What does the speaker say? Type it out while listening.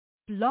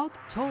Blog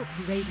Talk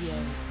Radio.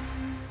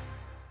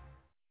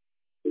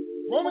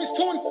 Romans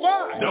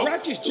 2:5, the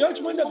righteous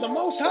judgment of the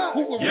Most High,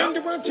 who will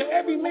render unto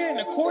every man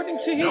according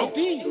to his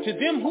deeds. To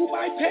them who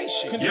by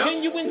patience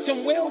continue in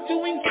some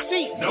well-doing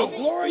seek for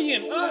glory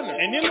and honor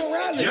and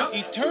immorality,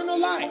 eternal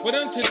life. But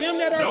unto them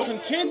that are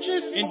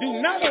contentious and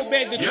do not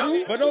obey the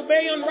truth, but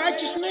obey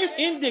unrighteousness,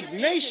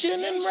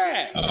 indignation, and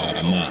wrath.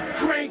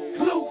 Frank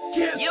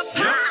Lucas.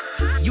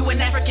 You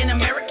an African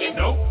American?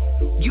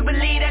 You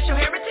believe that's your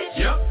heritage?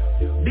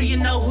 Do you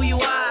know who you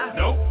are?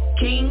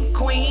 King,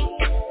 queen?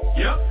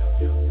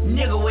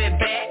 Nigga with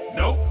back?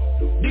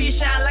 Do you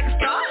shine like a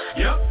star?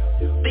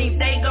 Think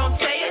they gon'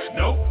 tell you?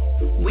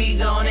 We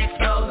gon'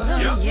 expose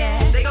them.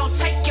 They gon'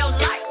 take your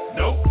life?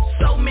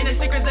 So many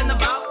secrets in the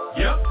vault.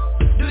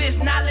 Do this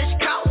knowledge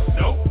cost?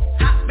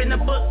 Hop in the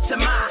book to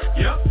mine.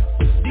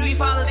 Do we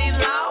follow these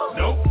laws?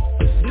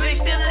 Do they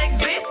still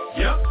exist?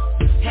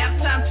 Have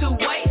time to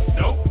wait?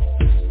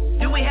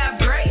 Do we have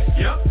grace?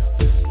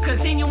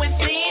 Continue in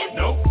sin?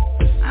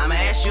 I'ma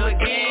ask you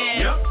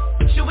again.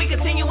 Should we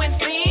continue in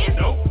sin?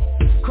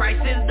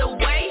 Christ is the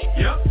way.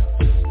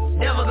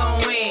 Devil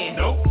gon' win.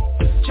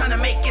 Tryna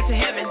make it to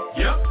heaven.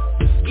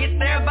 Get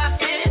there by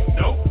sin.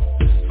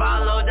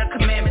 Follow the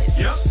commandments.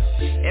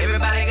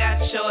 Everybody got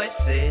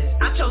choices.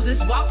 I chose this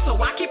walk,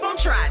 so I keep on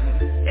trying.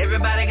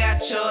 Everybody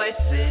got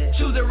choices.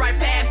 Choose the right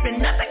path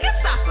and nothing can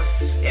stop us.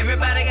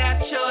 Everybody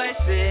got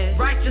choices.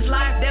 Righteous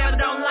life, devil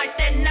don't like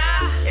that,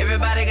 nah.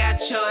 Everybody got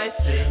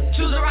choices.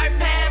 Choose the right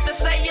path to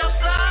save your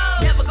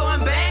soul. Never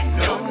going back.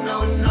 No.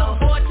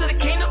 Forward to the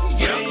kingdom.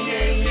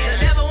 The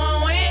devil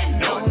won't win.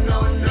 No.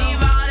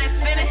 Leave all that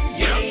sinning.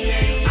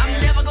 I'm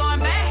never going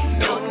back.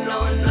 No.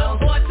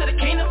 Forward to the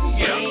kingdom.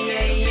 The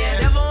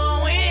devil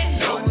won't win.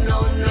 No.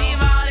 Leave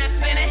all that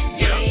sinning.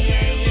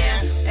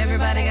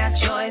 Everybody got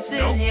choices,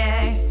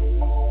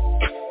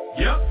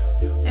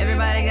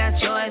 Everybody got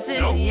choices,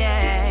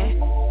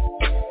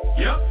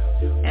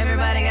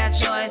 Everybody got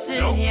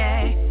choices,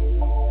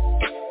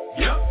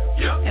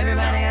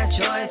 Everybody got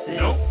choices.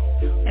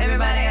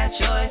 Everybody got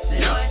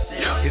choices.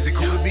 Is it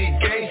cool to be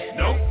gay?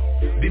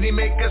 Did he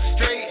make us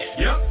straight?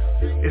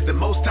 Is the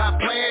Most High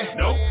plan?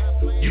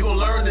 You gon'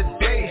 learn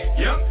today.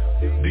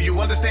 Do you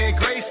understand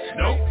grace?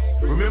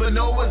 Remember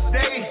Noah's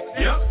day?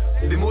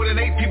 Did more than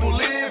 8 people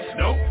live?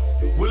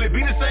 Will it be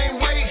the same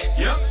way?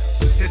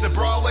 Is a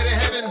broad way to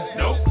heaven?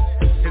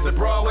 Is a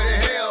broad way to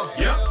hell?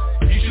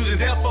 You choosing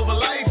death over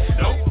life?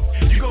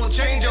 You gon'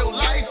 change your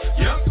life?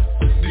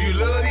 Do you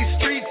love these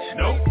streets?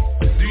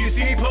 Do you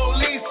see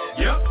police?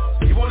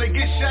 You wanna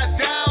get shot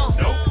down?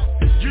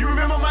 You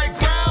remember my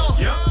ground?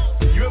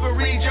 You ever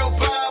read your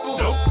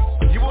Bible?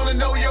 You wanna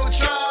know your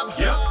tribe?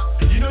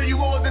 You know you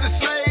more than a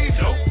slave?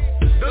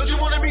 Don't you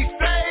wanna be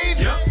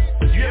saved?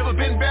 You ever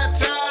been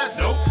baptized?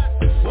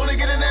 Wanna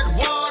get in that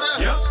water?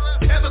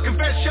 Ever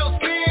confess your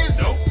sins?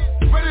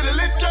 Ready to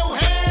lift your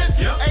hands?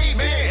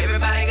 Amen.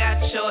 Everybody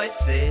got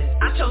choices.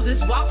 I chose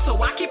this walk,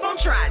 so I keep on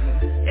trying.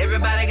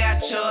 Everybody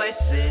got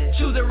choices.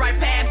 Choose the right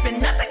path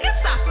and nothing can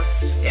stop us.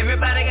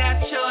 Everybody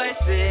got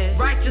choices.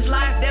 Righteous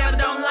life, devil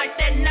don't like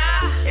that,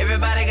 nah.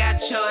 Everybody got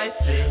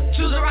choices.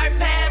 Choose the right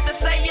path to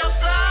save your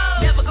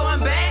soul. Never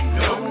going back.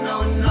 No.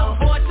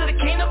 Forward to the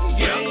kingdom.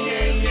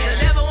 The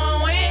devil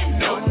won't win.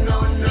 No.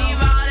 Leave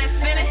all that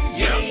sinning.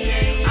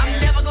 I'm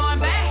never going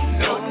back.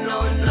 No.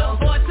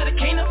 Forward to the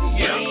kingdom.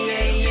 The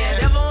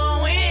devil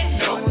won't win.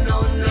 No.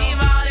 Leave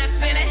all that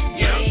sinning.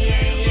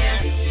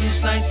 Who's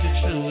like to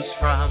choose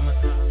from?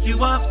 You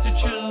have to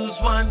choose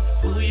one.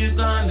 Who you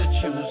gonna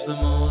choose the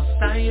most?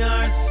 I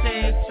heard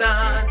Satan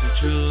to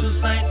choose. Who's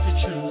like to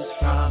choose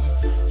from?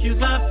 You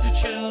got to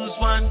choose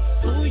one.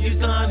 Who you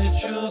gonna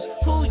choose?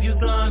 Who you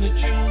gonna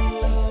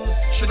choose?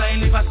 Should I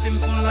live a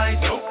simple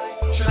life?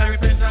 Should I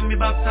repent and be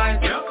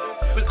baptized?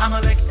 Will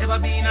Amalek ever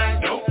be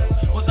nice?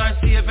 Was our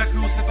Savior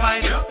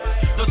crucified?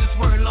 Does this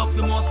world love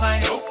the Most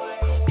High?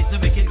 Is the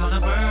wicked gonna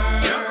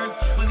burn?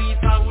 Will we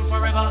fall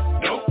forever?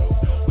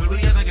 Will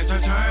we ever get our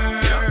turn?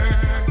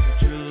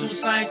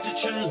 Side to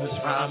choose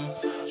from.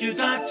 You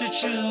got to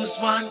choose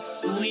one.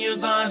 Who you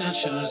gonna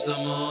choose the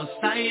most?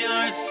 I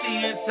heard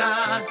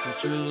Satan to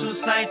choose. Two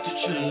sides to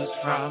choose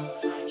from.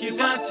 You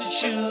got to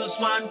choose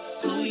one.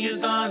 Who you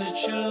gonna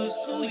choose?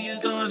 Who you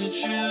gonna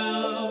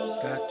choose?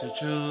 Got to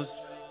choose.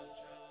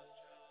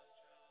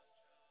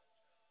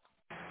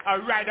 All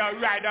right. You're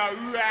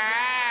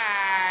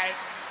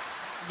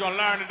gonna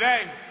learn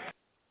today.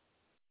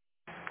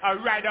 All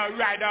right. You're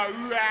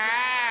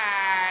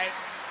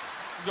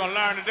gonna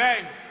learn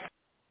today.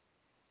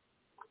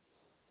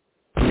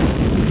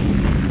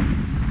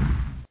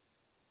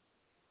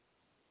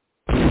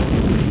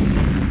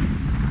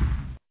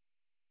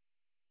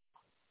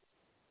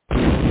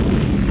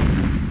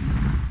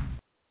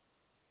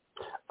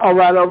 All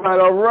right.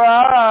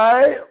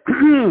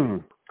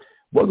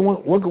 Welcome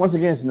once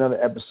again to another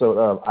episode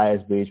of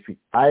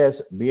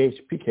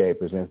ISBHPK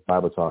Presents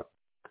Bible Talk.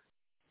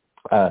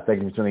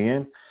 Thank you for tuning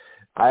in.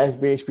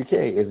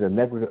 ISBHPK is a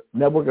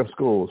network of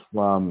schools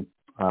from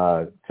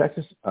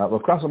Texas,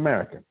 across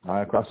America,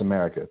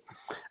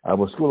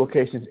 with school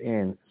locations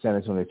in San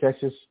Antonio,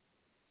 Texas,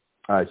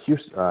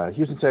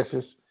 Houston,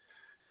 Texas,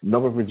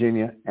 Norfolk,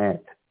 Virginia, and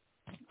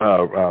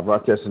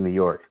Rochester, New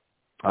York.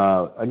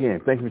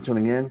 Again, thank you for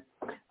tuning in.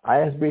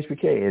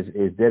 ISBHPK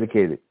is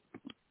dedicated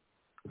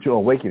to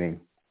awakening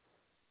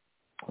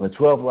the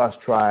 12 lost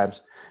tribes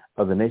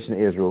of the nation of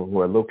Israel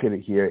who are located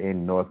here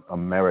in North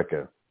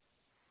America.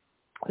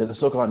 They're the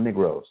so-called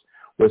Negroes,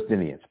 West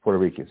Indians, Puerto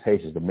Ricans,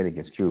 Haitians,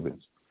 Dominicans,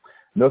 Cubans,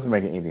 North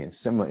American Indians,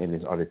 Seminole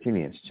Indians,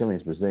 Argentinians,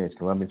 Chileans, Brazilians,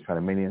 Colombians,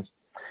 Panamanians,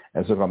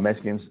 and so-called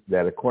Mexicans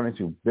that, according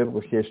to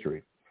biblical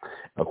history,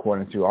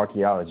 according to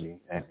archaeology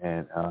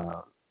and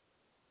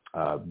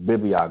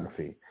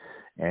bibliography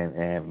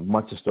and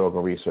much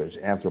historical research,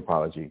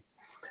 anthropology,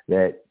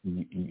 that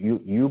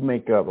you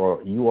make up,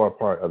 or you are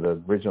part of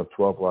the original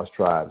 12 lost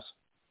tribes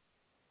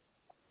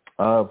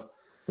of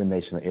the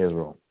nation of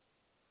Israel.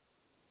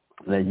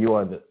 That you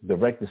are the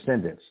direct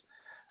descendants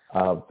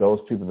of those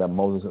people that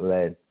Moses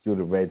led through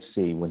the Red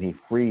Sea when he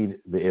freed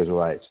the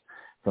Israelites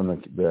from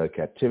the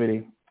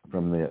captivity,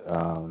 from the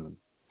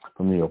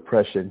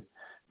oppression,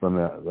 from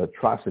the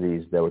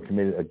atrocities that were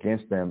committed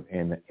against them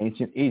in the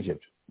ancient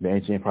Egypt, the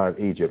ancient empire of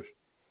Egypt.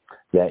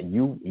 That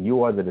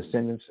you are the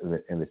descendants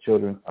and the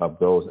children of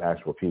those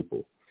actual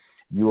people.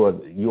 You are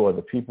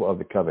the people of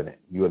the covenant.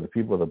 You are the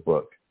people of the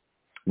book.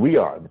 We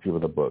are the people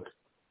of the book.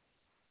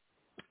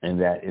 And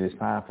that it is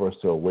time for us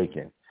to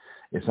awaken.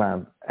 It's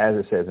time, as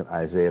it says in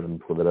Isaiah. Let me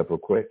pull it up real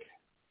quick.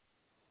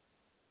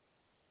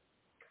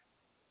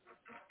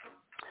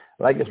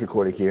 Like it's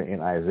recorded here in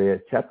Isaiah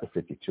chapter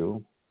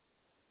 52.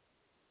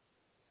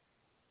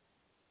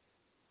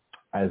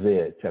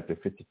 Isaiah chapter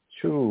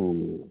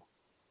 52.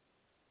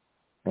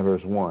 In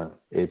verse 1,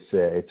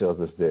 it tells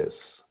us this.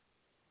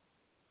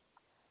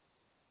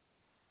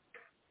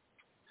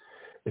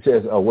 It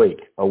says,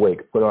 awake,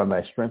 awake, put on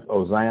thy strength,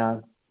 O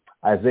Zion.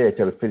 Isaiah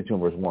chapter 52,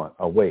 verse 1,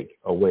 awake,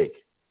 awake.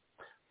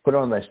 Put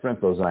on thy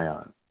strength, O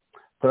Zion.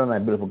 Put on thy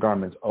beautiful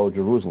garments, O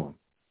Jerusalem,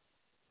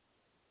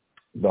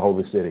 the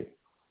holy city.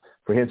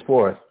 For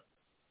henceforth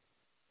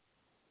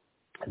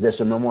there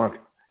shall no more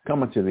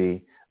come unto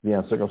thee the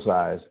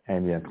uncircumcised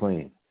and the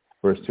unclean.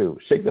 Verse 2,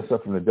 shake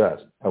thyself from the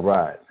dust,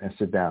 arise and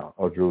sit down,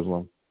 O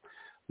Jerusalem.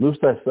 Loose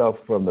thyself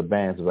from the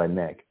bands of thy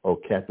neck, O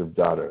captive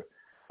daughter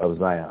of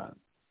Zion.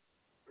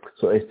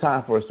 So it's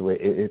time for us to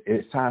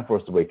it's time for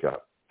us to wake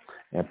up.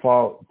 And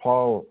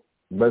Paul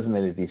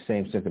resonated these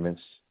same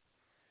sentiments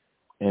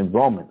in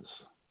Romans,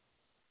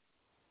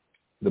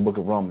 the book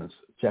of Romans,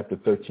 chapter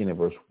 13 and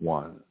verse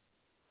 1,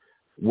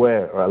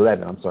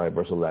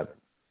 verse 11,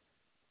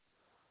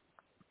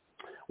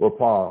 where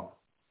Paul,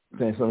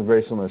 saying something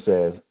very similar,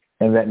 says,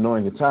 and that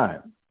knowing the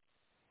time,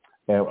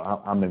 and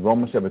I'm in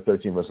Romans chapter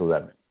 13, verse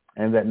 11,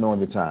 and that knowing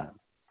the time,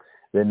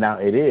 that now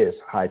it is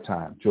high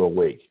time to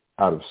awake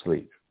out of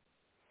sleep.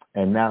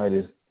 And now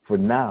is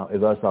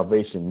our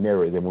salvation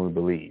nearer than when we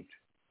believed.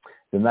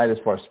 The night is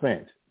far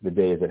spent, the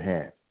day is at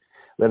hand.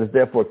 Let us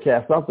therefore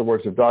cast off the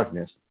works of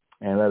darkness,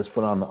 and let us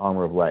put on the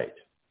armor of light.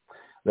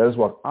 Let us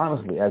walk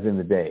honestly as in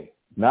the day,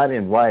 not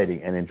in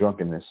rioting and in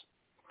drunkenness,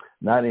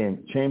 not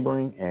in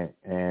chambering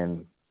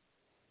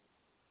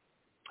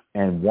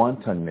and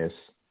wantonness,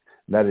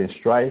 not in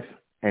strife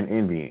and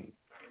envying.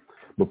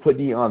 But put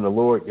ye on the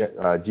Lord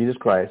Jesus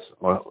Christ,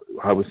 or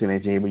how we say in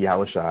ancient Hebrew,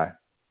 Yahushua,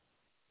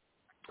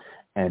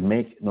 and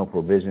make no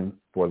provision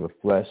for the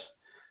flesh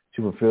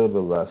to fulfill the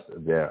lust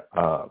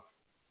thereof.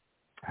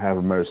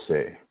 Have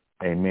mercy.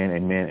 Amen,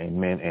 amen,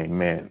 amen,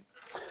 amen.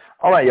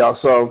 All right, y'all.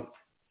 So,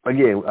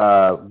 again,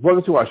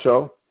 welcome to our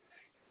show,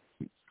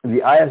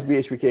 the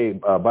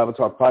ISBHPK Bible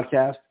Talk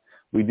Podcast.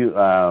 We do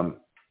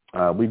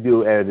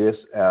air this.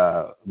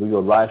 We go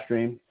live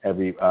stream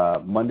every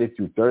Monday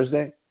through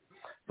Thursday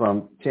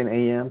from 10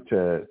 a.m.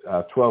 to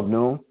 12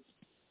 noon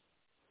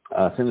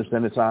Central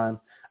Standard Time.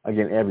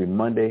 Again, every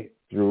Monday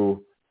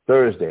through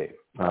Thursday,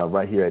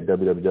 right here at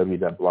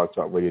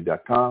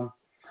www.blogtalkradio.com.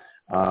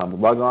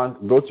 Log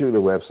on, go to the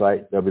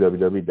website,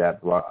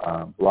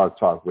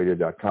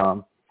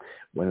 www.blogtalkradio.com.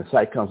 When the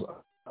site comes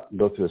up,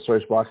 go to the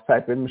search box,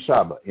 type in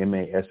Mashahba,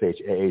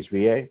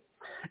 Mashahba,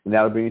 and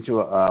that'll bring you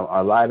to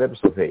our live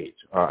episode page,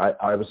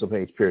 our episode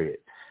page, period.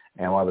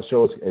 And while the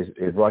show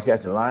is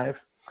broadcasting live,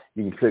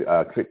 you can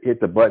hit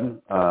the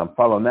button,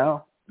 follow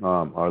now,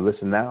 or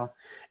listen now,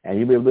 and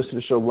you'll be able to listen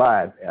to the show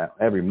live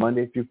every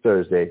Monday through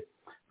Thursday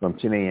from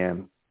 10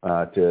 a.m.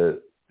 To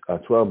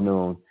 12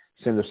 noon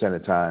Central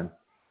Standard Time,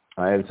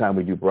 every time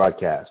we do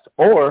broadcast.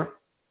 Or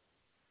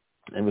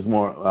if it's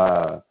more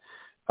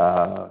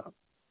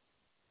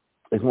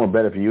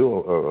better for you,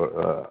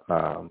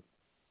 or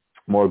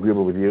more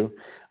agreeable with you,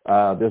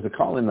 there's a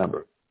call-in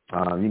number. You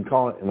can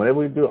call it whenever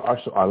we do our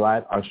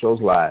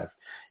shows live.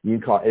 You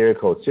can call area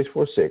code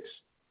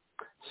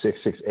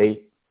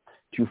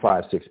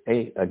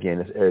 646-668-2568. Again,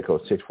 that's area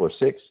code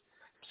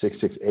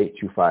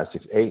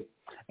 646-668-2568.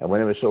 And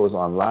whenever the show is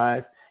on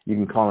live, you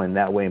can call in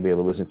that way and be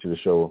able to listen to the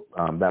show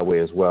that way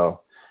as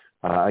well.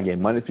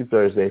 Again, Monday through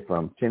Thursday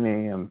from 10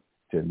 a.m.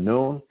 to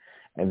noon.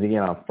 And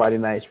again, on Friday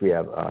nights, we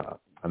have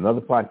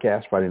another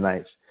podcast, Friday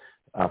nights,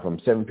 from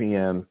 7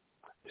 p.m.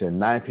 to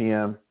 9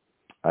 p.m.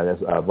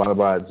 That's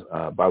Vonabad's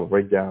Bible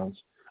Breakdowns.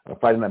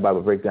 Friday Night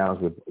Bible Breakdowns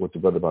with the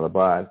Brother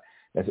Balabad.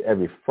 That's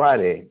every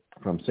Friday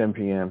from 7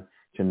 p.m.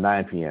 to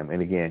 9 p.m.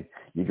 And again,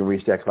 you can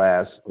reach that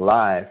class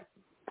live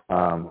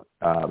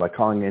by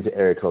calling into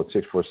area code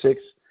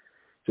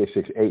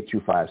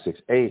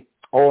 646-668-2568,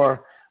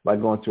 or by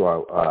going to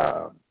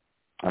our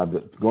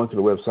going to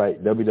the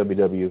website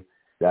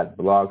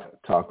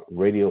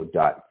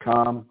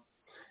www.blogtalkradio.com.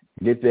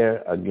 Get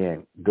there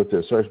again. Go to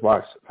the search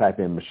box, type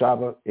in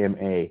Mashaba,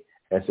 MASHAHBA,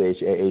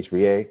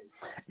 and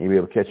you'll be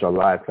able to catch our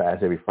live class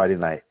every Friday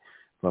night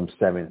from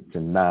 7 to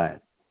 9.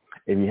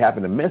 If you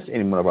happen to miss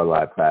any one of our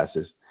live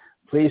classes,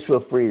 please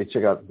feel free to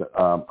check out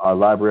our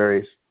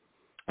libraries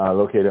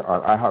located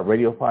on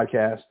iHeartRadio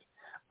podcast,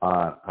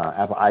 on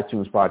Apple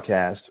iTunes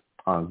podcast,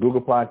 on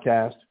Google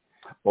Podcast,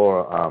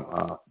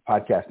 or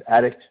Podcast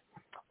Addict,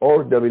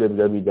 or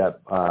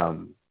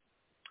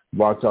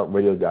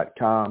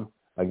www.blogtalkradio.com.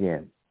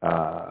 Again,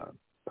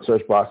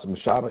 search box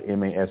Mashaba,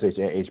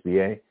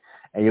 MASHAHBA,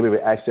 and you'll be able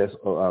to access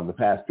the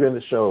past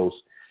 300 shows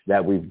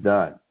that we've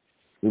done.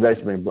 We've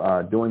actually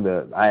been doing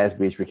the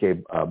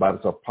ISBHPK Bible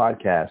Talk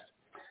podcast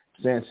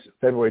since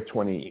February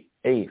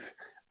 28th,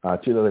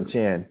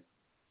 2010.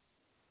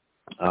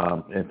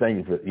 And thank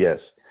you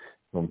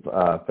from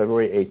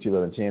February 8th,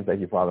 2010.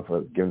 Thank you, Father,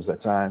 for giving us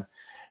that time.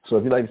 So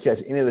if you'd like to catch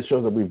any of the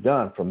shows that we've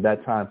done from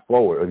that time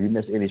forward, or if you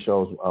missed any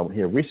shows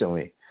here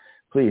recently,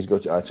 please go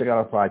to check out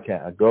our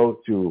podcast. Go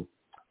to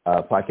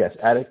Podcast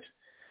Addict,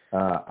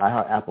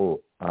 iHeart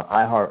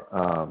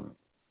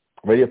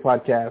Radio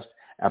Podcast,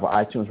 Apple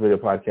iTunes Radio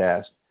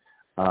Podcast,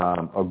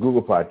 or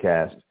Google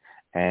Podcast,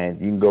 and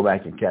you can go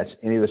back and catch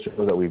any of the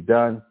shows that we've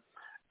done,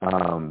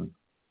 and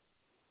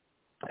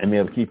be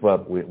able to keep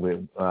up with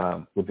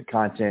the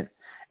content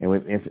and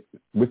with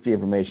the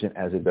information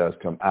as it does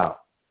come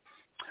out.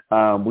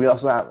 We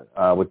also have,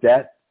 with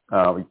that,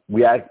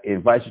 we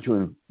invite you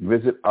to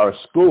visit our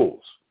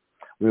schools.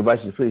 We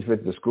invite you to please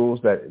visit the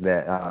schools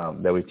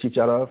that we teach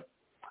out of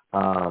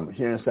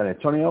here in San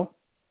Antonio.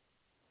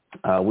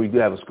 We do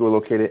have a school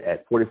located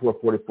at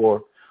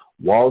 4444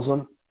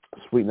 Walsham,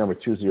 suite number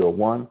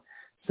 201,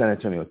 San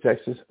Antonio,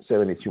 Texas,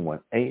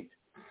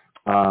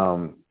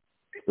 78218.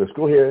 The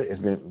school here has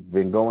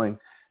been going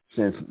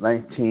since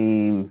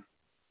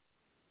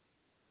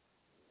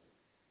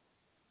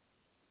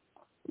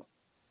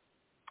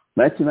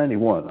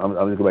 1991. I'm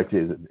going to go back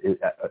to his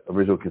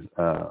original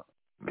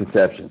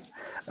conceptions.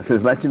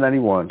 Since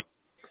 1991,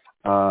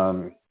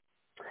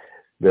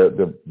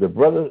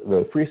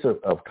 the priest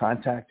of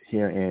contact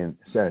here in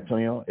San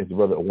Antonio is the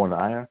brother of Warner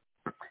Iyer.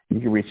 You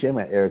can reach him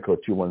at area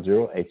code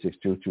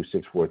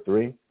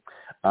 210-862-2643.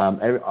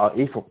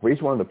 For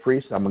each one of the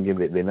priests, I'm going to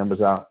give their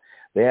numbers out.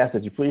 They ask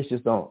that you please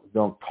just don't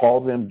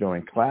call them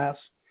during class,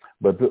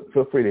 but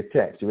feel free to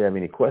text. If you have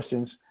any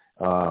questions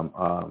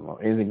or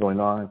anything going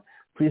on,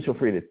 please feel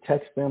free to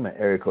text them at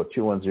area code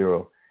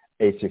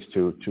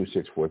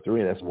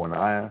 210-862-2643. That's Warner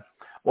Iyer.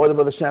 Or the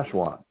brother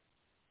Shashwan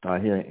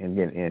here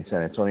in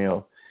San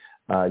Antonio.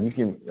 You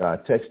can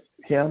text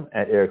him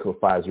at area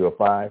code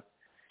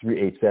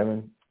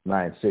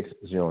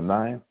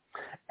 505-387-9609.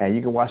 And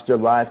you can watch their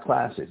live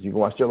classes. You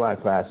can watch their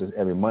live classes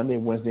every Monday,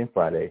 Wednesday, and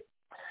Friday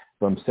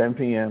from 7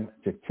 p.m.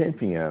 to 10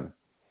 p.m.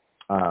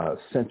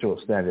 Central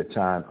Standard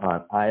Time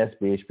on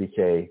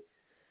ISBHPK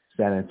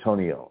San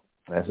Antonio.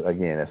 That's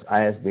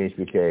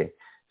ISBHPK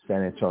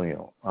San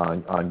Antonio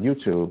on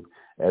YouTube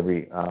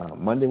every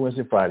Monday,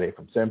 Wednesday, Friday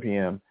from 7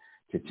 p.m.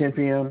 to 10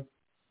 p.m.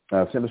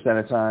 Central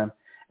Standard Time.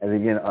 And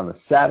again, on the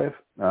Sabbath,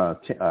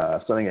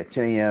 starting at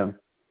 10 a.m.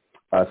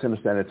 Central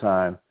Standard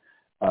Time,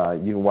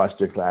 you can watch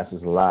their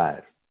classes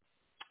live.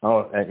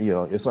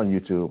 It's on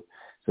YouTube,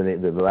 so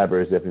the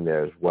library is definitely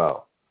there as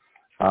well.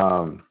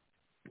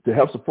 To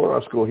help support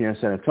our school here in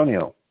San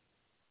Antonio,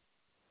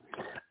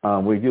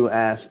 we do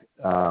ask,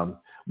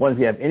 if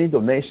you have any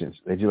donations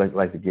that you'd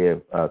like to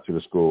give to the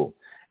school,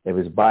 if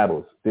it's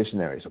Bibles,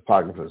 dictionaries,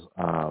 apocryphas,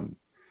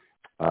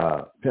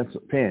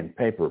 pen,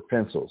 paper,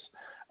 pencils,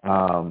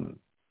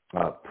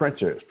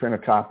 printers, printer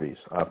copies,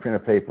 printer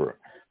paper,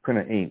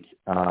 printer ink,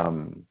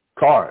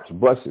 cars,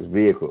 buses,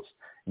 vehicles.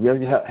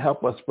 If you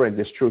help us spread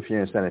this truth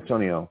here in San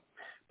Antonio,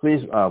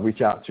 please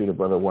reach out to the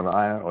brother Warner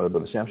Iyer or the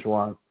brother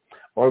Shamshawan,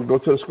 or go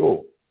to the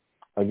school.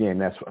 Again,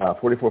 that's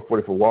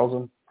 4444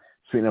 Walsham,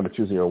 suite number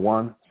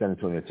 201, San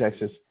Antonio,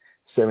 Texas,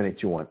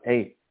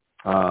 78218.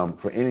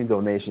 For any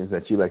donations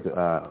that you'd like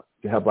to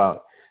help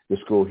out the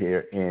school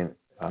here in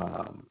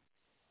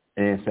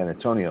San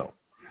Antonio.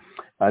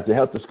 To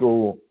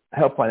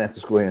help finance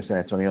the school here in San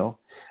Antonio,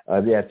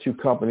 they have two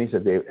companies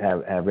that they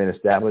have been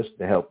established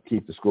to help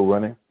keep the school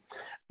running.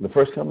 The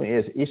first company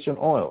is Eastern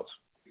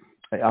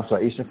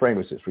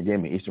Fragrances. Forgive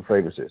me, Eastern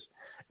Fragrances.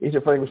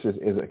 Eastern Fragrances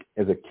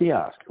is a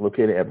kiosk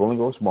located at Bowling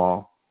Ghost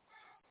Mall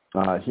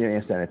here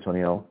in San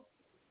Antonio,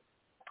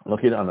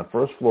 located on the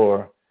first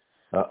floor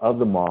of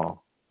the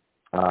mall,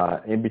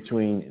 in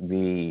between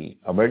the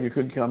American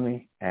Cookie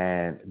Company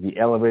and the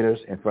elevators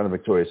in front of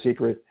Victoria's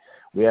Secret.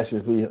 We ask you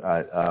to please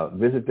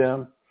visit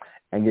them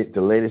and get the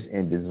latest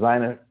in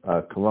designer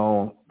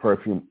cologne,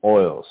 perfume,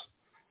 oils,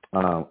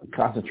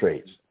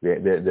 concentrates.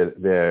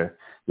 Their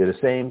They're the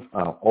same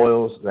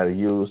oils that are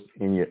used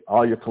in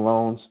all your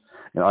colognes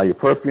and all your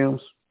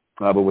perfumes,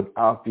 but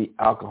without the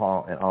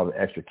alcohol and all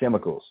the extra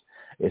chemicals.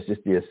 It's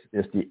just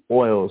the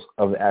oils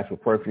of the actual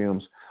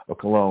perfumes or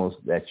colognes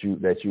that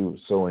you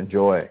so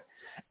enjoy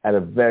at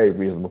a very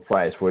reasonable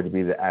price for it to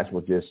be the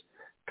actual just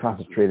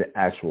concentrated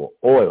actual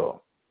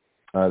oil.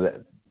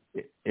 That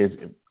is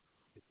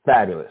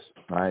fabulous.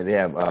 Right? They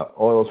have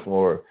oils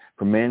for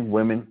men,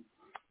 women.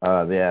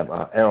 They have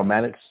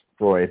aromatics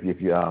for if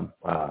you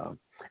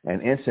and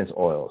incense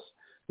oils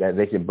that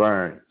they can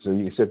burn, so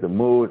you can set the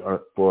mood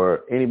or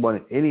for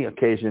any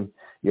occasion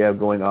you have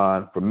going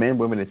on, for men,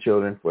 women, and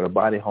children, for the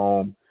body,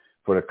 home,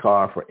 for the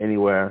car, for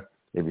anywhere.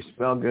 If you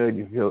smell good,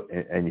 you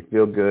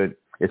feel good,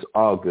 it's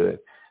all good.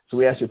 So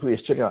we ask you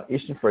please check out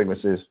Eastern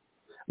Fragrances,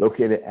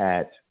 located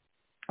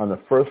on the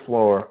first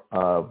floor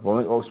of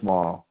Rolling Oaks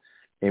Mall,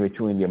 in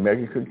between the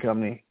American Cookie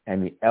Company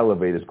and the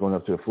elevators going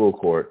up to the food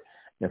court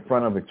in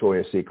front of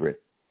Victoria's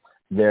Secret.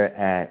 They're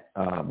at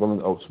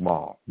Rolling Oaks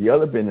Mall. The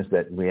other business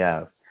that we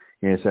have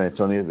here in San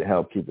Antonio to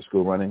help keep the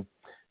school running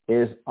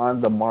is On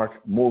the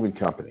Mark Moving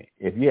Company.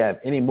 If you have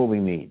any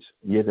moving needs,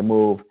 you have to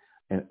move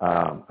an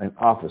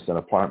office, an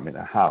apartment,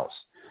 a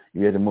house.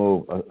 You have to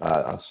move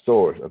a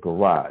storage, a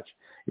garage.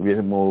 If you have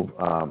to move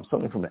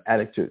something from the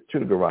attic to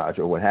the garage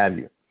or what have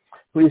you,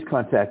 please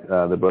contact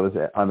the brothers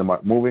at On the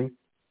Mark Moving.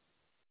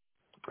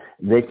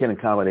 They can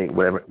accommodate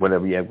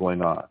whatever you have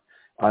going on.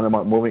 On the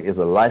Mark Moving is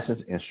a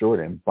licensed, insured,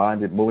 and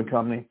bonded moving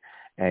company,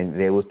 and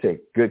they will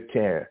take good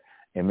care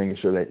in making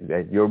sure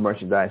that your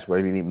merchandise,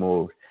 whatever you need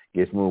moved,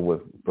 gets moved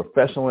with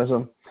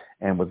professionalism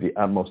and with the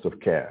utmost of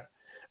care.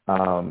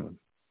 And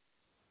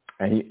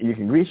you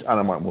can reach On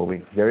the Mark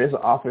Moving. There is an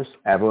office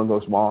at Rolling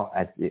Oaks Mall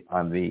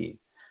on the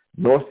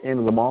north end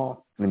of the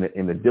mall in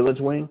the Dillage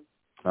wing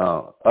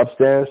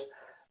upstairs,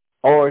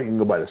 or you can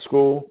go by the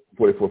school,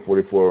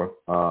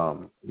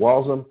 4444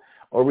 Walsham,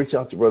 or reach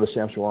out to Brother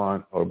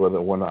Shamshawan or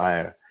Brother Warner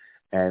Iyer,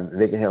 and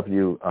they can help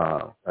you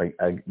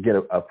get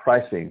a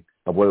pricing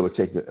of what it would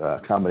take to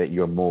accommodate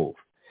your move.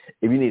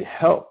 If you need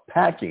help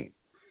packing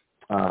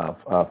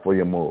for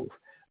your move,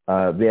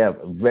 they have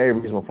very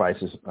reasonable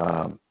prices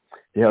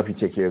to help you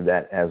take care of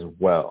that as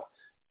well.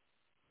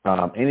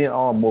 Any and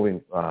all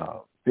moving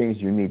things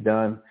you need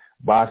done,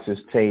 boxes,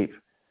 tape,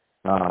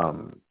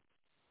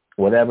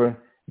 whatever,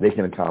 they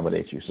can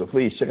accommodate you. So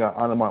please check out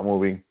On the Mark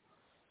Moving,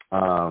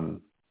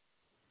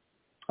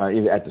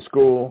 either at the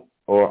school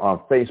or on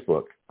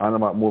Facebook. On the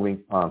Mark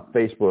Moving on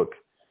Facebook,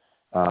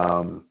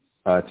 to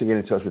get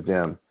in touch with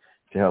them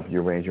to help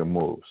you arrange your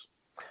moves.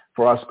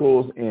 For our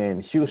schools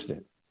in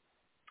Houston,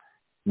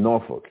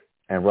 Norfolk,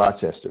 and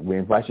Rochester, we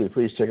invite you to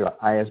please check out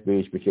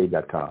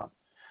isbhpk.com.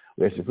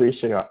 We ask you to please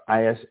check out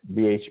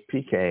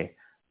isbhpk.com,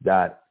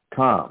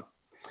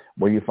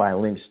 where you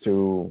find links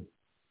to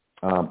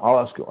all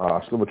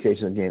our school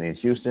locations, again, in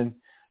Houston,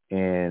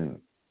 in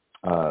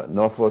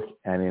Norfolk,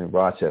 and in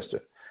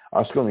Rochester.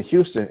 Our school in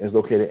Houston is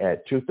located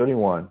at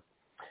 231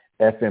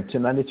 FM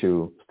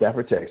 1092,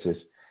 Stafford, Texas,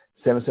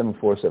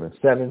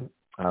 77477,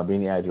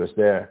 being the address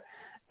there.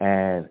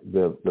 And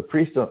the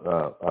priest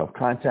of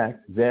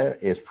contact there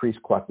is Priest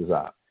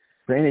Quattazop.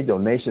 For any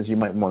donations you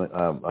might want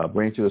to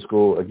bring to the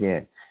school,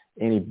 again,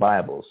 any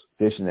Bibles,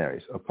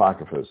 dictionaries,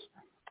 apocryphas,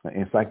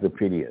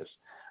 encyclopedias,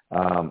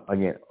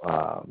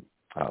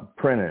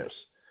 printers,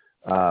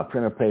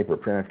 printer paper,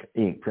 printer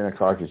ink, printer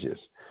cartridges,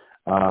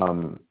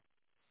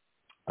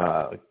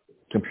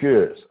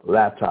 computers,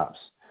 laptops,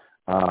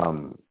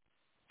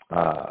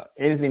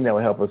 anything that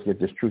will help us get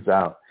this truth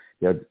out,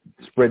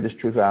 spread this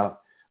truth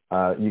out.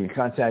 You can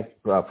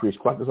contact Priest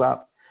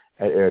Quattazop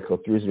at area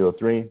code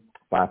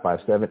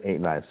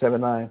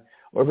 303-557-8979,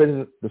 or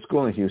visit the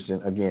school in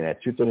Houston, again,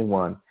 at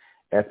 231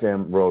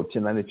 FM Road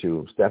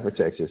 1092, Stafford,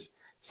 Texas,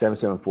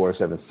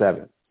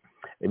 77477.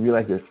 If you'd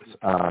like to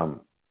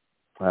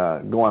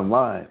go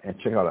online and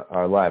check out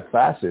our live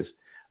classes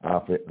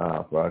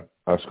for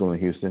our school in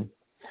Houston,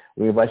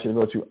 we invite you to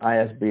go to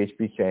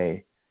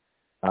ISBHPK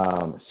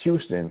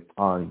Houston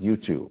on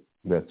YouTube.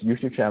 The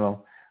YouTube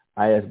channel,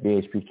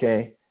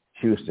 ISBHPK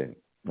Houston.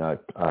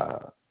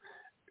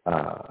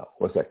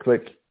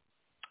 Click,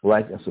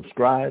 like, and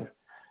subscribe.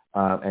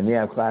 And they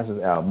have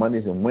classes out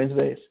Mondays and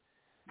Wednesdays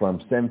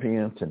from 7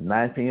 p.m. to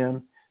 9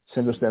 p.m.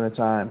 Central Standard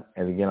Time,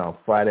 and again on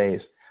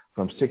Fridays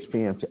from 6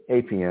 p.m. to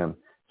 8 p.m.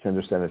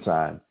 Central Standard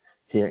Time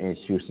here in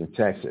Houston,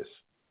 Texas.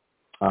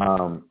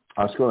 Our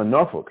school in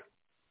Norfolk,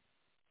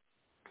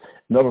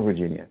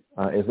 Virginia,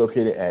 is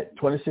located at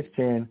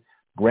 2610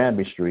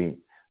 Granby Street,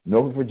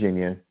 Norfolk,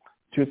 Virginia,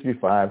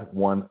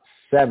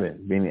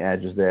 23517, being the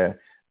address there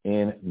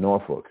in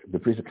Norfolk. The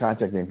priest of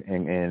contact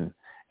in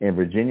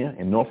Virginia,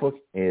 in Norfolk,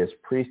 is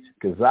Priest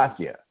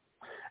Kazakia.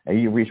 And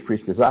you reach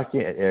Priest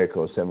Kazakia at area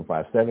code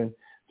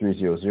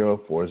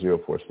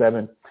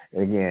 757-300-4047.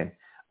 And again,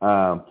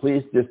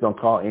 please just don't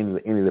call any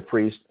of the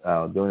priests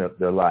during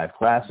their live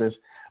classes,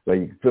 but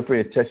you can feel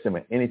free to text them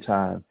at any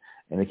time,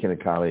 and they can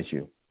accommodate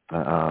you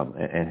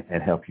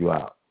and help you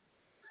out.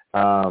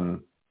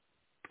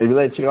 If you'd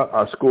like to check out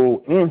our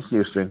school in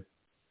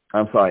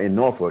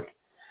Norfolk,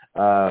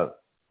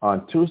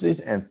 on Tuesdays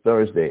and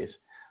Thursdays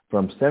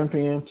from 7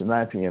 p.m. to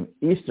 9 p.m.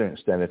 Eastern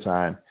Standard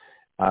Time.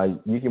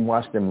 You can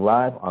watch them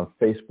live on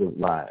Facebook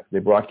Live. They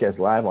broadcast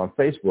live on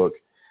Facebook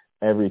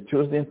every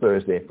Tuesday and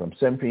Thursday from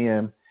 7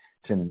 p.m.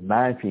 to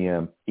 9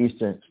 p.m.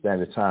 Eastern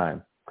Standard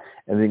Time.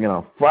 And then again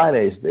on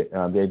Fridays,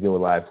 they do a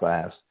live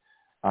class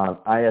on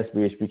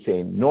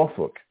ISBHPK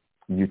Norfolk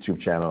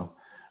YouTube channel,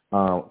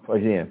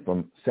 again,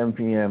 from 7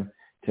 p.m.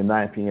 to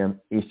 9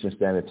 p.m. Eastern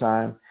Standard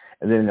Time.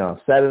 And then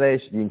on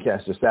Saturdays, you can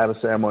catch the Sabbath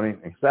ceremony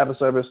and Sabbath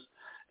service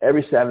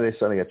every Saturday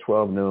starting at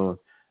 12 noon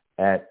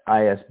at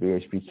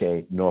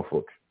ISBHPK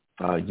Norfolk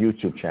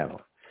YouTube channel.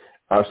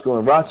 Our school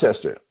in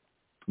Rochester,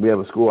 we have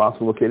a school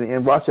also located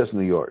in Rochester,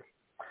 New York,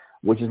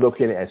 which is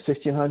located at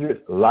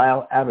 1600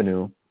 Lyle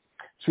Avenue,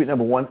 Suite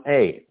number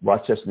 1A,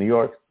 Rochester, New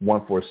York,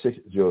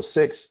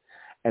 14606.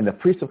 And the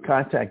priest of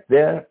contact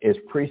there is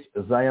Priest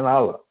Zion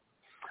Allah.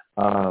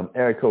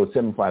 Area code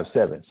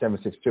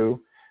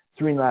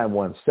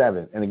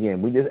 757-762-3917. And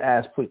again, we just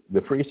asked,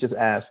 the priest just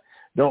asked,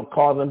 don't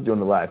call them during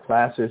the live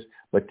classes,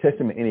 but text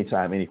them at any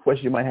time. Any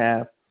questions you might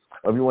have,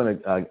 or if you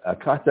want to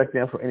contact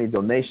them for any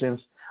donations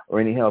or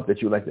any help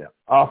that you'd like to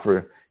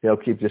offer, they'll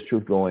keep this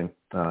truth going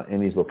in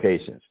these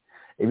locations.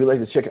 If you'd like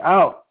to check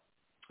out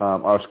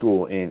our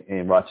school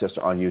in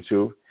Rochester on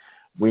YouTube,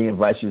 we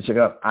invite you to check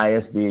out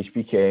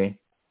ISBHPK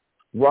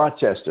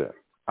Rochester.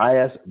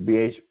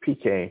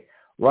 ISBHPK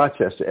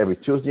Rochester every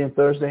Tuesday and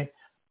Thursday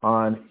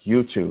on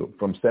YouTube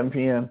from 7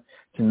 p.m.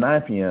 to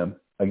 9 p.m.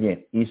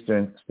 Again,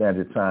 Eastern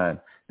Standard Time.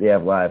 They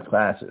have live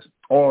classes.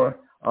 Or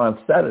on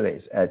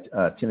Saturdays at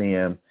 10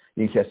 a.m.,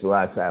 you can catch the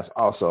live class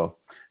also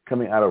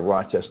coming out of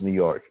Rochester, New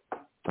York,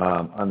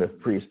 under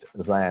Priest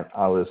Zion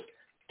Allah's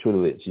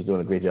tutelage. She's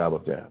doing a great job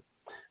up there.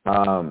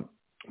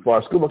 For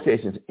our school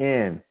locations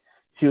in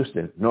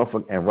Houston,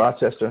 Norfolk, and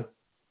Rochester,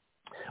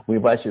 we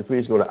invite you to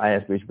please go to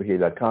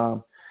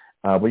isbhpk.com.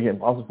 Where you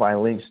can also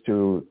find links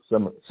to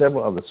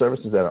several of the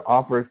services that are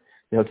offered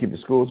to help keep the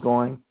schools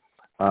going.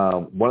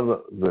 One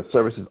of the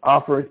services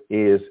offered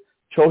is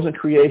Chosen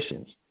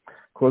Creations.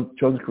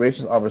 Chosen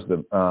Creations offers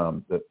the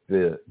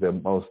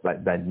most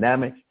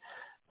dynamic,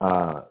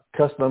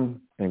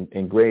 custom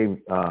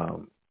engraved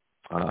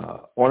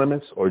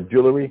ornaments or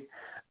jewelry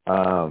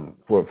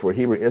for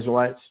Hebrew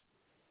Israelites,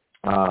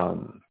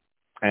 and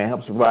it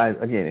helps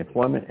provide, again,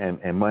 employment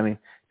and money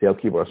to help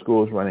keep our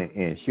schools running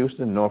in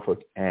Houston,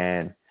 Norfolk,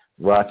 and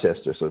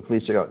Rochester. So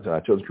please check out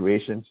Chosen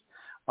Creations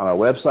on our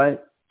website.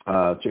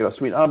 Check out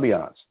Sweet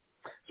Ambiance.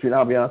 Sweet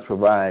Ambiance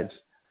provides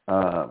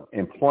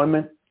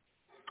employment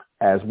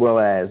as well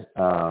as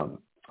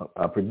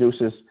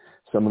produces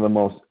some of the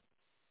most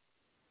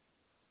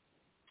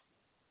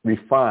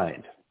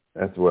refined,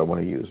 that's the word I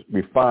want to use,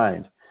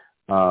 refined,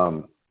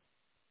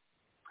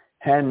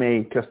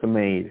 handmade,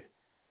 custom-made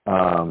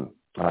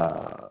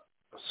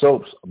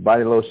soaps,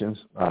 body lotions,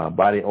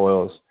 body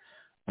oils,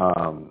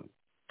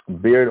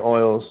 beard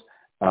oils,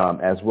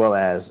 as well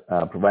as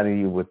providing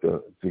you with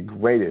the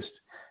greatest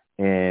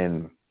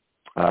in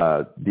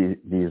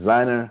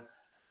designer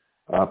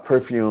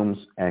perfumes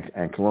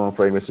and cologne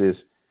fragrances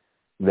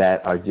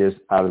that are just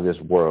out of this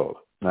world,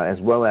 as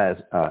well as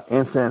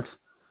incense,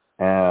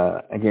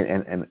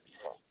 again,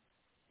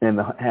 and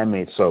the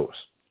handmade soaps.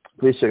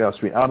 Please check out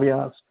Sweet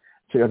Ambiance.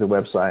 Check out the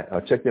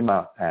website. Check them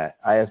out at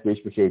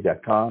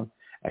isbhpk.com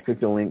and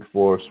click the link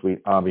for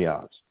Sweet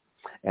Ambiance.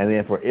 And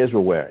then for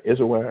Israelware.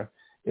 Israelware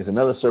is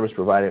another service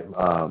provided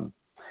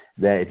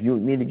that if you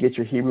need to get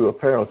your Hebrew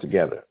apparel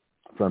together,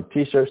 from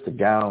T-shirts to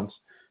gowns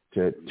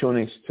to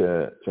tunics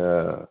to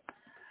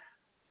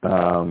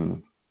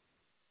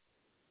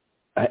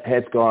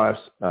headscarves,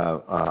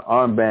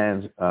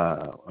 armbands,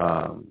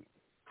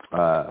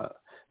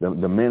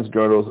 the men's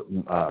girdles,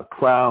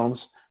 crowns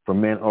for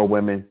men or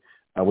women,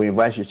 we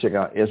invite you to check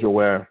out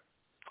Israelware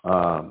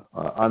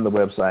on the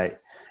website.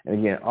 And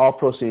again, all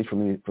proceeds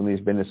from these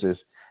businesses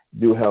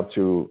do help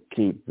to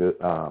keep the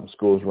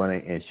schools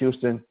running in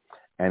Houston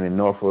and in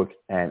Norfolk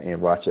and in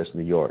Rochester,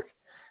 New York.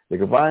 The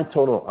combined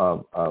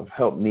total of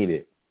help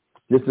needed,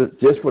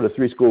 just for the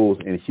three schools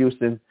in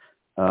Houston,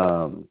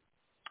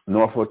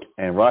 Norfolk,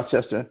 and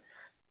Rochester,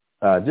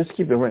 just to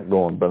keep the rent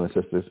going, brothers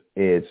and sisters,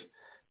 is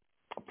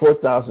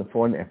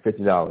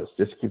 $4,450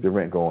 just to keep the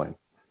rent going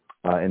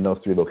in those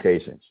three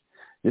locations.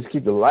 Just to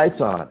keep the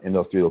lights on in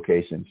those three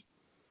locations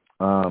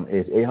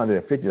is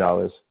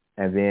 $850,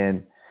 and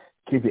then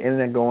keep the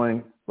internet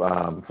going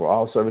for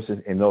all services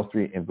in those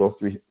three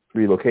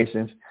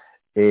locations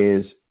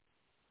is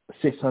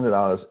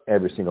 $600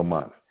 every single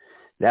month.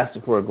 That's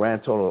for a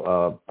grand total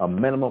of a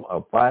minimum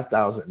of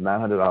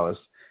 $5,900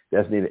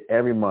 that's needed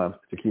every month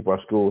to keep our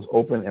schools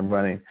open and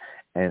running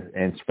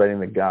and spreading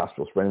the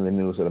gospel, spreading the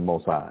news of the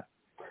Most High.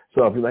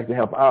 So if you'd like to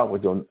help out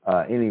with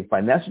any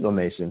financial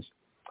donations,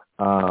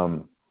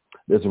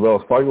 there's a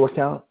Wells Fargo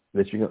account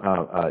that you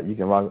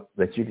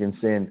can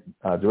send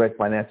direct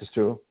finances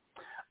to.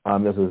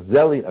 There's a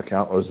Zelle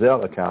account or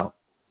Zelle account,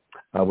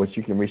 which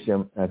you can reach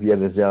them if you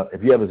have a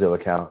Zelle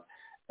account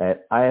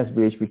at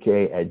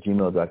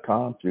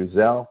isbhpk@gmail.com through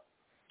Zelle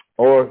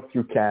or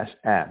through Cash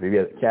App. If you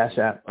have a Cash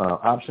App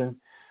option,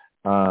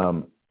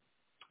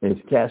 It's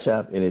Cash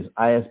App. It is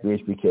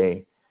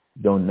ISBHPK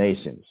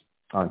donations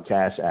on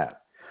Cash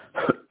App.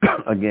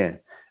 Again,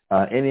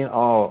 any and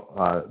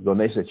all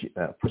donations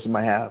that a person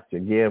might have to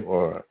give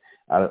or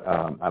out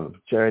of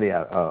charity,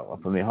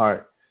 from their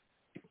heart,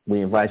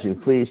 we invite you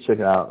to please check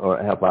it out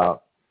or help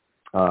out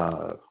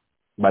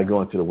by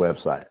going to the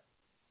website.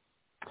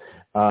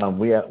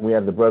 We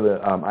have the brother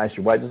Aisha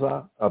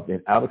Whitezah up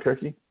in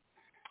Albuquerque.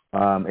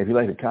 If you'd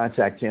like to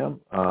contact him,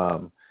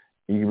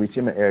 you can reach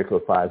him at area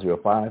code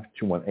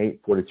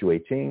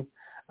 505-218-4218.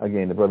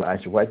 Again, the brother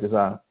Aisha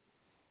Whitezah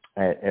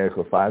at area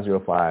code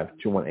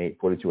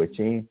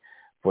 505-218-4218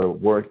 for the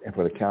work and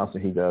for the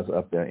counseling he does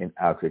up there in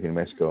Albuquerque, New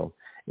Mexico.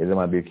 It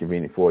might be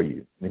convenient for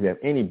you. If you have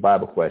any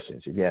Bible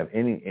questions, if you have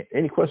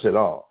any questions at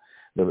all,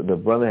 the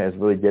brother has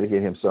really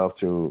dedicated himself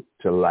to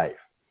life.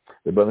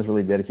 The brother's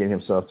really dedicated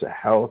himself to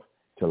health,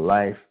 to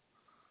life,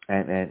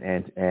 and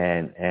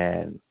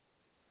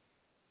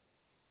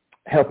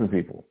helping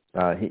people.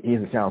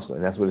 He's a counselor,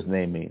 and that's what his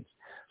name means.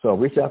 So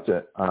reach out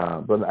to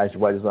Brother Aisha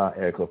Whitezah,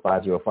 area code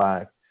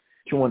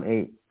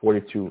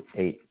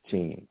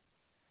 505-218-4218.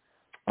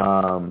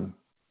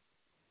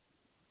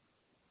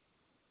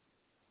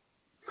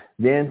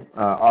 Then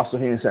also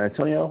here in San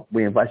Antonio,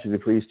 we invite you to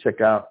please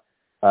check out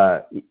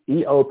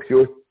EO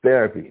Pure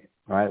Therapy.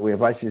 All right, we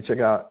invite you to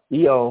check out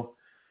EO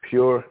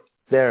Pure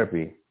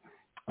Therapy,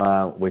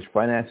 which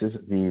finances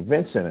the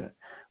event center,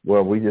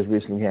 where we just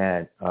recently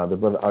had the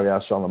brother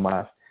Ariel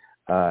Shalomath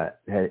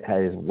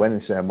had his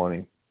wedding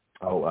ceremony,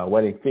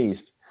 wedding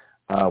feast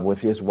with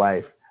his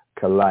wife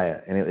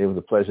Kalaya, and it was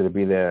a pleasure to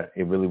be there.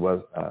 It really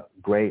was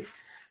great.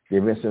 The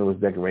event center was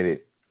decorated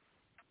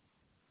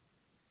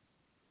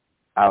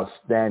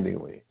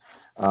outstandingly.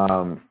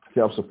 To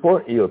help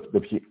support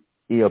the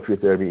EO Pure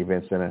Therapy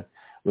Event Center,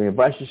 we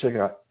invite you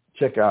to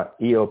check out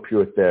EO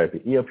Pure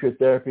Therapy. EO Pure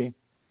Therapy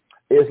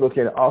is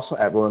located also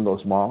at Rolling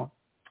Oaks Mall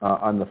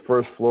on the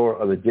first floor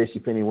of the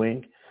JCPenney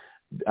wing,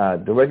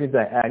 directly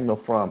diagonal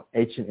from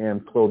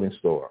H&M clothing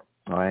store.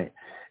 All right.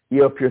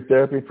 EO Pure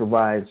Therapy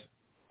provides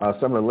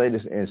some of the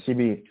latest in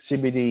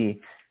CBD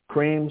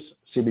creams,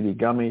 CBD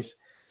gummies,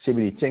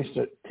 CBD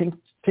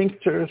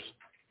tinctures,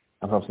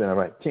 I hope I'm saying that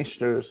right,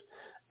 tinctures,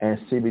 and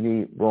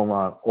CBD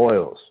roll-on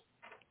oils.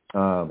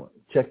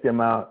 Check them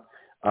out.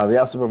 They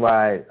also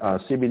provide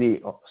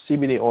CBD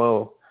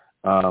oil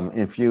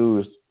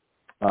infused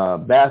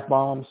bath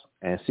bombs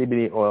and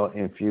CBD oil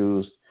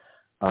infused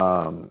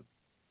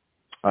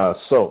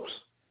soaps.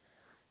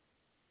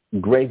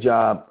 Great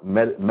job,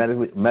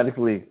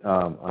 medically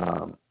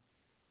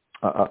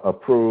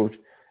approved,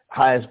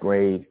 highest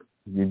grade.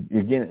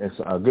 You're getting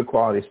good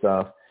quality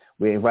stuff.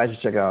 We invite you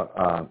to check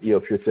out EO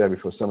Pure Therapy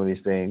for some of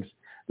these things.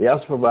 They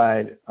also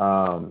provide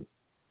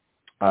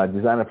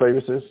designer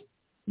fragrances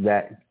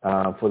that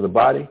for the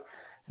body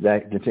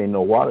that contain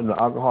no water, no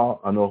alcohol,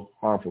 or no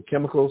harmful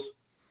chemicals.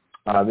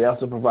 They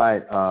also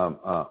provide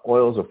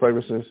oils or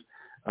fragrances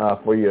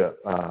for your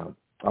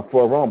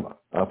for aroma,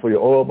 for your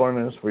oil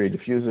burners, for your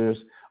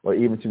diffusers, or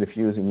even to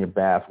diffuse in your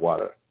bath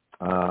water.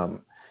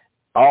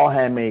 All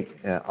handmade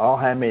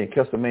and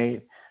custom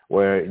made,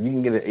 where you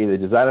can get either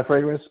designer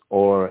fragrance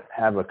or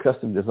have a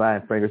custom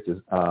design fragrance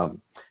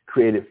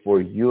created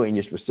for you and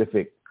your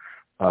specific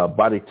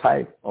body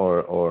type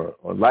or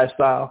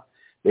lifestyle.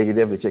 They can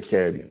definitely take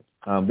care of you.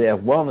 They have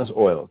wellness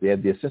oils. They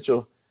have the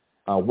essential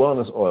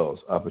wellness oils,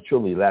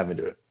 patchouli,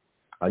 lavender,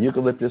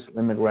 eucalyptus,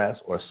 lemongrass,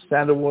 or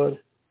sandalwood.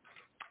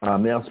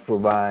 They also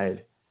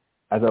provide,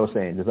 as I was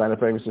saying, designer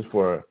fragrances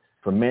for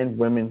men,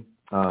 women,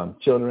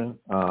 children,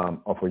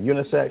 or for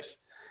unisex.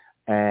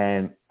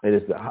 And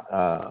it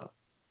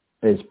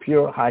is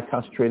pure, high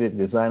concentrated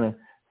designer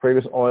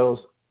fragrance oils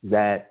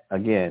that,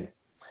 again,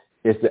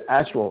 it's the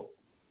actual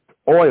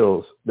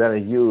oils that are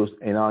used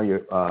in all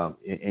your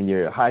in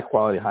your high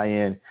quality, high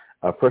end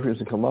perfumes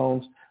and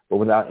colognes, but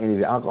without any of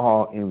the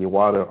alcohol, any of the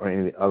water, or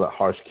any of the other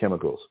harsh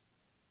chemicals.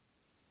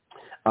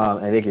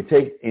 And they can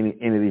take any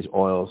of these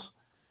oils,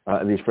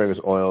 these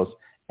fragrance oils,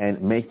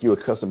 and make you a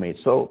custom made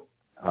soap,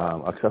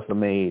 a custom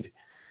made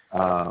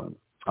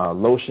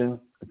lotion,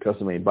 a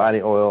custom made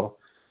body oil.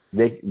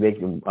 They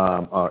can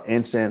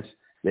incense.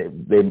 They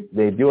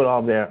do it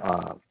all there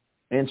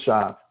in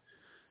shop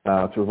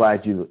to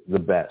provide you the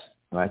best.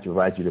 Right, to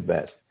provide you the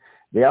best.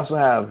 They also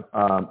have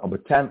a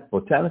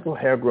botanical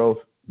hair growth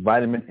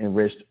vitamin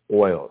enriched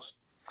oils.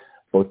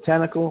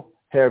 Botanical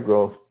hair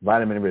growth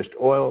vitamin enriched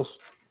oils,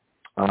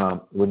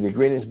 with the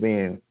ingredients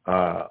being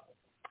the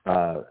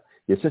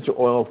essential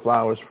oils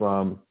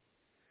from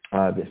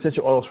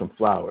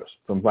flowers,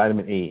 from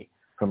vitamin E,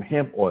 from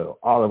hemp oil,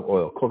 olive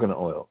oil, coconut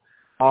oil,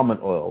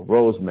 almond oil,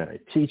 rosemary,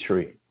 tea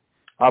tree,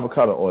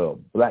 avocado oil,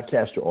 black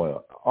castor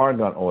oil,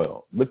 argan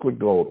oil, liquid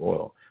gold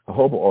oil,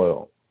 jojoba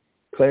oil,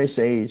 clary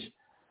sage,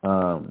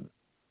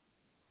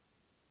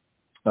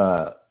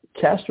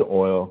 castor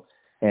oil,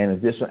 and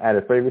additional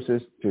added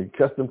fragrances to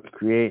custom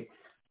create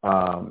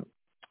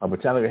a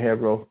botanical hair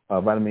growth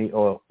vitamin E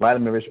oil,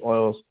 vitamin-rich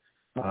oils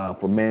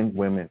for men,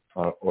 women,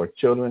 or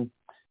children.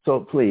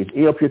 So please,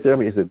 EO Pure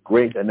Therapy is a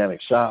great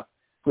dynamic shop.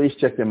 Please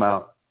check them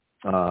out.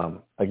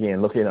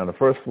 Again, located on the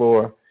first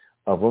floor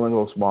of Rolling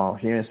Oaks Mall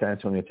here in San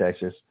Antonio,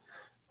 Texas,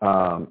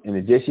 in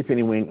the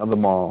JCPenney wing of the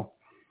mall,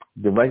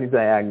 directly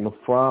diagonal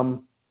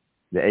from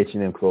the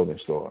H&M clothing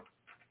store.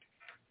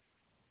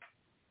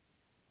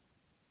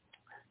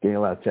 Getting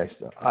a lot of text.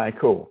 All right,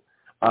 cool.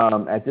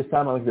 At this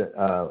time, I'd like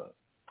to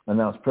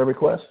announce prayer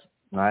requests.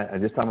 All right,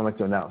 at this time, I'd like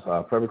to announce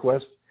prayer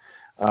requests.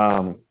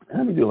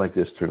 Let me do it like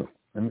this, too.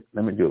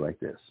 Let me do it like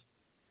this.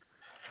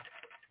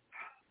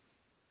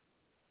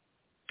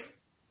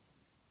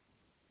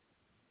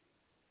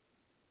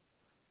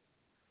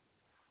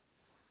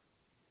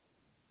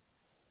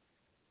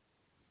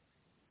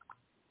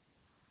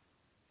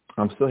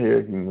 I'm still here.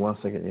 Give me 1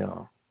 second,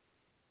 y'all.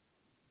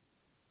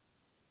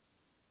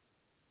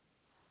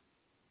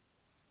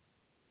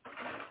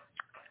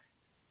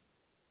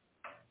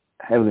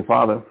 Heavenly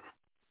Father,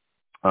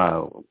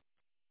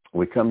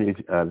 we come to you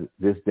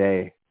this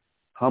day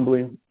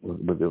humbly,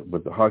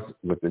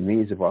 with the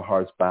needs of our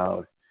hearts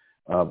bowed,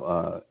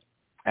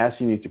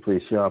 asking you to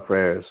please hear our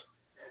prayers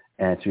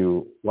and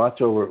to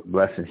watch over,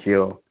 bless, and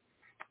heal.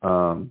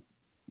 And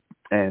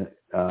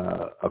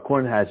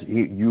according to how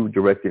you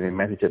directed in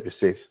Matthew chapter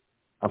 6,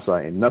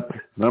 in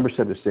Numbers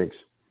chapter 6,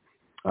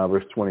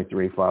 verse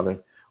 23, Father,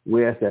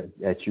 we ask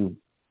that you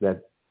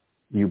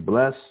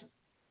bless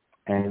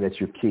and that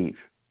you keep.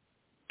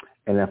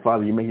 And that,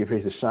 Father, you make your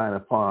face to shine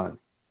upon,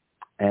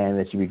 and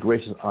that you be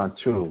gracious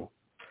unto.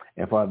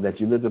 And, Father, that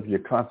you lift up your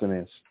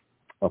countenance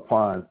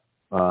upon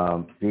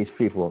these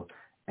people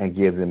and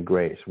give them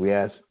grace. We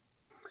ask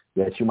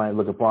that you might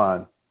look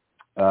upon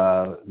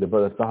the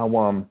brother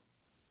Thahawam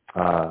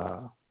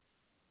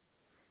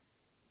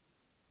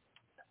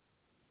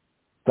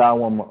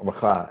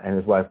Rakha and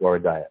his wife Laura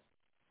Dieth.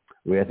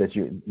 We ask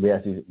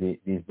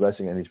these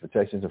blessings and these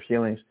protections of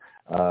healings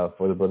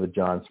for the brother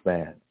John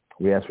Spann.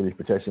 We ask for these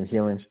protection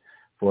healings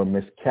for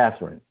Miss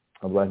Catherine,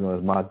 otherwise known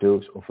as Ma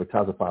Dukes, or for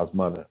Tazapa's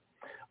mother.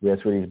 We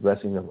ask for these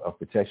blessings of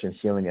protection,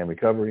 healing, and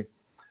recovery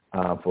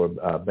for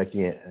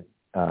Becky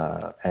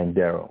and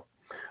Daryl.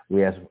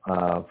 We ask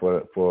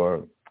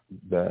for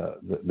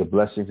the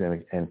blessings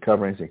and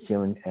coverings and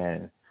healing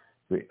and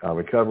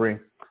recovery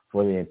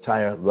for the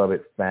entire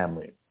Lovett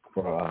family,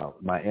 for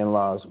my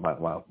in-laws, my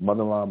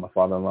mother-in-law, my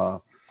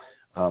father-in-law,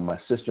 my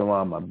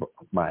sister-in-law,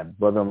 my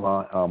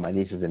brother-in-law, my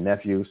nieces and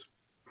nephews.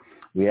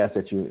 We ask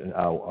that you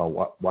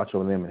watch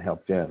over them and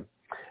help them.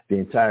 The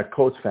entire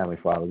Coates family,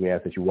 Father, we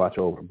ask that you watch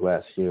over,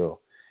 bless,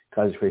 heal,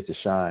 cause your face to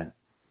shine,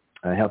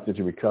 and help them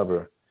to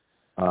recover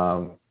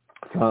from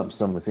some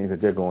of the things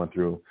that they're going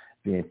through,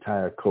 the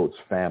entire Coates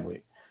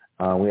family.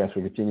 We ask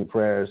for continued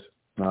prayers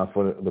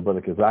for the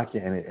brother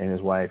Kazaki and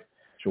his wife,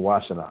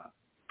 Shawashana.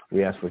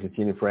 We ask for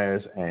continued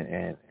prayers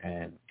and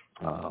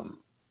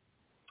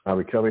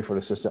recovery for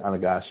the sister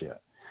Anagasia.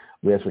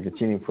 We ask for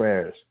continued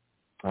prayers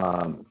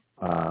for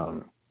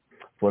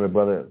the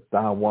brother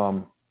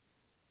Dahawam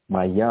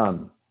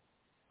Mayam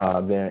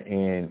there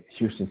in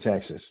Houston,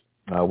 Texas.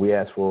 We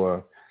ask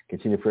for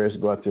continued prayers to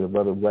go out to the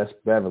brother West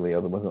Beverly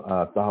of the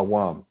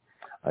Dahawam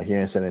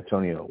here in San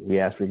Antonio. We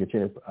ask for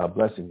continued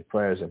blessings,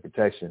 prayers, and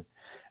protection,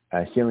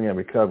 healing and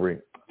recovery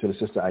to the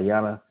sister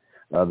Ayana,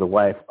 the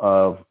wife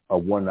of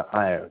Warner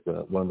Iyer,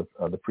 one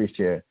of the priests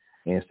here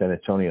in San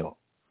Antonio.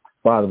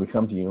 Father, we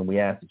come to you and we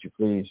ask that you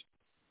please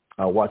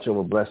watch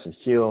over, bless, and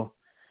heal,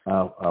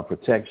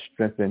 protect,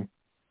 strengthen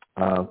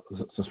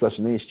some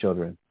special needs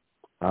children,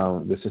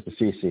 the sister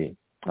Cece,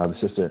 the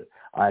sister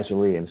Aisha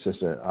Lee, and the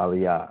sister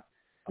Aliyah.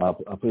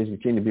 Please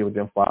continue to be with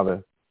them,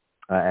 Father,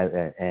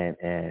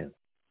 and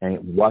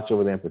watch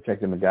over them,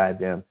 protect them, and guide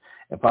them.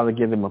 And, Father,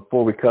 give them a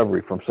full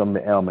recovery from some of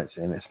the ailments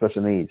and the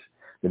special needs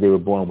that they were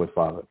born with,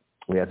 Father.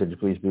 We ask that you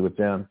please be with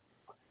them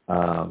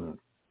and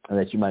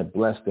that you might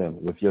bless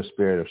them with your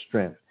spirit of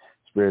strength,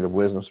 spirit of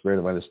wisdom, spirit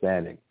of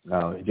understanding,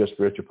 your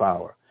spiritual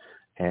power,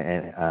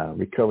 and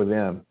recover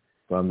them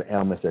from the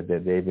ailments that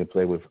they've been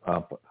plagued with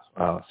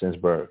since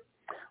birth.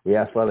 We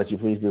ask, Father, that you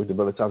please be with the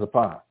brother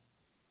Tazapa,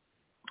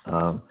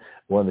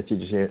 one of the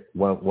teachers here,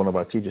 one of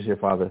our teachers here,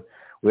 Father.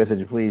 We ask that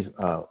you please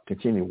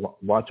continue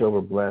watch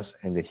over, bless,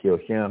 and to heal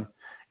him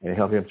and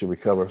help him to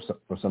recover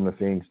from some of the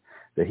things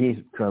that he's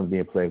currently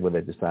being plagued with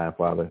at this time,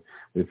 Father.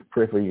 We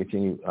pray for you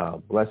continued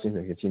blessings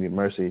and continued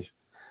mercies,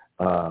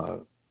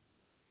 and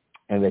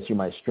that you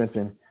might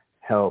strengthen,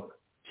 help,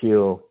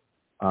 heal,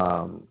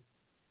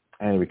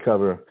 and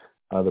recover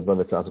the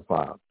brother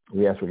Tazapa.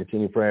 We ask for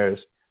continued prayers,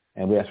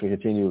 and we ask for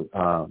continued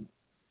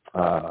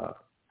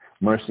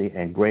mercy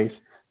and grace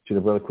to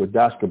the brother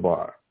Kurdash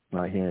Gabar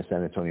here in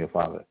San Antonio,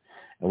 Father.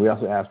 And we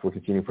also ask for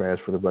continued prayers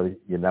for the brother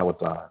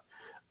Yanawatan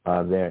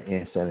there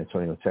in San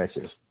Antonio,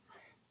 Texas.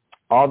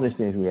 All these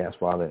things we ask,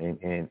 Father,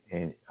 in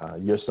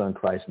your Son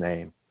Christ's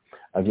name.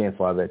 Again,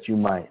 Father, that you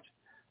might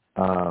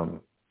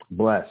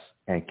bless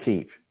and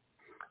keep.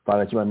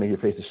 Father, that you might make your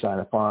face to shine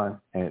upon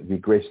and be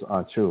gracious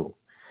unto.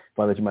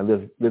 Father, that you might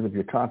live up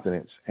your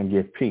confidence and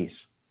give peace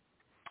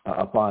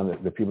upon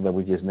the people that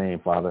we just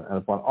named, Father, and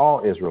upon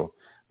all Israel,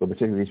 but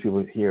particularly these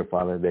people here,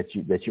 Father, that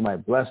you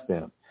might bless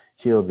them,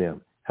 heal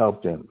them,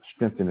 help them,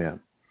 strengthen them,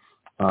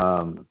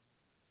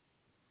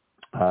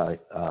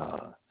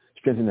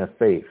 strengthen their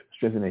faith,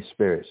 strengthen their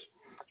spirits,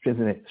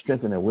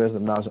 strengthen their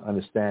wisdom, knowledge, and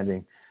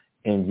understanding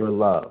in your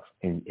love,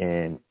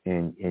 in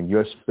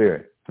your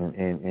spirit,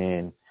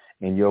 in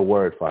your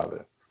word,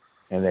 Father.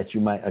 And that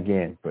you might,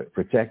 again,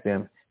 protect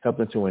them, help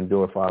them to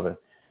endure, Father,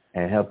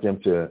 and help them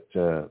to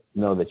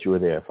know that you are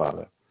there,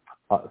 Father.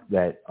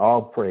 That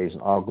all praise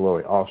and all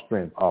glory, all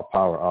strength, all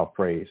power, all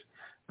praise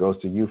goes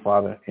to you,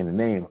 Father, in the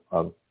name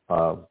of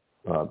our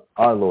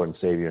Lord and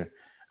Savior,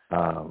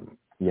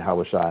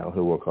 Yahweh Shai,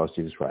 who will call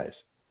Jesus Christ.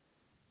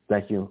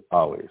 Thank you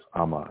always.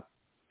 Amen.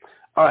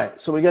 All right,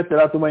 so we got that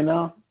out the way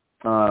now.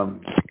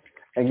 Again,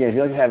 if you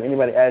don't have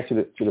anybody add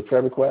to the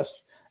prayer request,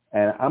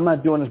 and I'm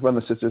not doing this,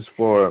 brothers and sisters,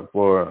 for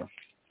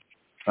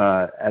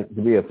to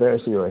be a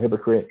Pharisee or a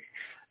hypocrite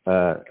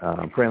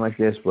praying like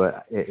this,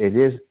 but it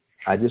is.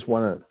 I just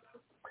want to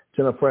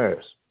send up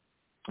prayers.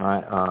 All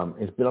right,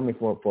 it's been on me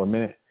for a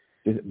minute.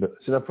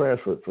 Send up prayers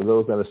for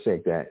those that are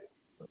sick. That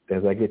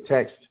as I get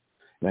text,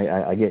 and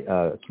I get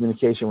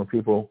communication with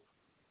people.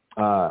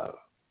 I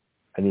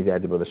need to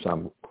add to Brother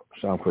Sham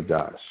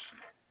Kodash.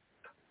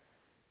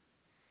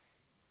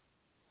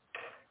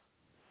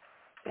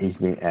 He's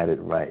being added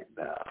right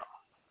now.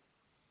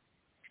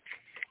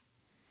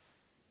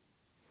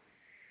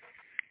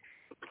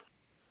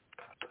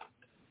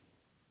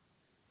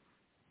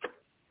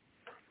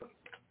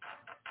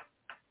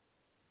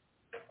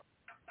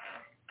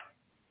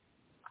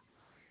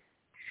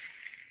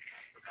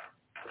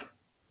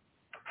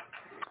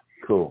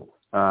 Cool.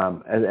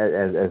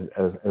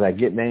 As I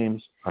get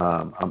names,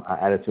 I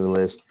add it to the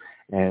list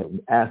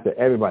and ask that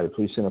everybody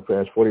please send a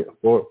prayers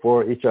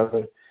for each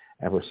other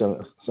and for some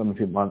of the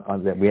people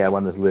that we have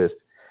on this list,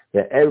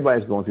 that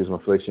everybody's going through some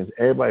afflictions.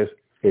 Everybody's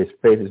his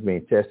faith is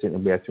being tested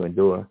and we have to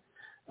endure.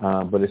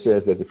 But it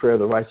says that the prayer of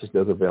the righteous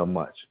does avail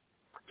much.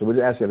 So we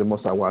just ask that the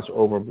Most High watch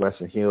over, bless,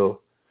 and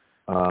heal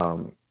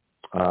so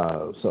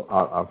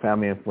our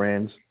family and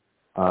friends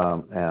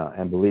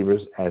and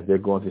believers as they're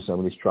going through some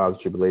of these trials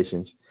and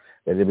tribulations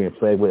that they're being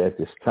plagued with at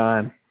this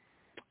time,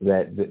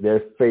 that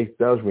their faith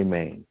does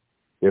remain.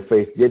 Their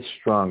faith gets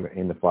stronger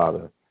in the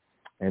Father.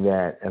 And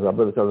that, as our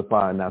brother tells the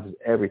Father announces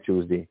every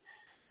Tuesday,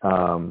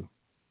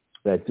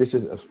 that this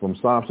is from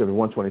Psalm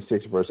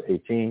 126, verse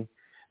 18,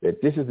 that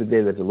this is the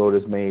day that the Lord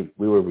has made.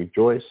 We will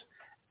rejoice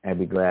and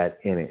be glad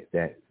in it.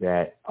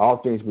 That all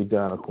things be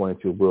done according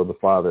to the will of the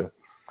Father,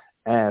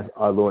 as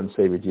our Lord and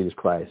Savior Jesus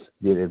Christ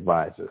did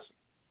advise us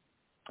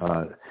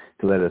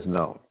to let us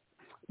know.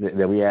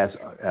 That we ask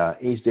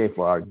each day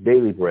for our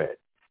daily bread,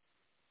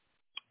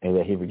 and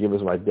that he forgive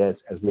us our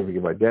debts as we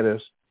forgive our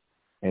debtors,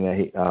 and that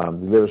he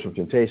delivers from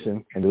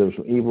temptation and delivers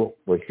from evil.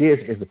 For his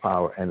is the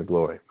power and the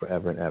glory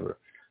forever and ever.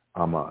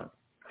 Amen.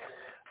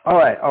 All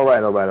right.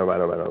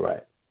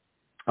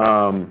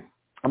 I'm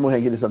going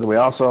to get this out of the way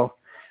also.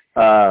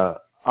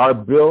 Our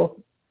bill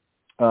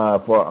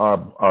for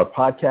our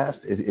podcast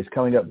is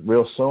coming up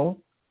real soon.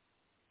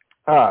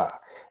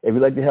 If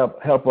you'd like to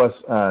help us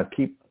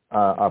keep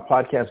our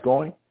podcast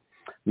going,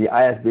 the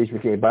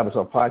ISBHBK Bible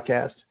Talk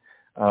podcast,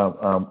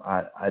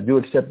 I do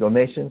accept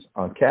donations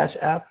on Cash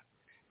App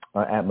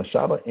at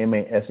Mashaba,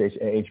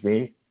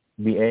 MASHAHBA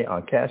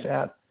on Cash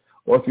App,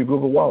 or through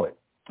Google Wallet,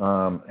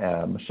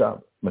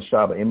 Mashaba,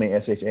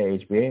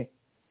 MASHAHBA,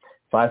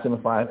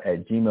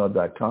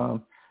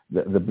 575@gmail.com.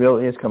 The bill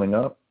is coming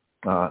up.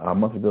 Our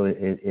monthly bill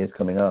is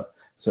coming up.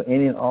 So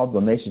any and all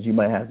donations you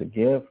might have to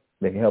give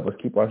that can help us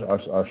keep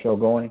our show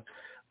going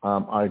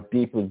are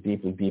deeply,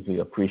 deeply, deeply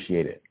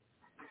appreciated.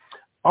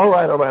 All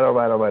right.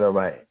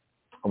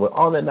 With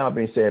all that now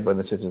being said,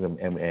 brothers and sisters,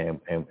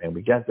 and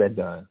we got that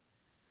done,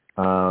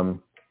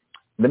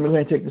 let me go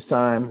ahead and take this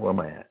time. Where am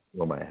I at?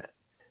 Let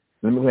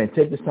me go ahead and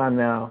take this time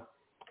now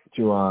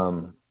to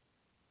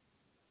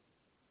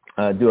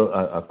do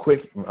a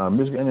quick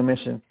musical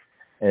intermission,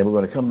 and we're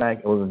going to come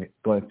back and we're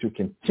going to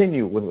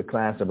continue with the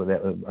class of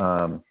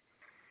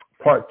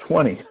part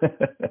 20.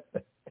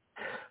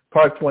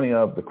 Part 20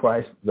 of the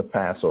Christ, the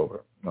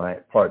Passover. All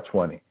right, part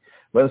 20.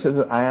 Brothers and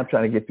sisters, I am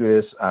trying to get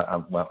through this.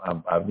 I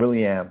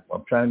really am.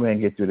 I'm trying to go ahead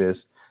and get through this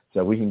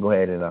so we can go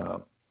ahead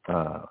and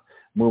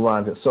move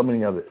on to so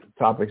many other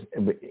topics.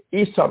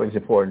 Each topic is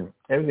important.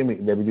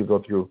 Everything that we do go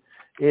through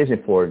is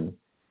important.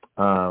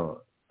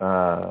 I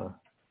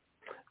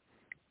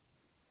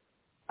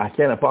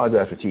can't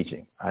apologize for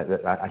teaching.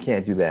 I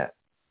can't do that.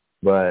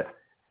 But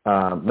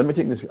let me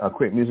take this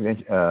quick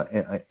music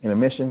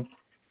intermission.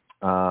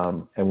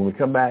 And when we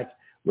come back,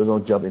 we're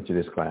going to jump into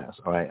this class.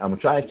 All right. I'm going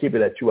to try to keep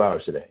it at 2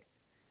 hours today.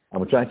 I'm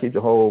going to try to keep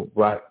the whole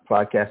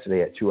podcast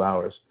today at 2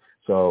 hours.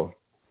 So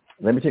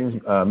let me take this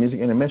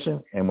music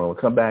intermission, and when we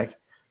come back,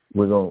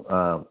 we're going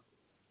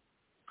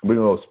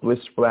to split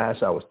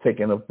splash. I was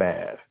taking a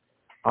bath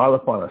all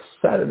up on a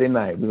Saturday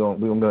night. We're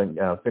going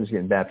to finish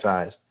getting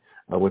baptized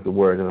with the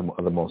word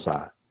of the Most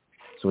High.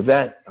 So with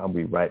that, I'll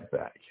be right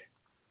back.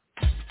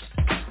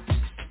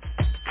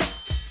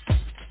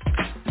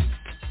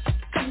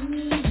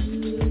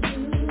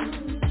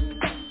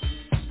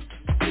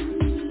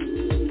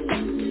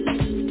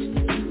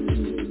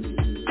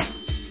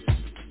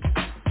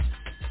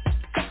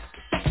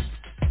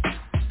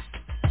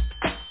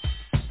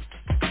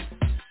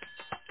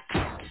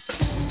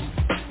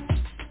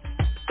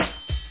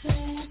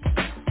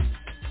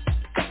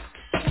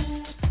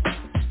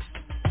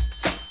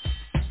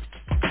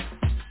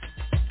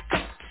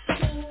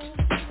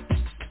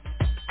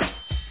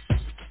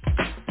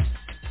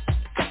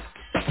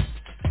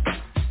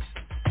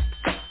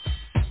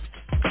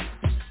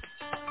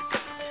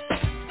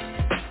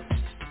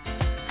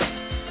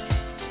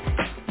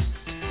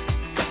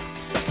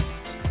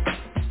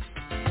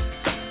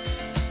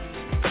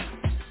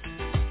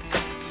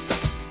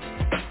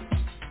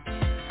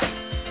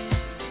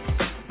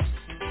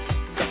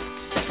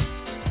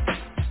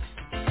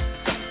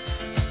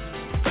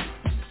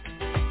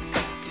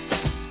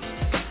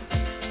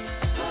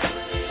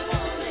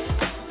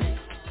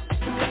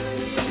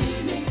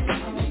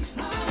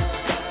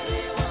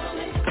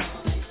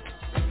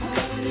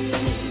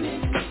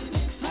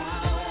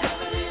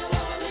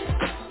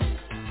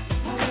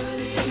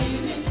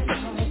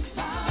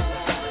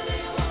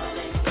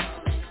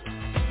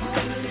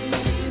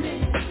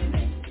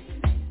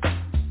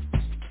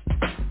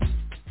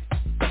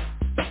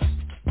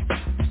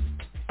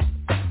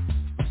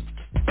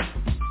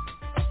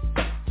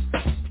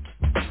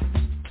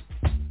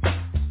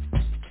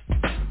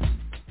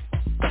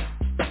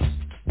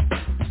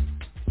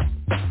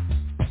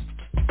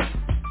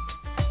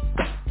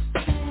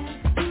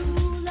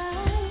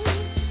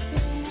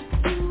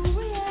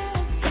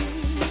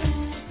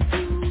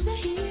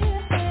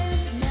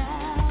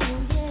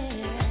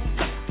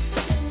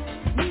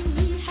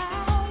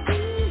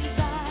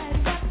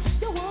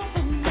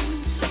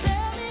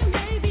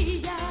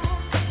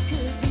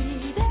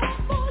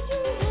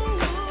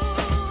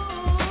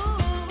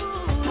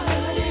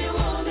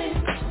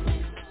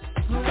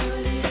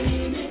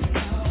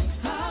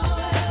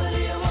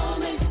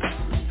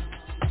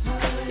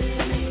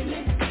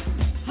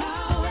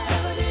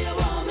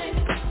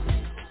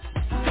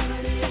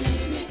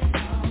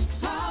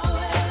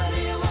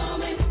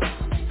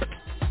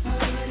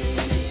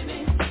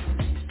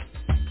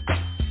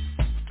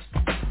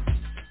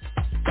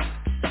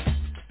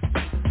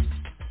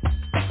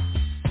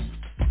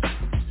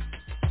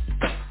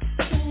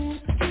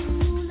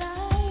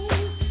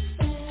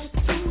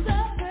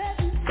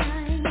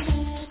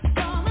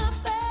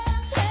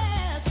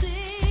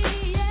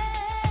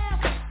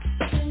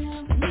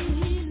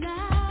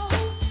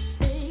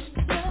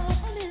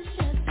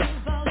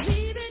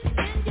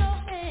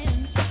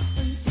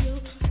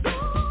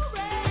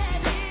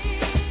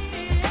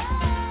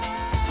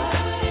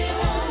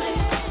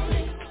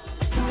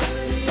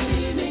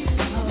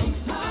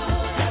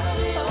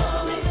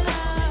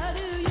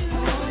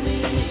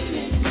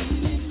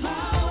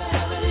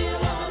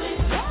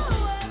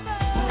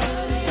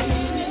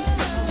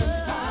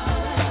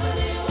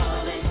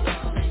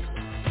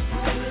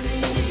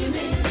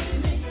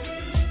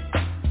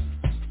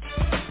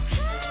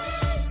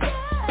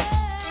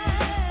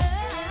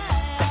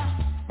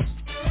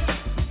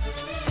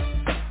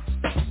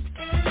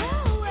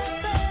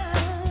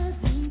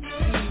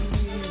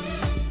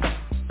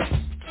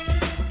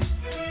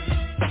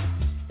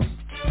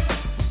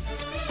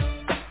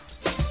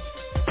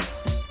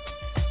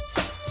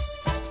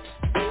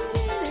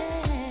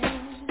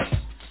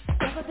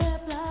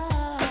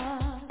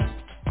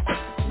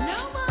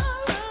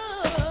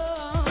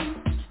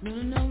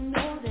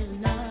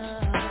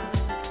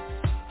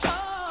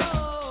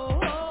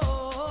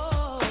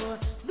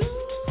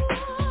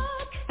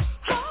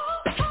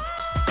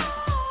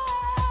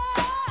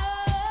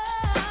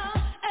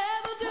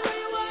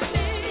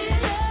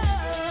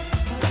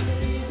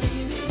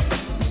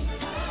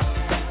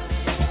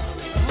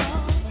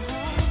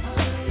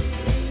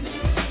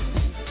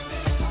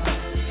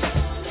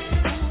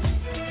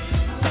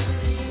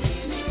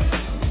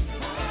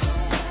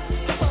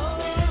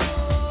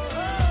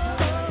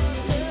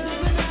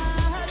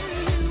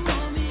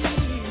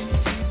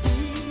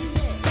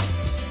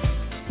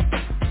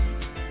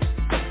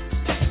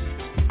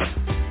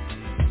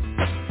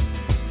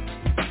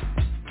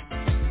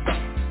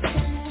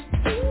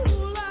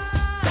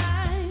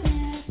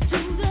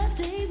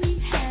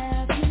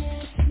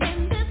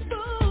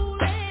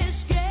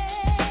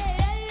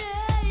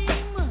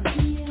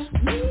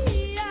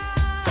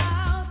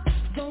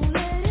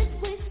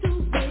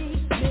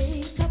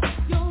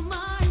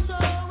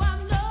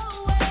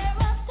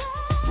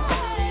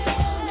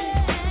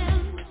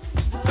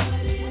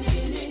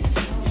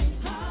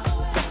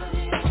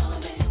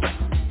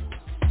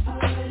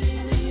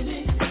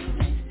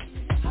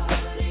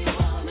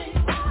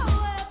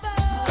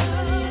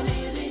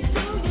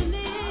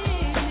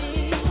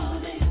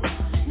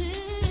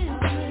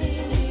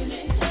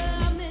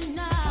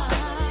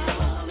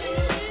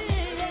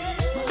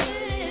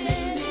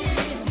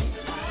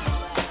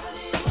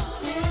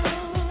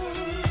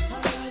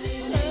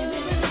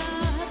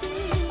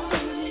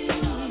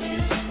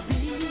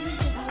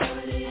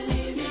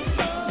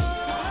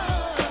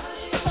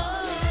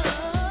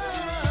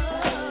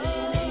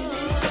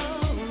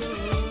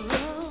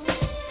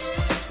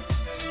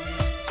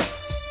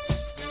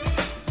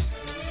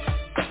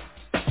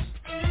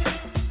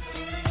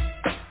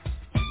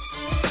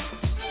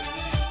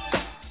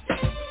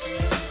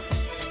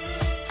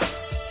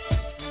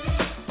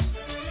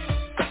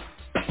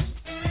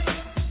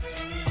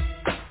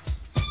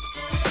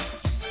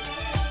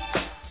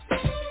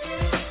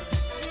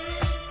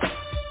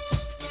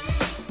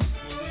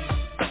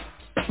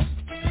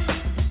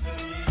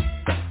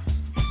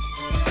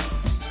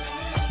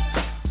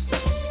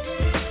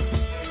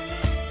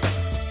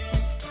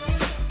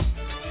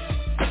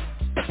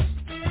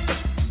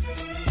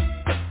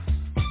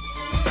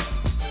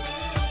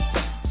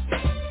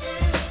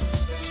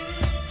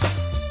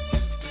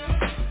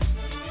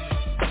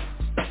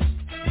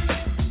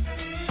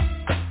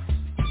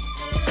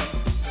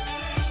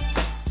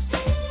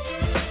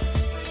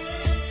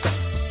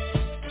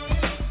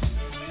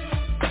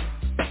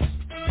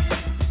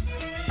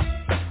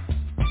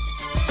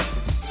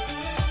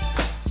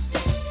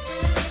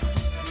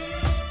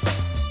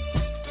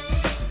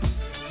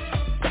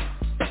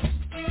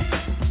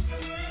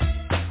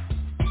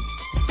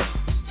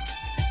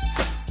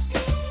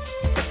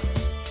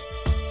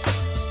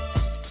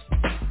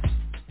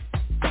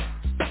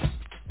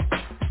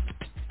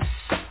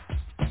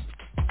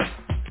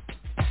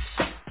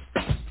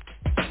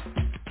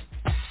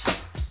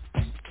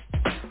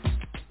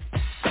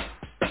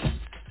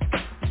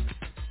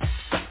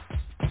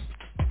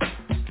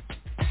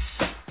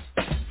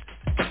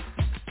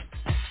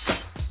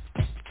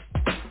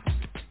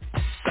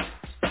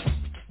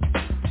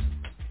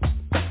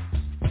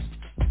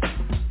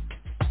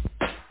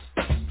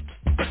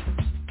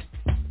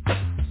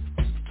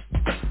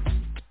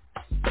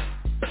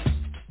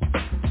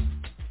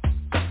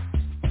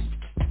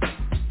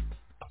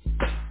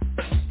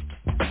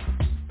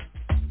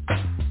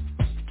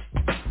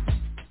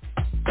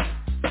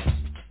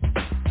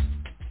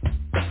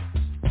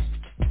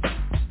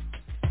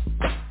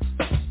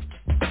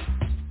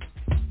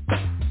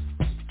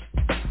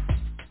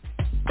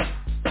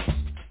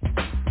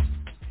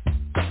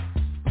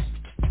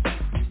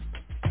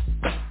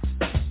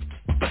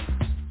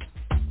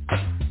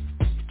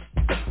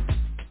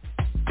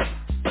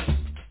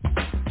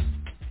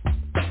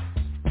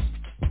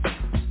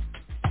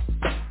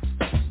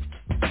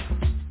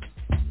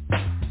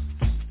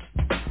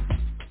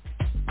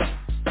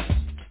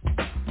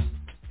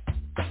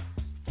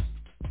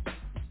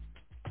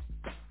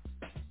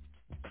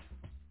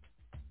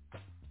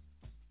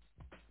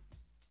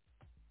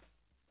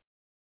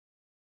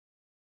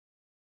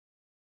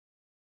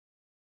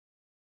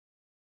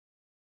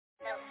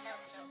 There's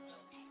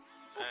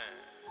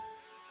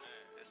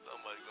so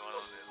much going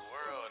on in this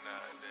world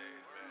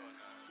nowadays, man.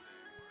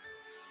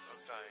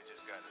 Sometimes you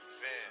just gotta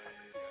vent.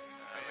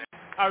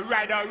 All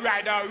right.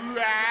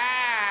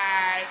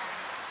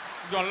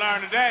 You're gonna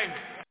learn today.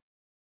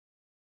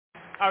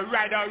 All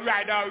right. You're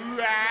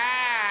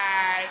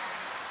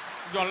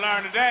gonna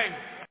learn today.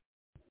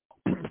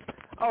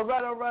 All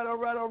right.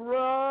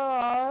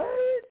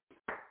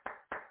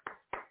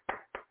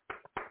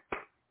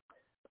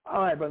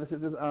 All right, brothers and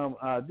sisters.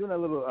 Doing a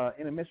little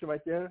intermission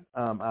right there.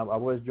 I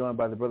was joined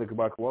by the brother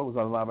Kabar Kawal, who's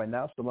on the line right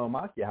now. Shalom,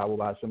 Mak.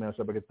 Yahweh Hashem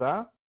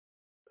Shabbat.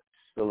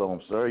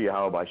 Shalom, sir.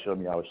 Yahweh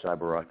Hashem Yahweh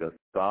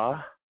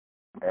Barakatah.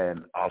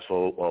 And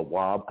also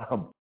Wab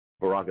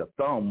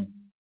Barakathum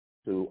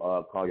to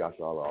call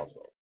Yashar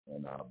also.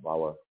 And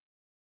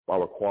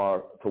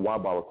Barakwar to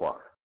Wab Barakwar,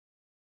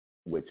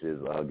 which is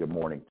good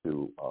morning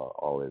to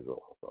all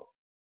Israel also.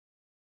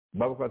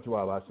 Barakwar to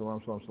Wab.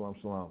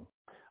 Shalom.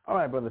 All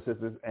right, brothers and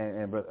sisters,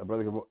 and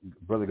brother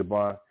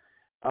Gabar.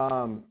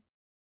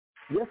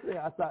 Yesterday,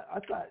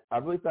 I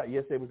really thought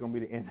yesterday was going to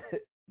be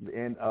the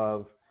end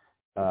of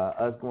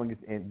us going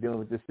and dealing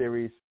with this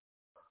series.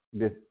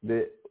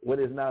 What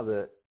is now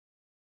the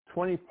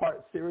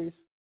 20-part series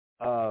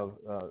of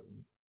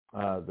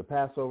the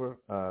Passover,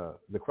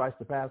 the Christ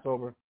the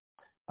Passover.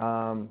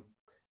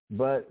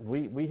 But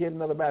we hit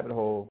another rabbit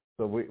hole,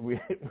 so we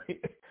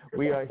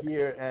are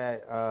here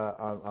at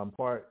on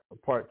part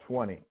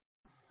 20.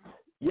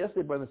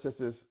 Yesterday, brothers and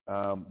sisters,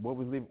 what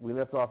we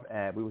left off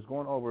at, we was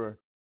going over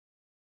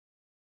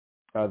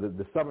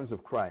the sufferings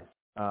of Christ.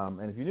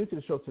 And if you're new to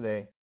the show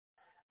today,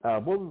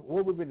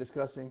 what we've been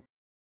discussing,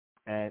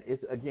 and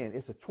it's a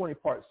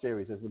 20-part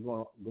series as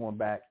we're going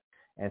back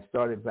and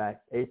started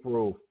back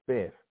April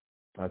 5th,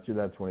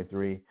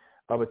 2023,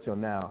 up until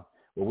now,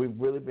 where we've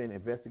really been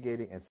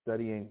investigating and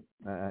studying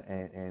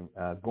and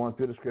going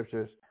through the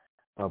scriptures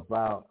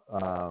about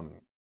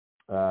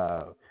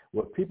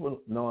what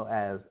people know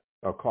as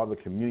or called the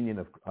communion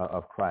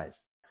of Christ,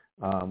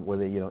 where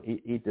they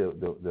eat the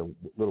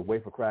little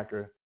wafer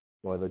cracker,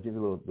 or they'll give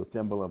the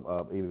symbol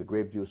of either the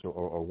grape juice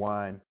or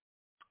wine,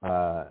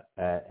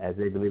 as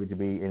they believe it to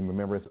be in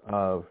remembrance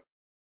of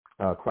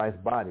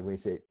Christ's body. When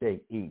he said,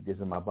 "Take, eat, this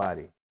is my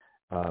body.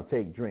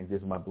 Take, drink,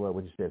 this is my blood,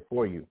 which is said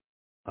for you."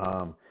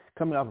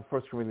 Coming off of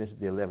 1 Corinthians,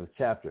 the 11th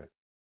chapter.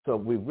 So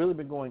we've really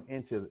been going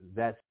into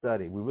that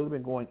study. We've really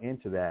been going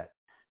into that.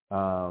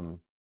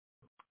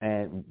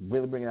 And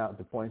really bringing out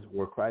the points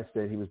where Christ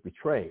said he was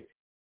betrayed,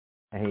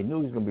 and he knew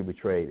he was going to be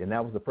betrayed, and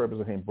that was the purpose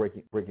of him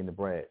breaking the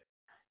bread,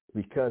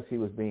 because he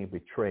was being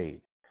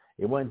betrayed.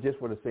 It wasn't just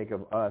for the sake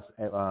of us.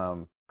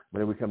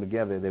 When we come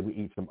together, that we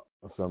eat some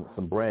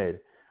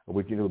bread or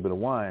we drink a little bit of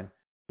wine,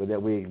 but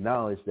that we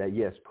acknowledge that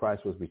yes,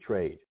 Christ was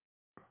betrayed,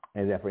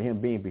 and that for him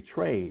being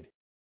betrayed,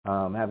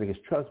 having his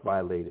trust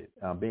violated,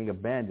 being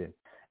abandoned,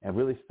 and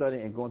really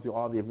studying and going through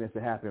all the events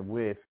that happened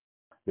with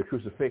the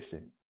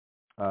crucifixion.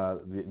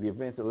 The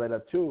events that led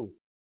up to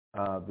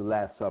the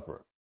Last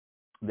Supper,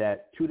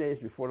 that 2 days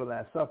before the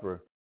Last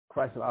Supper,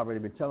 Christ had already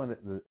been telling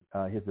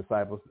his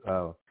disciples,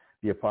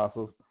 the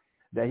apostles,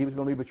 that he was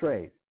going to be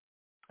betrayed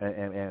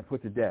and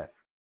put to death,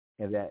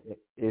 and that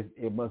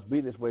it must be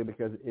this way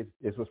because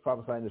it was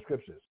prophesied in the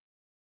scriptures,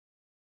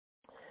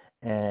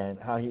 and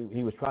how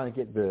he was trying to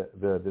get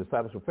the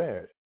disciples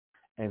prepared,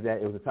 and that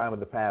it was the time of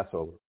the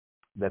Passover,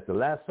 that the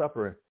Last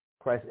Supper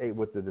Christ ate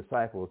with the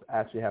disciples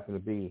actually happened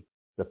to be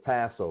the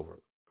Passover.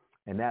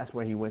 And that's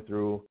when he went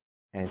through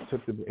and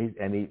took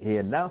he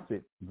announced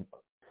it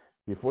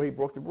before he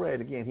broke the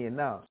bread. Again, he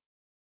announced,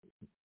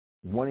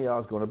 one of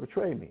y'all is going to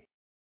betray me,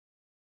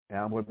 and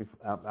I'm going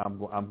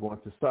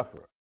to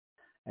suffer.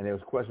 And there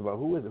was a question about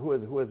who is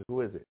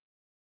it?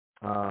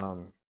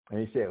 And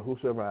he said,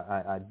 whosoever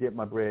I dip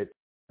my bread,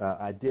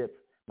 I dip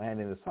my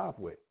hand in the sop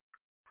with.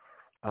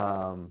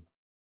 And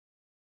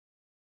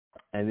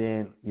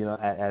then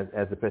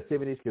as the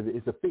festivities, because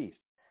it's a feast.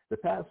 The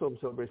Passover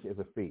celebration is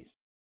a feast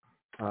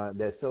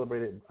that's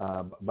celebrated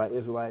by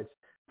Israelites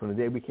from the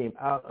day we came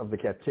out of the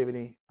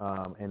captivity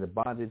and the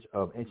bondage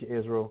of ancient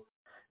Israel,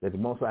 that the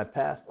Most High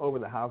passed over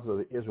the houses of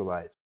the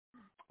Israelites.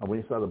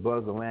 When he saw the blood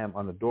of the Lamb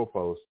on the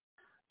doorpost,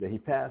 that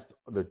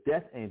the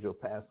death angel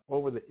passed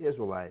over the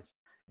Israelites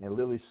and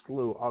literally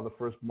slew all the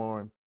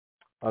firstborn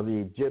of the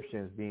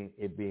Egyptians,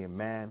 being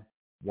man,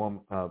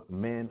 woman,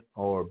 men,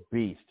 or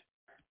beast.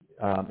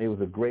 It was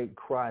a great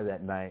cry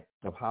that night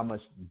of how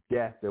much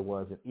death there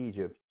was in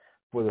Egypt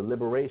for the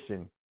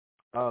liberation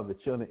of the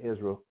children of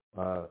Israel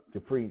to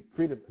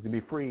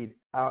be freed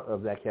out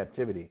of that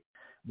captivity,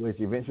 which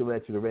eventually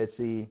led to the Red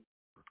Sea,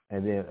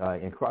 and then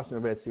in crossing the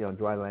Red Sea on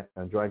dry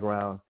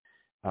ground,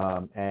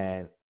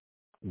 and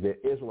the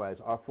Israelites,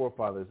 our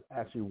forefathers,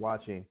 actually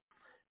watching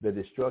the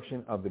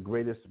destruction of the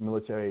greatest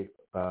military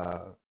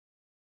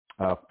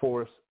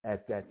force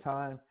at that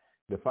time,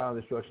 the final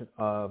destruction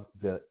of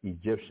the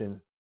Egyptian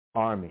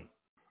army,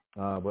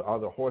 with all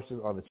the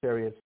horses, all the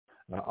chariots,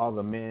 all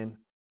the men,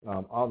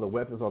 all the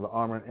weapons, all the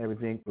armor and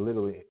everything,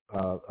 literally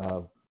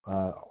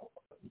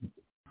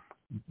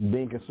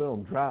being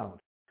consumed, drowned,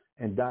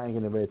 and dying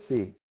in the Red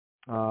Sea.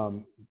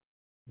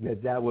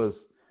 that was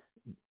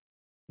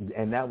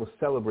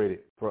celebrated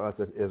for us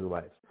as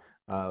Israelites,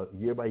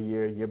 year by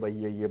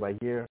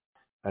year,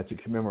 to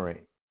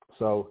commemorate.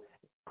 So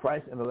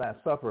Christ in the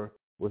Last Supper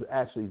was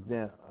actually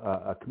then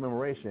a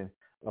commemoration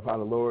of how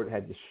the Lord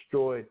had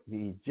destroyed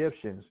the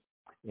Egyptians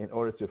in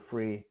order to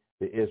free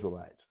the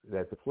Israelites.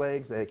 That the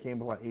plagues that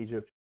came upon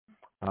Egypt,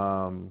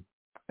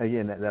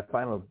 again, that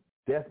final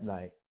death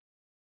night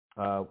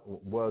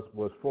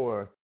was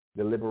for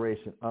the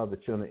liberation of the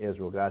children of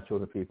Israel, God's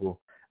chosen people,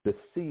 the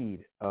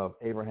seed of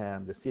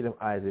Abraham, the seed of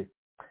Isaac,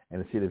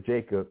 and the seed of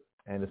Jacob,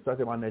 and to start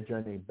them on their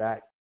journey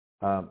back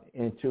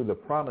into the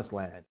promised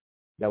land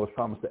that was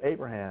promised to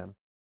Abraham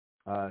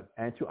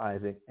and to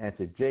Isaac and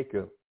to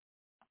Jacob,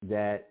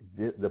 that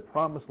the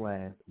promised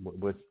land,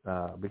 which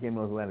became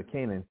known as the land of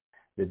Canaan,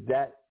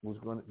 that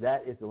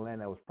is the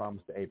land that was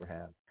promised to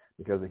Abraham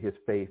because of his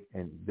faith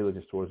and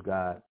diligence towards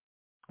God,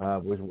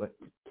 was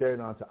carried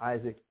on to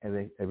Isaac and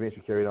then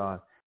eventually carried on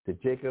to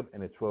Jacob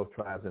and the 12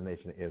 tribes of the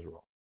nation of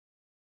Israel.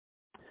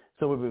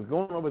 So we've been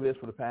going over this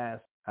for the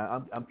past,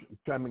 I'm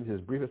trying to make this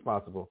as brief as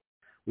possible.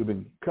 We've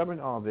been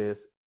covering all this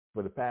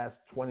for the past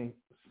 20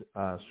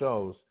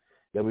 shows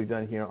that we've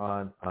done here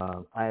on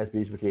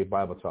ISBHBK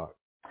Bible Talk.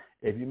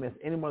 If you missed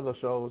any one of those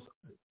shows,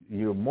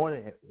 you're more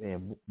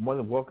than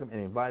welcome and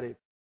invited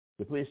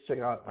to please check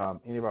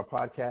out any of our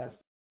podcasts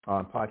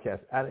on Podcast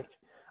Addict,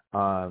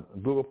 on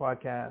Google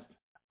Podcast,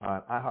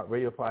 on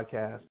iHeartRadio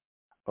Podcast,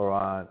 or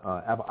on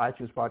Apple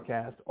iTunes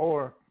Podcast,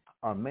 or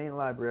our main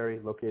library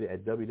located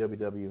at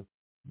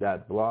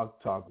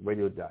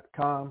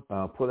www.blogtalkradio.com.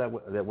 Pull that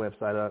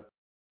website up,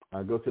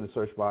 go to the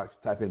search box,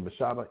 type in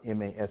Mashaba,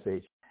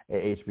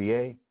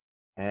 MASHAHBA,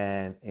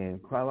 and in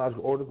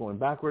chronological order, going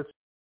backwards,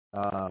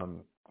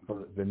 from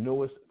the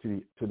newest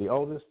to the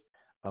oldest,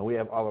 we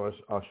have all of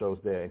our shows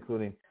there,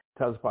 including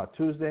Tell Us About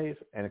Tuesdays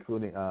and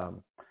including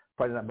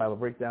Friday Night Bible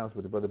Breakdowns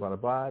with the Brother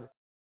Bonabad,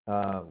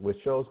 with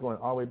shows going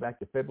all the way back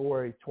to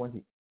February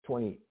 28th,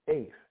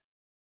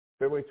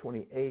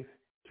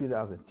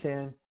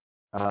 2010,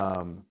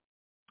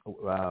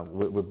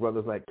 with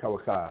brothers like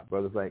Kawaka,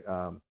 brothers like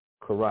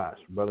Karash,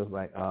 brothers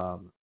like, as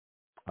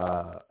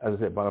I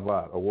said,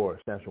 Bonabad,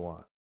 Award,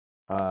 Sanshawan,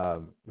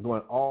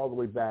 going all the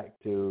way back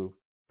to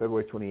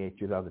February 28,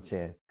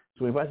 2010.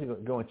 So we invite you to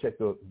go and check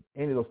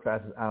any of those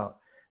classes out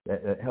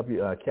that help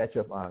you catch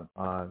up on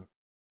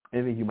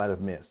anything you might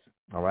have missed,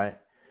 all right?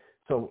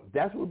 So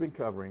that's what we've been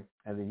covering.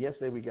 And then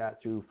yesterday we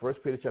got to 1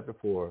 Peter chapter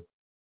 4,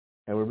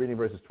 and we're reading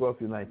verses 12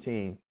 through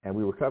 19, and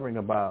we were covering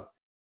about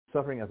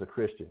suffering as a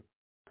Christian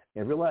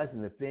and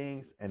realizing the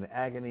things and the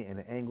agony and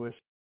the anguish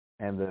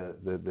and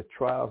the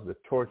trials, the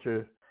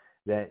torture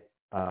that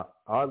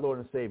our Lord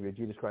and Savior,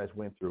 Jesus Christ,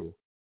 went through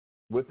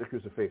with the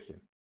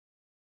crucifixion.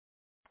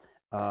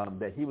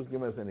 That he was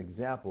giving us an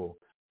example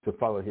to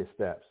follow his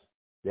steps.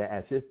 That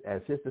as his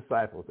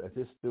disciples, as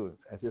his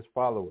students, as his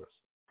followers,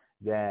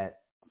 that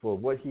for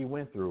what he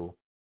went through,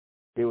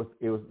 it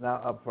was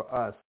now up for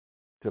us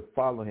to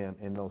follow him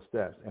in those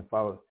steps and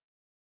follow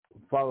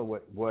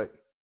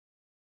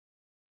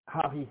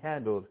how he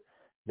handled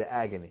the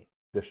agony,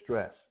 the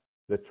stress,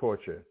 the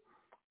torture,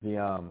 the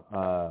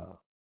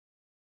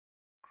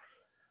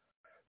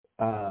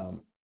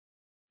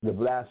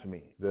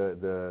blasphemy,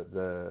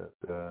 the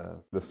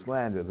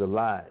slander, the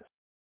lies,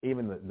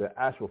 even the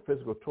actual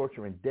physical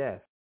torture and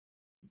death.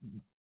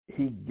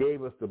 He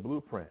gave us the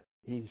blueprint.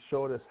 He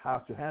showed us how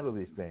to handle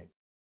these things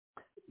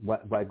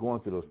by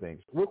going through those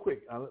things. Real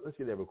quick, let's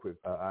get that real quick.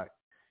 Can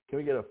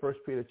we get a 1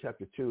 Peter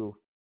chapter 2,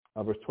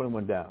 verse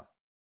 21 down?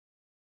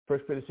 1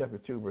 Peter chapter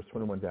 2, verse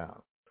 21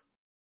 down.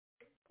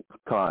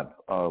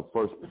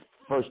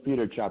 First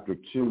Peter chapter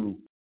 2,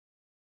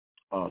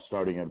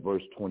 starting at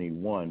verse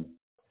 21,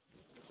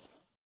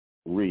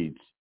 reads,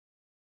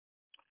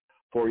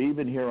 "For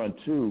even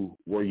hereunto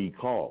were ye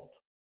called,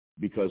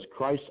 because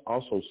Christ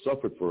also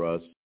suffered for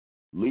us,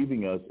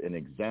 leaving us an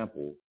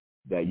example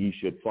that ye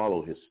should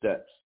follow his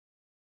steps,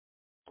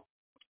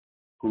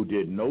 who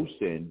did no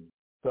sin,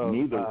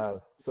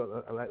 neither."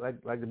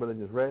 Like the brother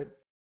just read,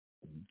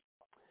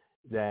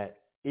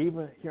 that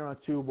even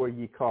hereunto were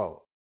ye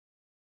called.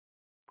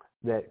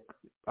 That,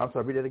 I'm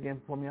sorry, read that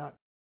again for me,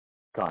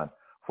 God.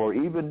 "For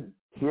even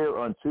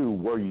hereunto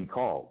were ye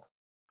called,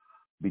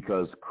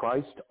 because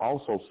Christ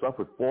also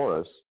suffered for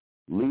us,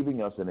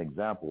 leaving us an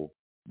example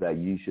that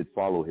ye should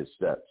follow his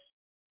steps."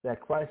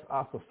 That Christ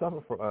also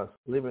suffered for us,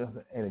 leaving us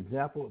an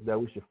example that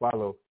we should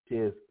follow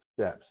his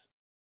steps.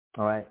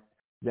 All right?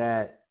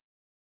 That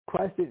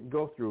Christ didn't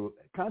go through,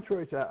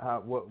 contrary to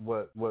how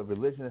what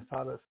religion has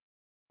taught us,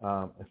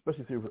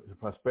 especially through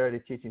prosperity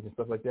teachings and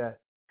stuff like that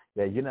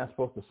you're not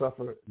supposed to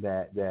suffer,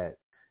 that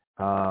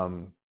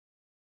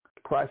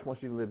Christ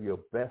wants you to live your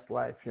best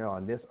life here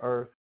on this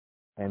earth,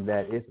 and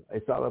that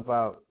it's all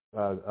about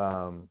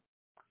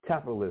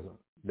capitalism.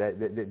 That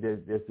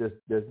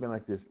there's been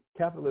like this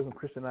capitalism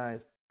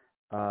Christianized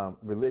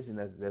religion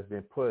that's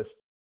been pushed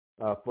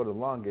for the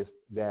longest.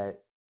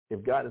 That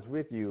if God is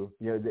with you,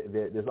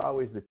 there's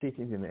always the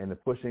teachings and the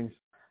pushings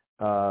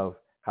of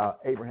how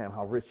Abraham,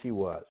 how rich he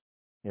was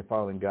in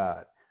following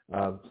God.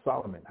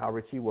 Solomon, how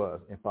rich he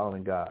was in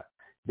following God.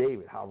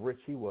 David, how rich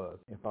he was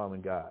in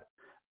following God.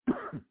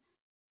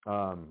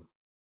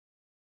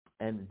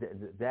 And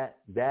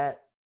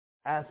that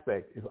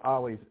aspect is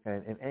always,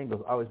 and angle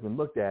has always been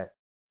looked at,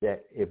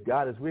 that if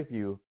God is with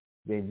you,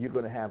 then you're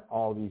going to have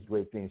all these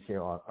great things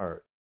here on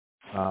earth.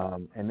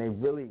 And they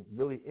really,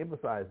 really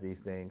emphasize these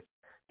things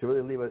to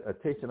really leave a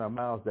taste in our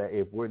mouths that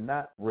if we're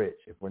not rich,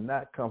 if we're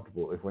not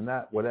comfortable, if we're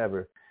not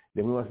whatever,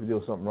 then we must be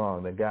doing something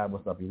wrong, that God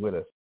must not be with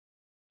us.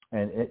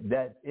 And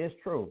that is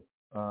true.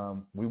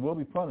 We will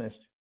be punished,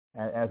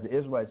 as the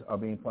Israelites are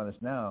being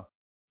punished now,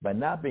 by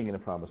not being in the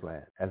promised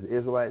land, as the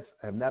Israelites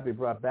have not been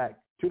brought back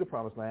to the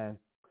promised land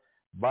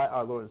by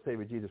our Lord and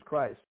Savior Jesus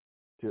Christ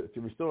to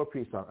restore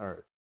peace on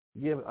earth,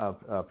 give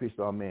peace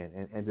to all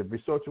men, and to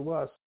restore to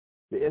us,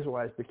 the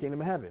Israelites, the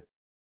kingdom of heaven.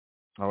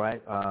 All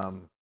right?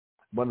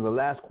 One of the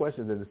last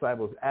questions the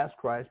disciples asked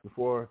Christ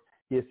before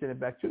he ascended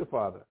back to the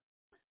Father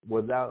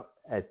was, "Thou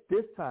at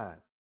this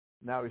time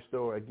now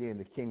restore again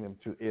the kingdom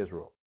to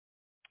Israel."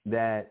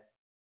 That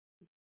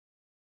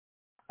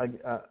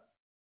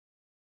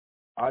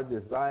our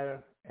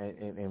desire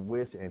and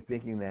wish and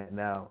thinking that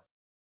now,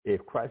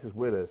 if Christ is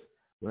with us,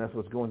 then that's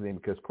what's going to be,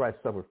 because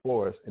Christ suffered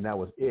for us and that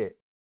was it.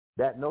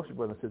 That notion,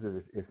 brothers and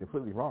sisters, is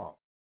completely wrong.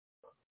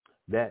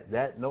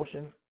 That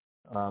notion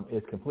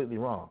is completely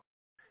wrong.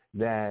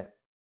 That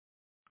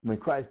when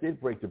Christ did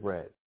break the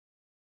bread,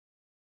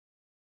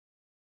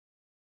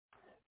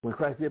 for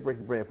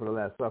the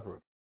Last Supper,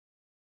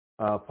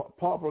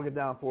 Paul broke it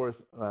down for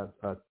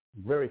us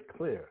very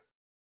clear.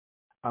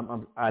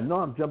 I know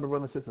I'm jumping,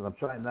 brothers and sisters. I'm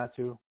trying not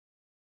to.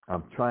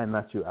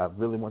 I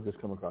really want this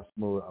to come across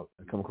smooth.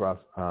 Come across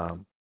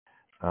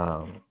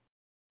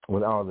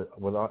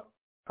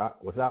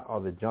without all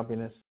the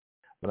jumpiness.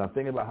 But I'm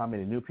thinking about how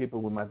many new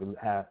people we might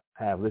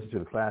have listened to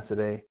the class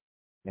today,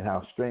 and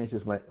how strange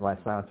this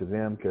might sound to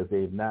them, because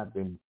they've not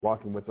been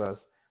walking with us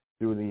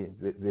through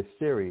this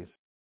series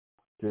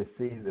to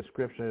see the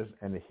scriptures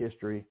and the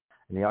history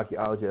and the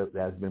archaeology that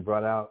has been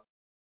brought out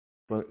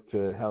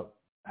to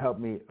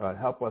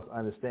help us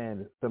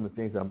understand some of the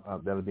things that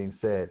are being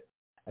said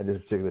at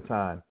this particular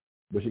time,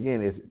 which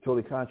again is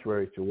totally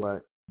contrary to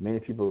what many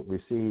people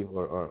receive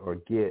or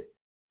get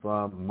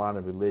from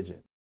modern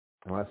religion.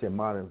 And when I say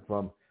modern,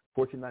 from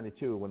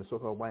 1492, when the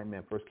so-called white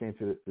man first came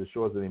to the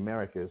shores of the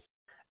Americas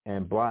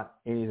and brought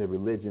any of the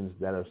religions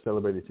that are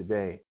celebrated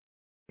today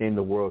in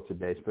the world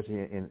today,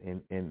 especially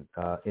in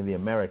the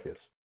Americas,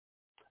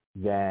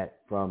 that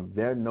from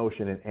their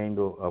notion and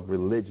angle of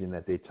religion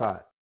that they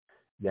taught,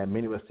 that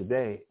many of us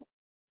today,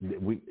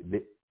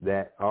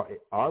 that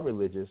our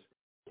religious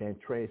can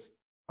trace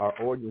our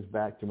origins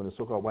back to when the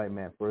so-called white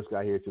man first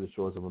got here to the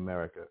shores of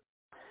America.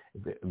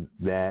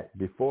 That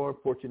before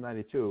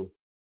 1492,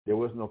 there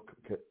was no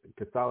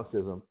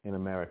Catholicism in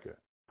America.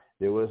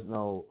 There was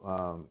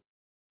no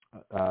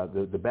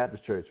the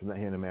Baptist Church was not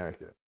here in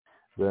America.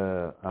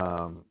 The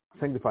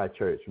Sanctified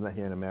Church was not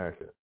here in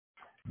America.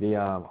 The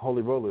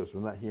Holy Rollers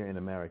was not here in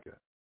America.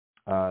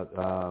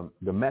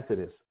 The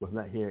Methodist was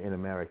not here in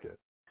America.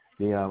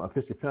 The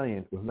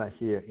Episcopalian was not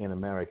here in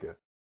America.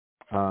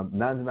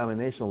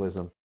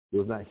 Non-denominationalism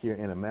was not here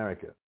in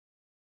America.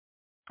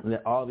 And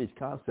that all these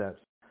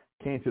concepts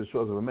came to the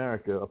shores of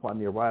America upon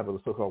the arrival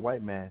of the so-called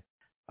white man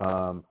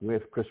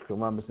with Christopher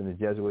Columbus and the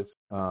Jesuits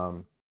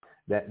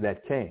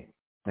that came,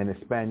 and the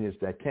Spaniards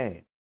that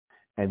came.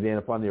 And then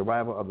upon the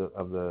arrival of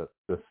the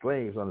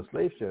slaves on the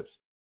slave ships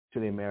to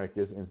the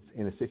Americas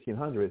in the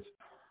 1600s,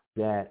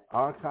 that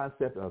our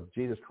concept of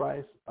Jesus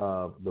Christ,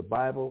 of the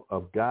Bible,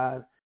 of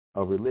God,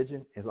 of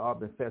religion, has all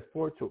been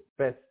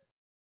force-fed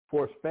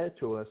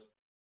to us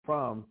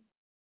from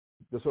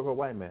the so-called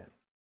white man,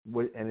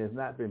 and has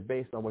not been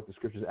based on what the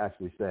scriptures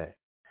actually say.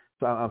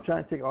 So I'm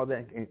trying to take all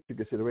that into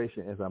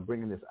consideration as I'm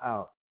bringing this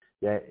out,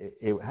 that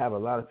it would have a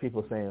lot of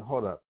people saying,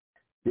 hold up,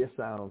 this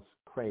sounds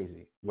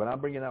crazy. What I'm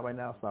bringing out right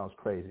now sounds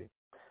crazy.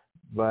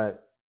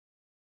 But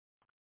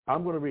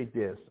I'm going to read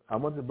this. I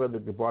want the brother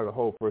to borrow the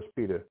whole 1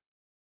 Peter.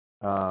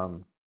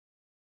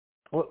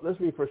 Well, let's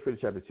read 1 Peter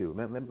chapter 2.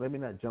 Let me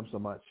not jump so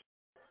much.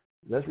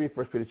 Let's read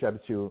 1 Peter chapter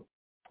 2,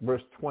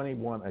 verse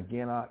 21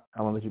 again. I'm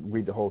going to let you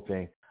read the whole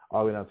thing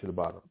all the way down to the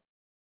bottom.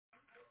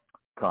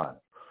 Con.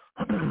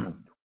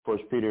 1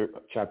 Peter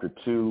chapter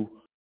 2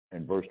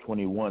 and verse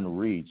 21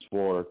 reads,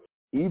 "For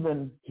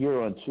even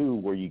hereunto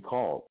were ye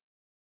called,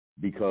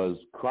 because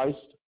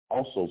Christ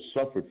also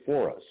suffered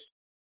for us,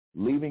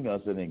 leaving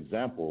us an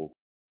example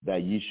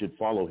that ye should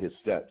follow his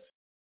steps."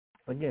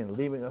 Again,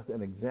 leaving us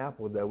an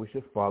example that we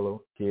should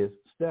follow his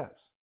steps.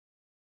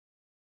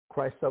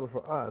 Christ suffered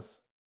for us,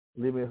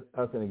 leaving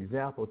us an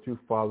example to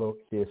follow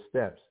his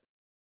steps.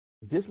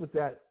 Just with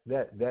that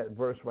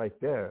verse right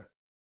there,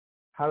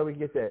 how do we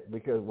get that?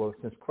 Because, well,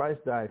 since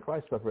Christ died,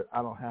 Christ suffered,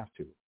 I don't have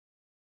to.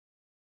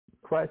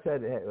 Christ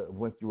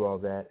went through all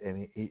that,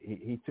 and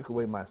he took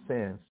away my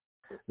sins,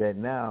 that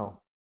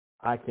now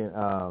I can,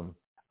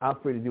 I'm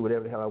free to do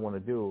whatever the hell I want to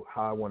do,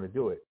 how I want to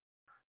do it.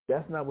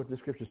 That's not what the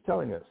scripture is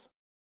telling us.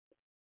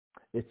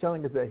 It's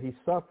telling us that he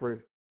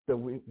suffered so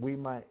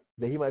that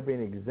he might be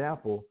an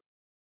example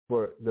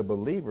for the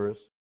believers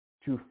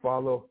to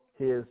follow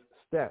his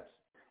steps.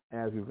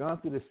 As we've gone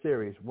through this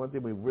series, one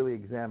thing we really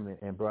examined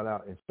and brought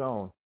out and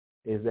shown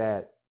is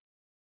that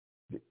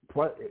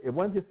it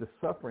wasn't just the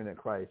suffering that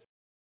Christ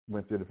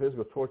went through, the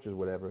physical tortures,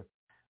 whatever,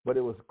 but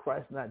it was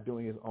Christ not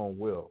doing his own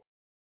will.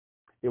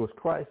 It was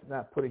Christ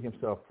not putting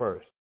himself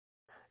first.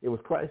 It was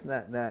Christ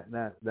not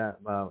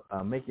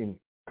making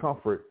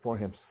comfort for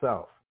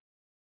himself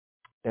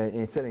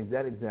and setting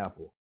that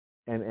example.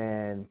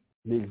 And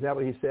the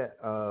example he set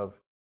of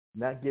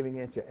not giving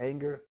in to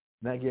anger,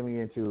 not giving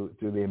in to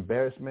the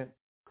embarrassment,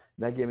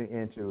 not giving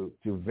in to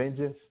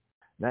vengeance,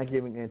 not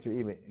giving in to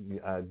even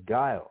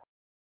guile,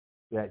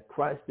 that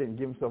Christ didn't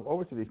give himself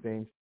over to these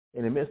things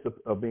in the midst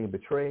of being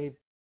betrayed,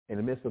 in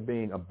the midst of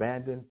being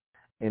abandoned,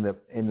 in the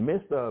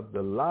midst of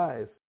the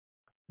lies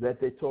that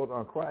they told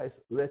on Christ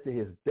led to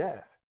his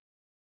death.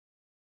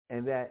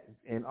 And that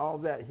in all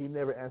that, he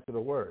never answered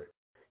a word.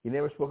 He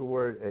never spoke a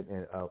word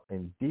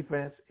in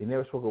defense. He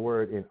never spoke a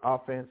word in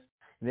offense.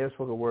 He never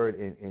spoke a word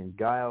in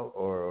guile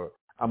or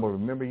I'm going to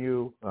remember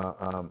you.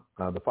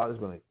 The Father's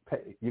going to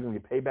pay. You're going to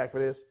get payback for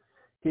this.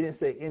 He didn't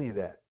say any of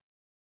that.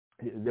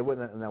 There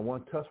wasn't not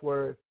one cuss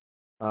word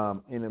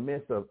in the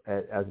midst of,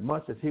 as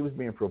much as he was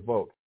being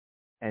provoked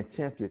and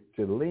tempted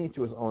to lean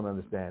to his own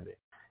understanding,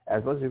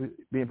 as much as he was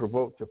being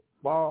provoked to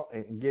fall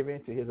and give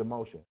in to his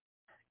emotion,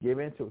 give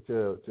in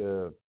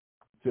to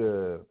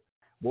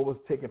what was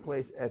taking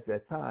place at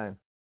that time.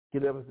 He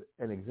gave us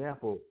an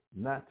example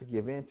not to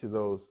give in to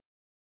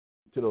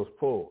those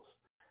pulls,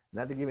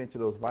 not to give in to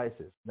those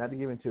vices, not to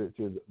give in to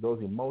those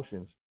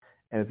emotions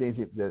and the things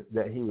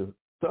that he was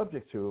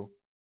subject to,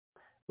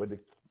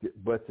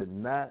 but to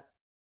not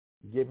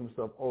give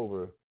himself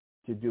over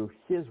to do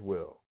his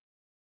will,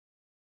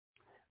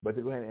 but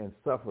to go ahead and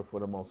suffer for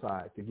the Most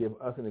High, to give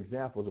us an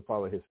example to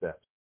follow his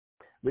steps.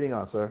 Reading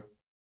on, sir.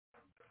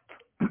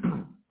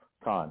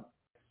 Khan.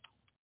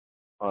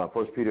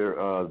 1 Peter,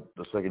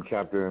 the 2nd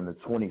chapter and the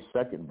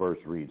 22nd verse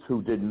reads,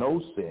 who did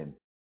no sin,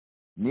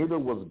 neither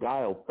was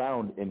guile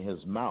found in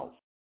his mouth,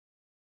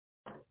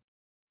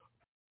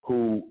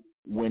 who,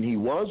 when he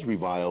was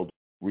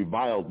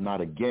reviled not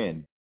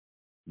again,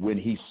 when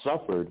he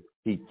suffered,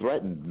 he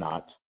threatened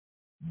not,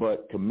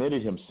 but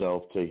committed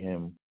himself to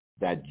him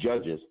that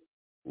judges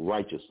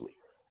righteously.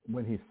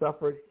 When he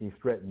suffered, he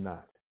threatened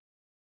not,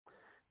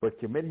 but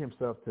committed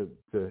himself to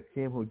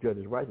him who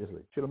judges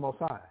righteously, to the Most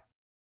High.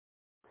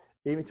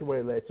 Even to where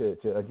it led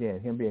to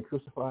again, him being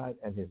crucified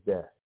and his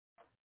death,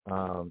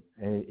 and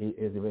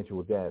his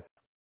eventual death,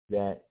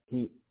 that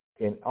he,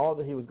 in all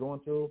that he was going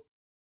through,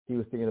 he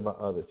was thinking about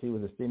others. He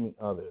was esteeming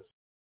others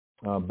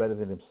better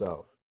than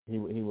himself. He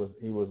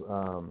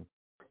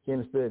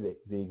understood that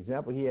the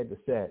example he had to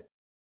set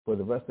for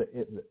the rest of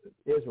the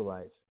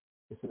Israelites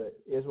is so that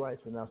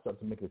Israelites will now start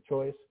to make a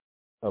choice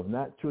of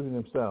not choosing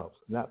themselves,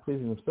 not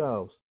pleasing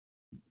themselves,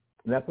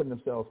 not putting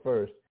themselves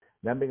first,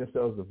 not making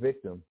themselves the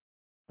victim,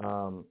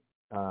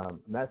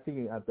 not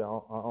seeking after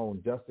our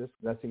own justice,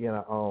 not seeking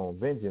our own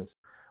vengeance,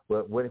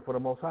 but waiting for the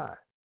Most High.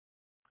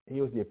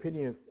 He was the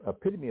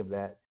epitome of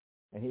that,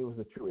 and he was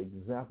the true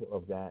example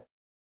of that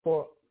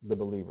for the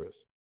believers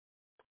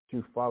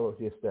to follow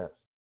his steps.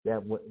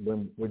 That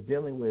when we're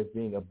dealing with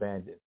being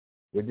abandoned,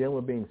 we're dealing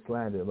with being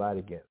slandered, lied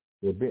against,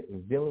 we're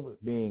dealing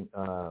with being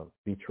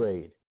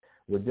betrayed,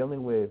 we're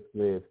dealing with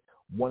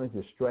wanting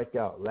to strike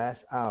out, lash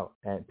out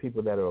at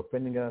people that are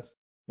offending us,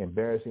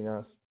 embarrassing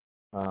us,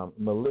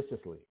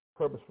 maliciously,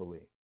 purposefully.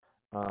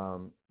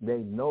 They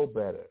know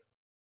better,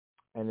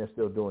 and they're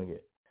still doing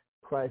it.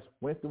 Christ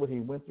went through what he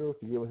went through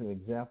to give us an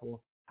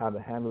example how to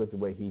handle it the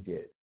way he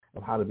did,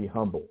 of how to be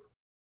humble,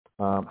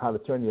 how to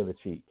turn the other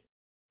cheek,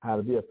 how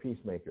to be a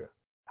peacemaker,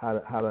 how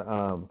to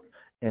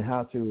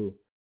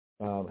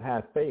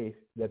have faith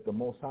that the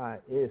Most High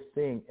is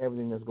seeing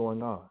everything that's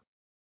going on,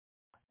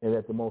 and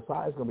that the Most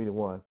High is going to be the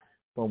one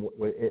from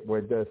where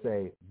it does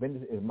say,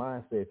 "Vengeance is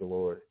mine," saith the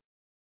Lord,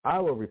 "I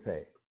will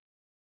repay."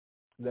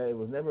 That it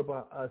was never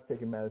about us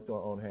taking matters to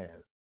our own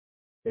hands.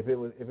 It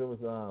was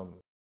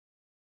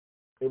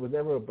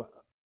never about,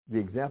 the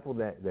example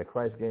that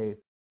Christ gave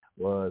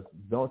was,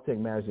 don't take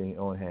matters in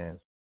your own hands,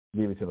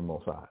 leave it to the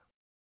Most High.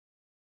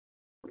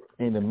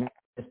 In the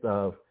midst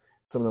of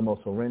some of the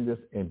most horrendous,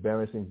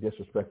 embarrassing,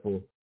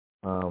 disrespectful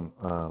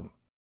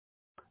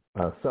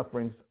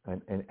sufferings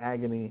and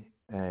agony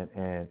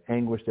and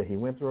anguish that he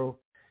went through,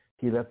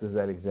 he left us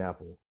that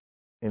example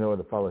in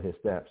order to follow his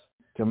steps,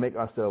 to make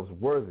ourselves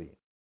worthy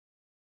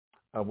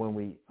of when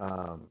we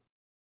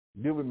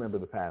do remember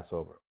the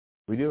Passover.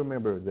 We do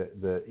remember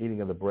the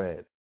eating of the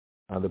bread,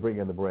 the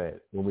breaking of the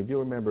bread. When we do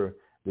remember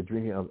the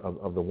drinking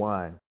of the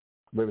wine,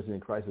 representing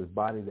Christ's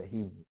body that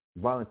he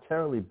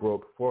voluntarily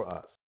broke for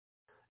us,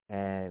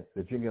 and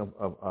the drinking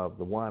of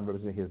the wine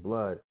representing his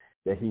blood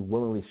that he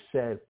willingly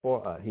shed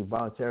for us. He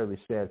voluntarily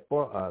shed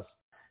for us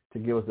to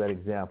give us that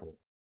example.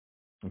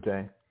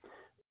 Okay?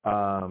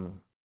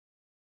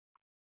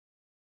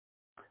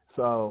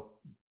 So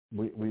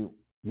we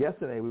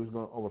yesterday we was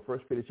going over 1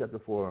 Peter chapter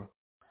 4.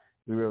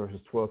 We read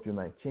verses 12 through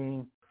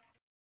 19.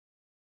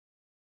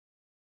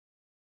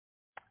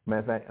 Matter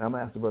of fact, I'm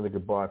going to ask the Brother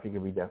Gabar if he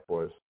can read that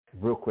for us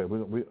real quick.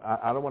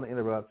 I don't want to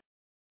interrupt.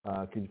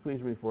 Could you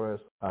please read for us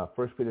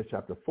 1 Peter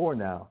chapter 4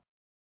 now,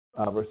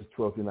 verses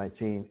 12 through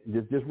 19.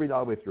 Just read it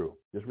all the way through.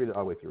 Just read it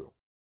all the way through.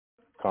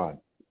 Con.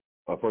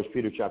 1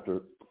 Peter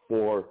chapter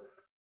 4,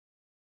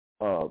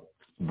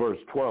 verse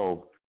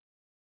 12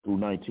 through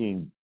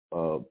 19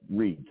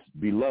 reads,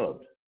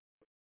 Beloved,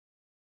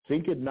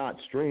 think it not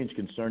strange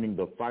concerning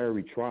the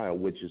fiery trial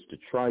which is to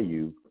try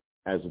you,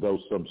 as though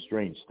some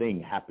strange thing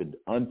happened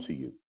unto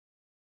you.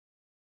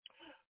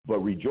 But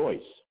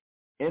rejoice,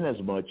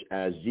 inasmuch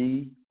as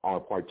ye are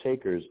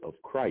partakers of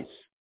Christ's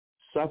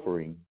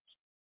suffering,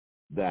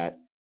 that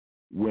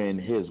when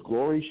his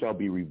glory shall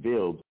be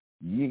revealed,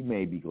 ye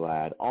may be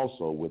glad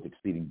also with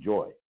exceeding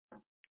joy.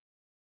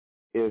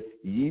 If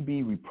ye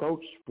be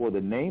reproached for the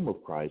name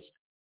of Christ,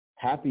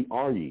 happy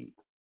are ye,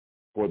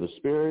 for the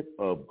Spirit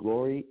of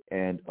glory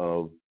and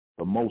of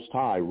the Most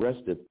High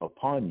resteth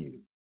upon you.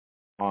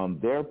 On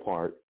their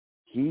part,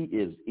 he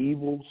is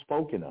evil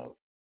spoken of,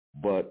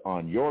 but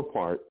on your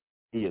part,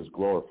 he is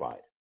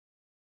glorified.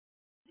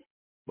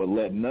 But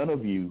let none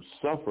of you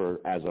suffer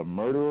as a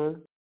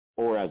murderer,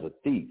 or as a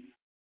thief,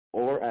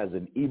 or as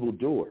an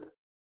evildoer,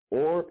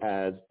 or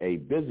as a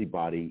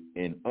busybody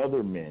in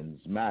other men's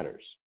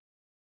matters.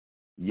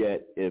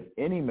 Yet if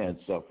any man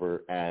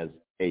suffer as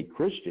a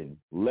Christian,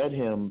 let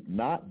him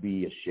not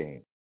be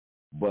ashamed,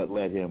 but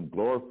let him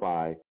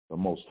glorify the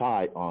Most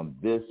High on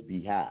this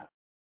behalf.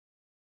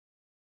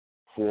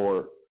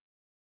 For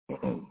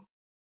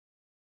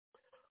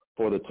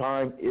the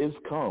time is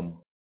come.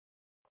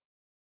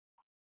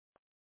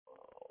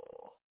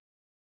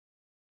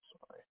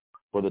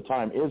 For the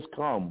time is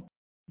come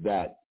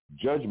that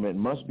judgment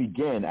must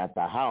begin at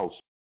the house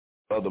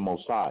of the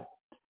Most High.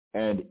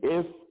 And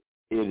if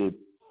it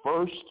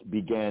first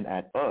began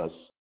at us,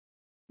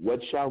 what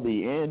shall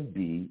the end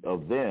be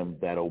of them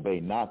that obey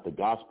not the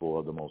gospel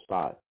of the Most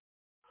High?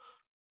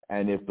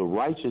 And if the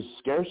righteous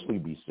scarcely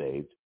be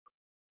saved,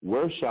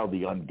 where shall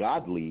the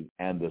ungodly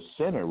and the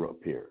sinner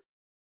appear?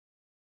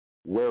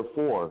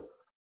 Wherefore,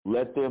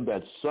 let them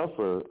that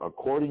suffer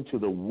according to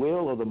the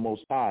will of the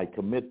Most High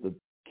commit the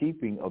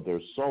keeping of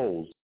their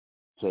souls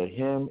to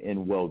him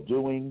in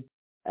well-doing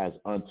as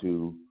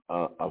unto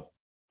a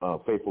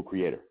faithful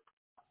Creator.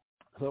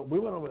 So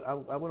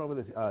I went over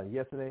this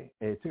yesterday.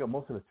 It took up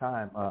most of the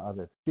time of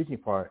the teaching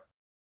part,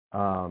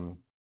 and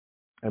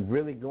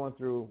really going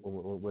through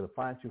with a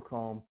fine-tooth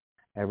comb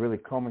and really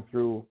combing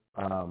through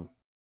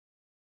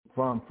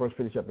from 1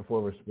 Peter chapter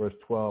 4, verse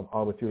 12,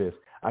 all the way through this.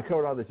 I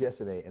covered all this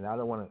yesterday, and I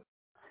don't want to.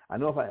 I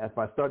know if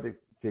I start to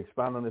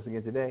expound on this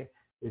again today,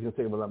 it's going to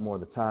take up a lot more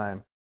of the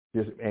time,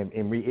 just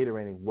and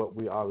reiterating what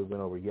we already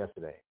went over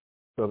yesterday.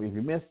 So if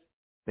you missed,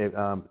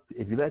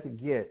 if you'd like to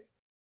get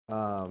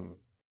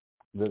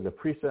the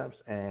precepts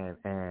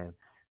and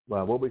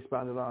what we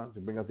expounded on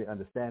to bring up the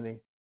understanding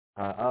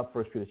of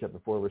 1 Peter chapter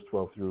 4, verse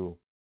 12 through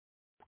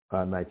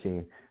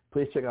 19,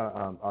 please check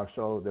out our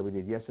show that we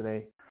did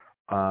yesterday.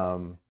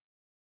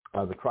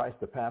 The Christ,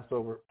 the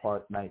Passover,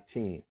 part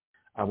 19.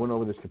 I went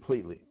over this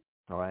completely,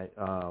 all right?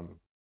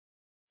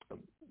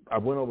 I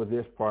went over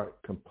this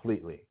part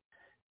completely.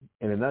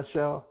 In a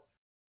nutshell,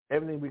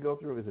 everything we go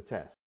through is a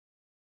test.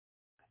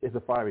 It's a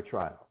fiery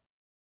trial.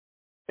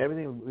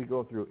 Everything we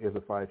go through is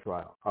a fiery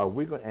trial. Are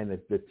we going? And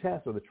the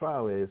test or the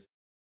trial is,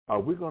 are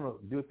we going to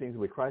do things the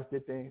way Christ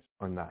did things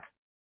or not?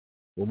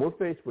 When we're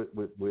faced with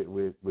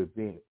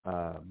being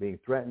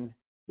threatened,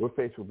 we're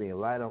faced with being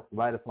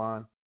lied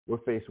upon, we're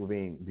faced with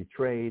being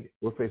betrayed,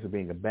 we're faced with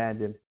being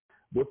abandoned,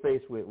 we're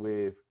faced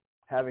with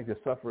having to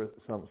suffer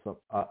some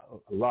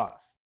loss,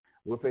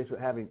 we're faced with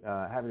having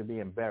to be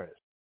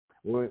embarrassed,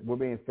 we're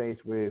being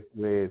faced with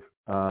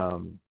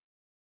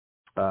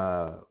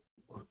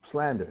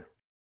slander.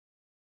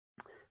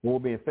 When we're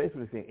being faced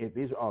with these things,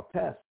 these are all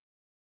tests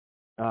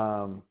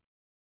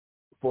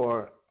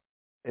for,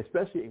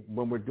 especially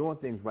when we're doing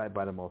things right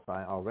by the Most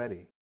High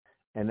already,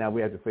 and now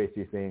we have to face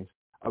these things.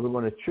 Are we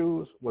going to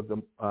choose what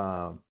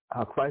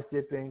how Christ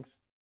did things,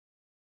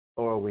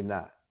 or are we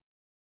not?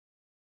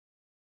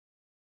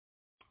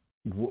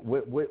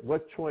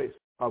 What choice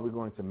are we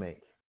going to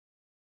make?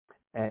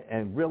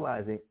 And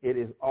realizing it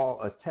is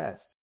all a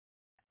test.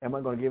 Am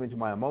I going to give into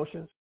my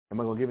emotions? Am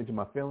I going to give into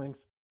my feelings?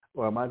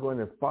 Or am I going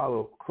to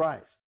follow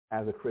Christ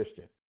as a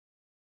Christian,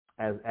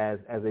 as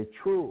a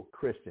true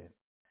Christian?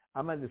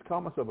 I'm not just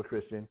calling myself a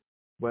Christian,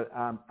 but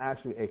I'm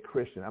actually a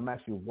Christian. I'm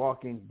actually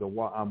walking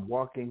I'm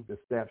walking the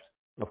steps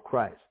of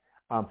Christ.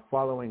 I'm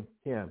following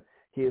him.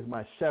 He is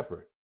my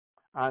shepherd.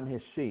 I'm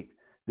his sheep.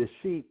 The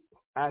sheep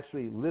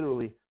actually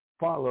literally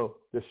follow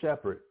the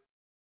shepherd.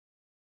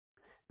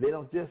 They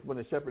don't just, when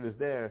the shepherd is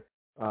there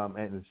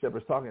and the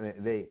shepherd's talking,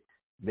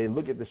 they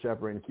look at the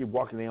shepherd and keep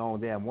walking their own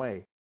damn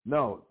way.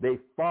 No, they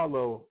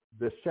follow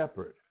the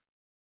shepherd.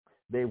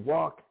 They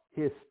walk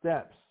his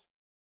steps.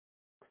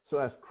 So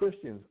as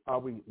Christians, are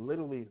we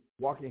literally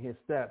walking his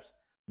steps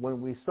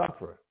when we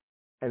suffer?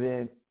 And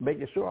then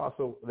making sure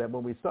also that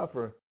when we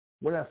suffer,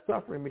 we're not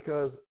suffering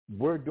because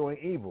we're doing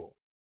evil.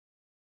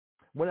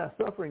 We're not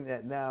suffering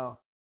that now,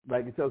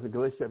 like it tells in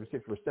Galatians chapter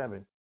 6, verse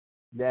 7,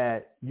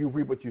 that you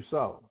reap what you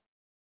sow.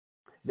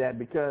 That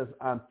because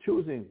I'm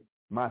choosing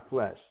my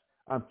flesh,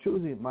 I'm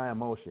choosing my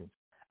emotions,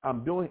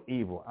 I'm doing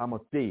evil, I'm a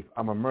thief,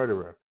 I'm a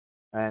murderer,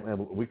 and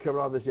we covered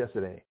all this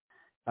yesterday,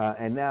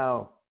 and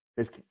now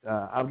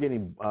I'm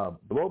getting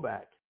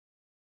blowback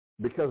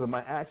because of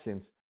my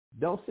actions.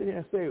 Don't sit here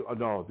and say, "Oh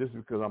no, this is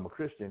because I'm a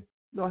Christian."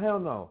 No, hell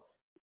no.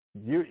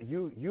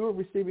 You're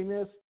receiving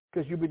this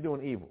because you've been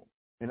doing evil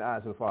in the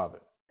eyes of the Father.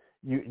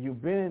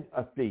 You've been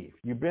a thief.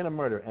 You've been a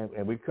murderer,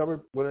 and we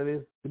covered what it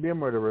is to be a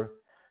murderer.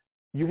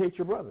 You hate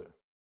your brother,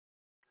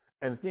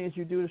 and the things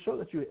you do to show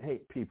that you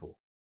hate people.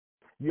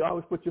 You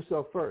always put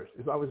yourself first.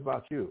 It's always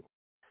about you.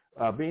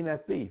 Being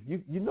that thief,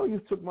 you know you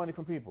took money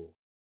from people.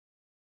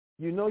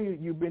 You know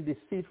you've been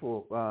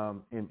deceitful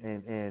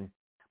and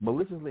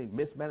maliciously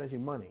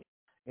mismanaging money,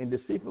 and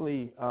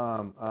deceitfully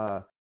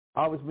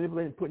always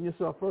manipulating, putting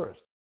yourself first,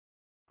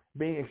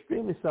 being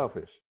extremely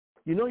selfish.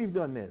 You know you've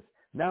done this.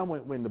 Now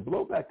when the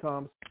blowback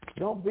comes,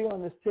 don't be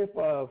on this tip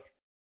of,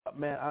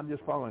 man, I'm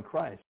just following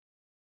Christ.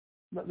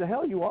 The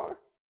hell you are.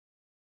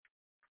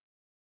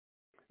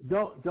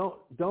 Don't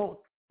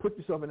put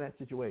yourself in that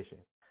situation.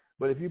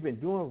 But if you've been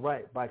doing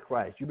right by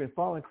Christ, you've been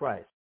following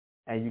Christ,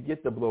 and you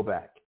get the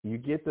blowback, you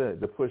get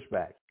the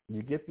pushback,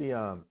 you get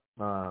the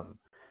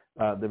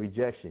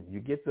rejection, you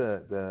get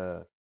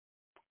the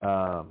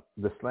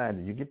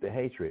slander, you get the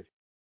hatred,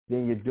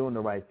 then you're doing the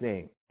right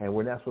thing. And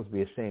we're not supposed to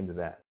be ashamed of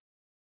that.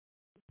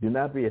 Do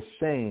not be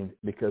ashamed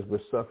because we're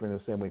suffering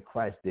the same way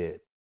Christ did.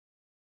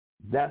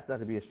 That's not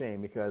to be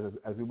ashamed, because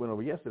as we went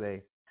over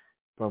yesterday,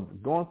 from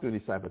going through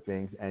these type of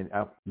things, and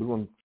we're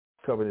going to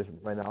cover this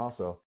right now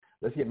also.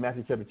 Let's get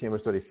Matthew chapter 10,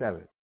 verse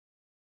 37.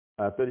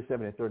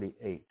 37 and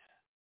 38.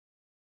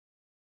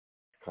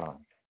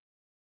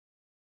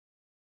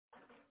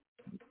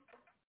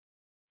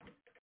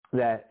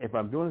 That if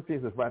I'm doing the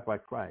things that's right by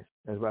Christ,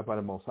 that's right by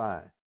the Most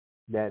High,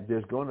 that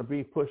there's going to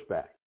be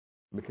pushback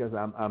because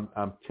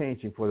I'm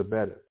changing for the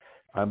better.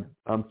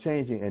 I'm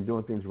changing and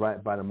doing things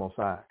right by the Most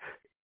High.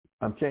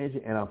 I'm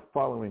changing and I'm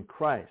following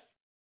Christ.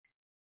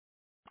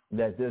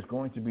 That there's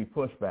going to be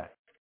pushback.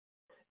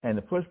 And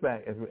the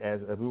pushback, as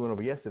we went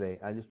over yesterday,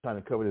 I just trying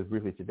to cover this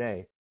briefly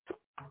today,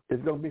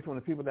 is going to be from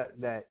the people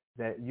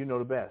that you know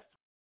the best,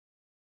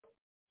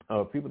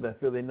 or people that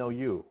feel they know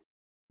you.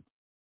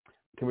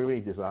 Can we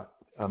read this?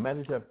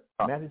 Matthew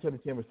chapter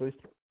 10, verse 30.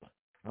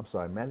 I'm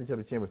sorry, Matthew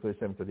chapter 10, verse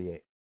 37,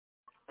 38.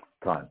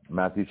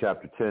 Matthew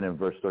chapter 10 and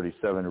verse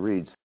 37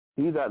 reads,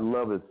 "He that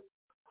loveth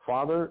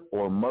father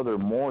or mother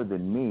more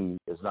than me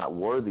is not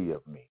worthy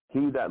of me.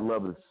 He that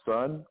loveth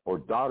son or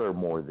daughter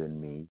more than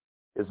me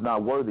is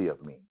not worthy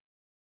of me.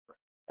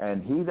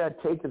 And he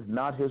that taketh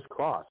not his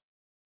cross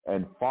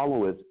and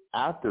followeth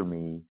after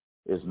me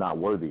is not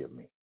worthy of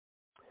me."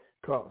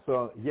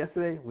 So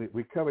yesterday,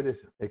 we covered this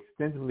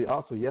extensively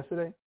also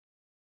yesterday,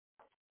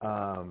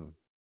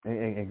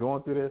 and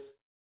going through this,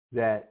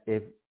 that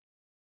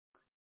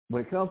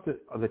when it comes to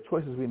the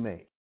choices we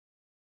make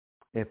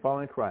in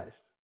following Christ,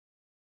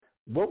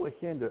 what would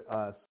hinder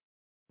us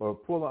or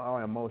pull on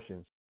our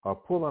emotions or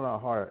pull on our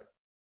heart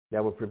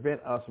that would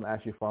prevent us from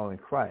actually following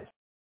Christ?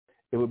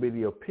 It would be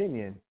the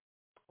opinion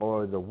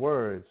or the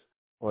words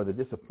or the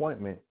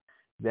disappointment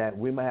that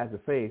we might have to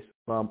face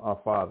from our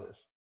fathers.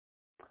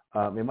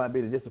 It might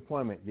be the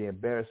disappointment, the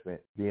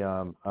embarrassment,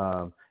 even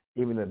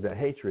the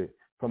hatred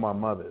from our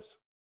mothers.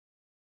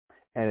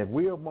 And if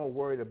we are more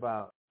worried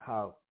about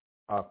how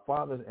our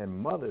fathers and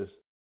mothers'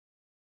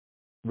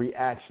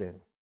 reaction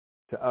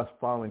to us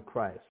following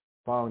Christ,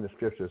 following the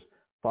scriptures,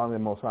 following the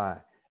Most High,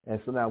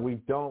 and so now we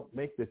don't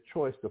make the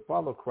choice to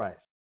follow Christ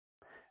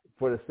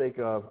for the sake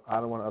of, I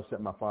don't want to upset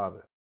my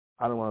father,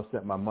 I don't want to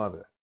upset my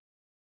mother.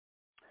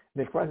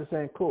 Then Christ is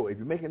saying, cool, if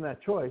you're making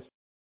that choice,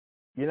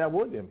 you're not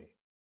worthy of me.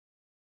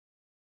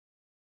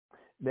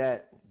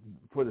 That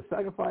for the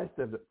sacrifice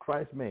that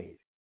Christ made,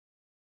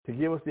 to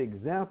give us the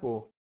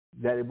example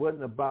that it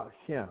wasn't about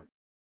him,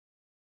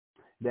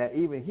 that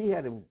even he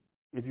had to,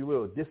 if you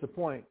will,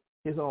 disappoint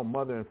his own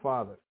mother and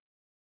father,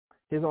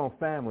 his own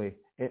family,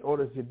 in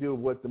order to do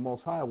what the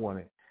Most High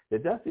wanted.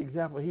 That's the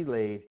example he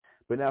laid.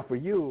 But now for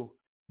you,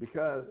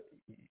 because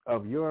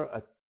of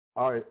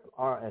our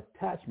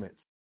attachments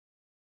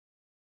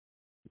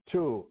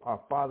to our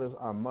fathers,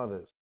 our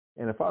mothers,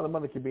 and a father and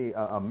mother can be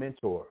a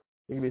mentor.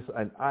 It can be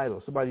an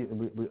idol, somebody,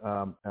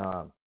 not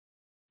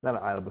an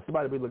idol, but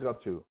somebody we look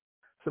up to,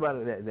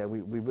 somebody that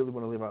we really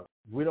want to live out.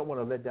 We don't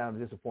want to let down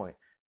and disappoint.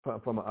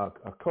 From a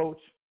coach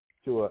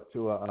to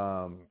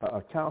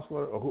a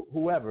counselor or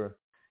whoever,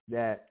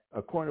 that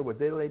according to what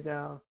they lay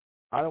down,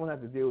 I don't want to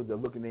have to deal with the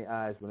look in their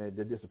eyes when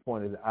they're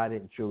disappointed that I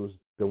didn't choose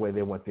the way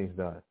they want things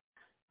done.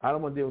 I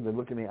don't want to deal with the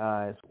look in their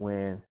eyes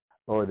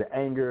or the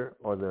anger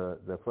or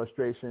the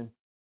frustration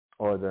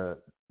or the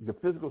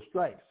physical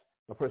strikes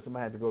a person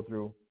might have to go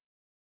through.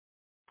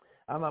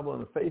 I'm not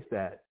willing to face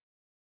that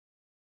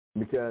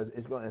because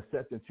it's going to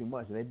upset them too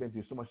much, and they've been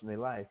through so much in their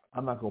life.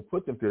 I'm not going to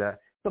put them through that.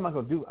 So I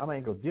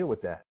ain't going to deal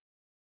with that.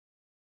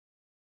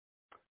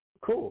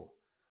 Cool.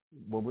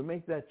 When we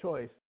make that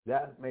choice,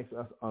 that makes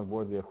us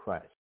unworthy of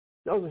Christ.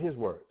 Those are his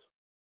words.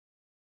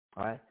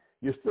 All right?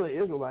 You're still an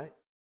Israelite.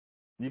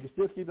 You can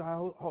still keep the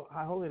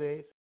high holy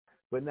days.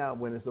 But now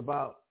when it's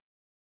about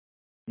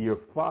your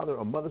father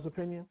or mother's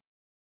opinion,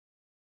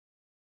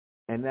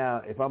 and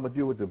now if I'm going to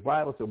do what the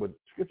Bible says, what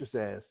Scripture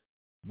says,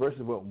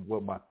 versus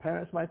what my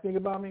parents might think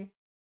about me,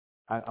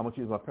 I'm going to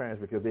choose my parents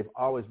because they've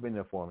always been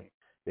there for me.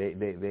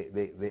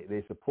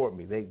 They support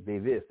me. They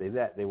this, they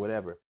that, they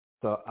whatever.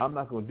 So I'm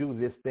not going to do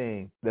this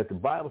thing that the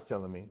Bible's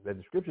telling me, that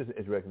the Scriptures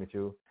is directing me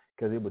to,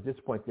 because it would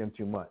disappoint them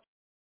too much.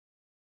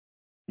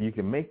 You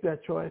can make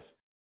that choice,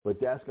 but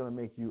that's going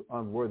to make you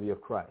unworthy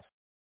of Christ.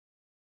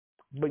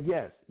 But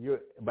yes, you're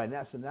by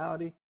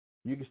nationality,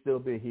 you can still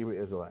be a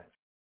Hebrew Israelite.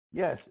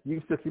 Yes, you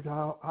can still keep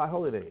the high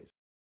holy days.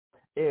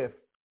 If,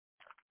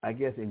 I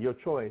guess, in your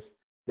choice,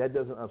 that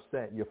doesn't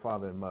upset your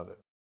father and mother.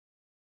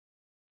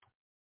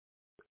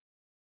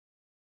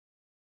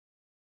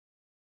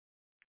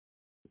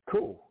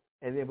 Cool.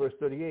 And then verse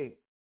 38,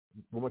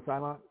 one more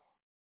time out.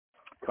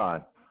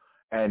 Con.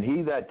 And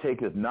he that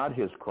taketh not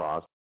his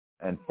cross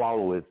and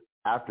followeth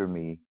after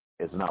me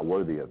is not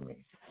worthy of me.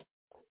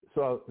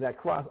 So that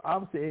cross,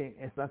 obviously,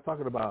 it's not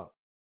talking about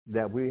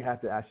that we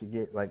have to actually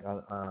get like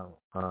on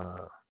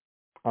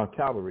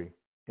Calvary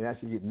and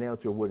actually get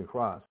nailed to a wooden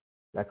cross.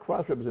 That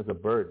cross represents a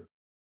burden.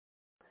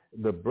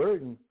 The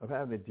burden of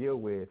having to deal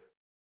with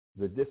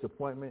the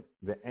disappointment,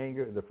 the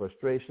anger, the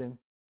frustration,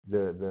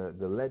 the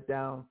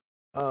letdown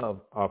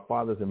of our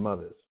fathers and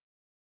mothers,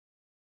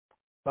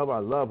 of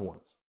our loved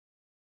ones,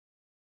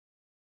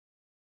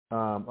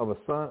 of a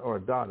son or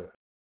a daughter.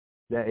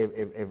 That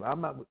if I'm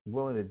not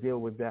willing to deal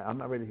with that, I'm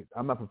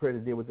not prepared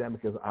to deal with that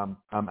because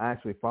I'm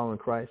actually following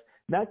Christ.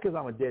 Not because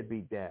I'm a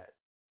deadbeat dad.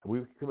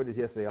 We covered this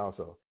yesterday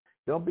also.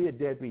 Don't be a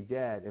deadbeat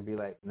dad and be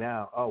like,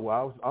 now, oh,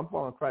 well, I'm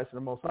following Christ in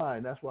the Most High,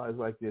 and that's why it's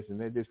like this, and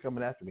they're just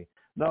coming after me.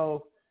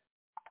 No,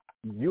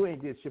 you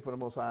ain't did shit for the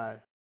Most High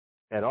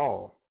at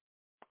all.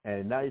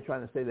 And now you're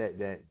trying to say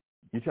that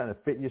you're trying to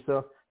fit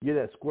yourself. You're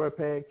that square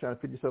peg trying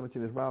to fit yourself into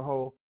this round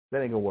hole.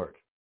 That ain't going to work.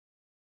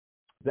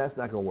 That's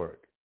not going to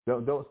work.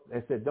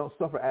 Don't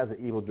suffer as an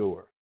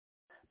evildoer.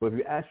 But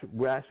if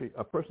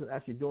a person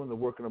actually doing the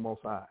work of the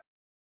Most High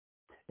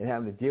and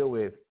having to deal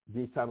with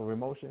these type of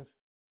emotions,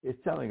 it's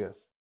telling us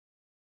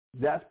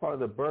that's part of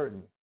the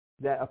burden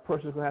that a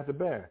person's going to have to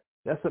bear.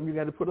 That's something you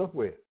got to put up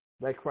with,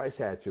 like Christ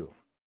had to,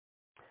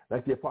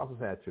 like the apostles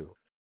had to,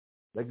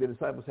 like the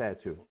disciples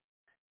had to.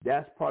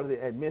 That's part of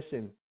the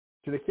admission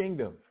to the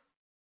kingdom.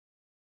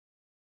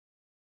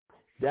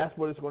 That's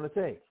what it's going to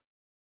take.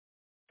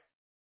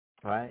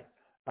 All right?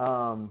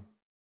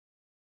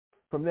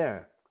 From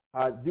there,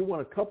 I do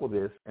want to couple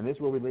this, and this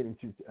is where we're leading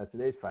to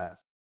today's fast.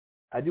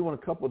 I do want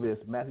to couple this,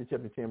 Matthew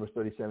chapter 10, verse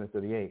 37 and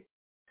 38,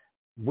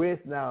 with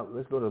now,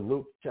 let's go to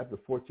Luke chapter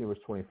 14, verse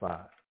 25.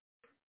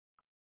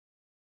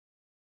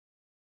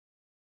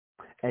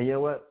 And you know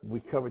what? We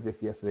covered this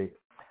yesterday.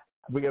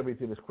 We got to read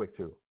through this quick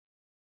too.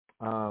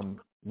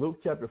 Luke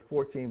chapter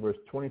 14, verse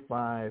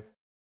 25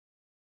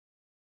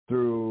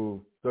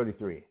 through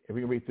 33. If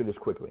we can read through this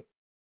quickly.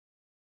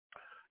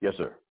 Yes,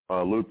 sir.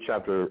 Luke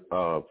chapter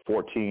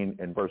 14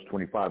 and verse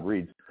 25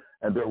 reads,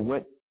 and there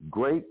went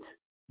great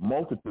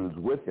multitudes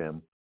with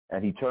him,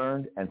 and he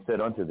turned and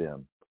said unto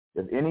them,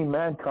 if any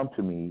man come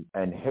to me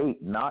and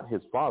hate not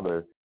his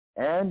father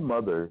and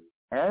mother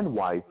and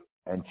wife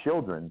and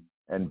children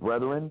and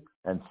brethren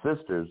and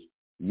sisters,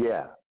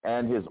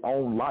 and his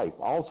own life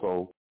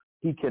also,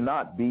 he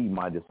cannot be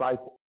my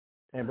disciple.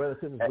 And brothers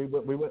and sisters,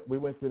 we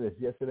went through this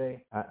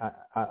yesterday.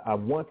 I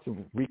want to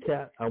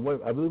recap. I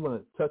really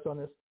want to touch on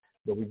this,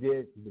 but we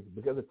did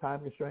because of time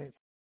constraints.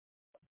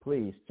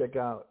 Please check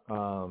out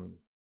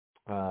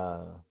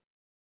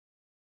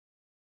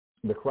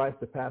the Christ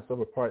the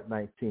Passover Part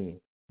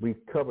 19. We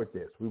covered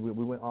this. We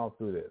went all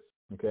through this.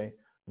 Okay,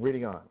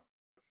 reading on.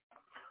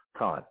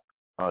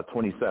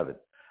 27.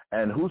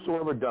 And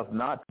whosoever doth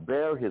not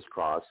bear his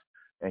cross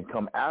and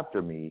come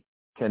after me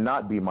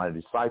cannot be my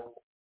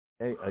disciple.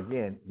 Hey,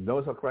 again,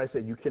 notice how Christ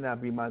said, you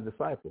cannot be my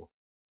disciple.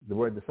 The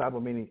word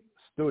disciple meaning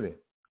student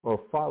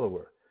or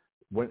follower.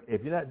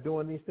 If you're not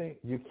doing these things,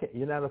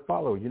 you're not a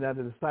follower. You're not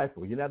a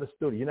disciple. You're not a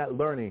student. You're not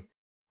learning.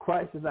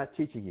 Christ is not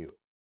teaching you.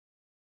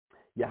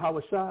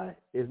 Yahweh Shai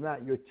is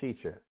not your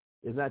teacher.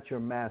 Is not your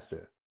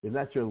master. Is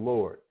not your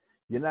Lord.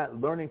 You're not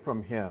learning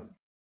from him.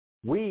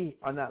 We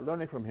are not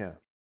learning from him.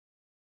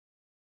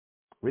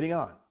 Reading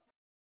on.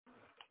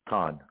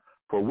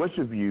 For which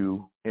of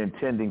you,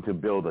 intending to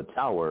build a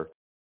tower,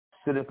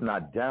 sitteth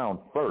not down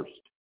first,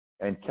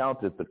 and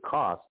counteth the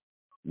cost,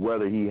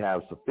 whether he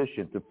have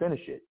sufficient to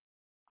finish it?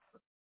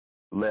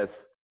 Lest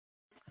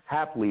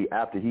haply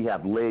after he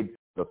have laid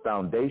the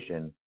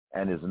foundation,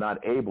 and is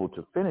not able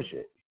to finish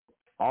it,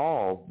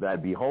 all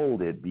that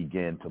behold it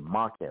begin to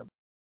mock him,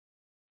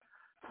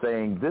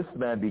 saying, this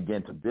man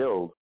began to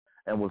build,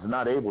 and was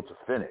not able to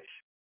finish.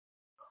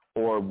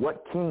 Or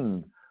what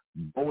king,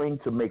 going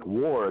to make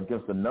war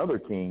against another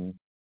king,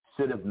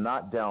 sitteth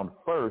not down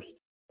first,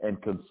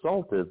 and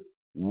consulteth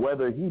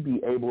whether he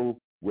be able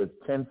with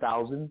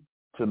 10,000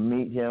 to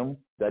meet him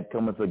that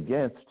cometh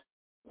against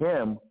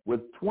him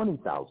with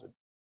 20,000?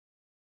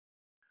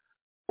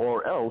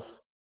 Or else,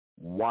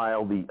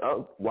 while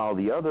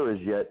the other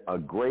is yet a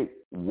great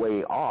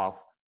way off,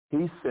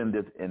 he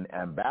sendeth an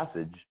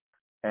ambassage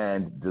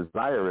and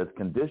desireth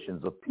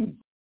conditions of peace.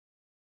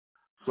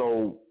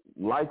 So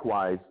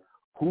likewise,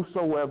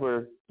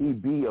 whosoever he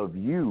be of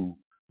you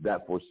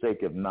that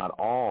forsaketh not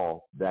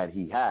all that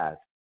he hath,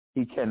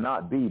 he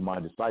cannot be my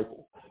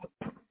disciple.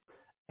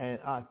 And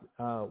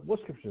what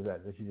scripture is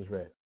that you just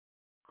read?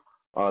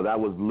 That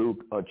was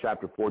Luke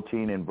chapter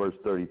 14 and verse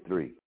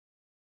 33.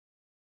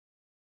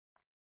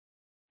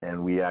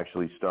 And we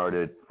actually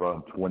started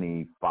from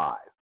 25.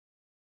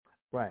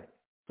 Right.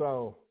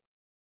 So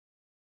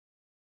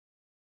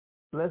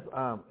let's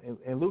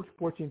in Luke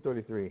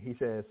 14:33, he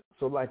says,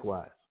 so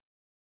likewise.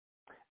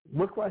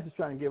 What Christ is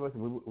trying to give us,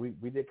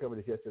 we did cover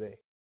this yesterday.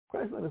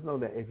 Christ let us know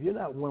that if you're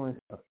not willing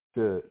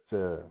to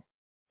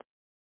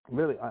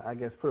really, I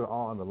guess, put it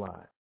all on the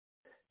line,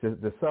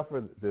 to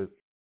suffer,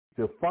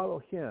 to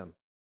follow him,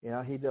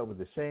 how he dealt with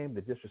the shame,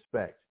 the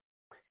disrespect,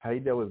 how he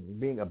dealt with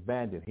being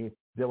abandoned, he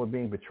dealt with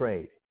being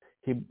betrayed,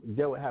 he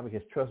dealt with having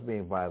his trust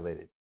being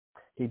violated,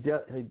 he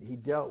dealt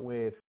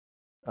with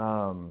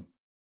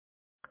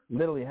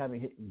literally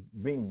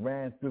being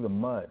ran through the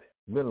mud,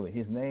 literally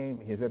his name,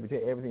 his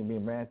reputation, everything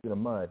being ran through the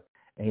mud,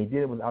 and he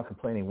did it without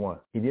complaining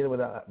once. He did it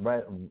without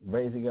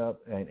raising up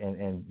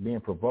and being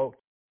provoked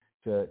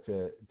to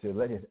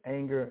let his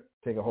anger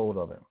take a hold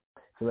of him,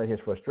 to let his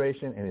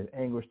frustration and his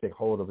anguish take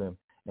hold of him,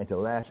 and to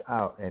lash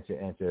out and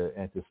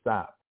to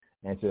stop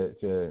and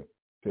to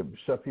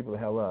shut people the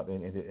hell up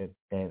and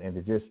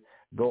to just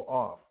go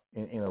off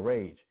in a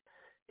rage.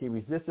 He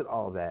resisted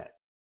all that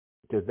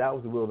because that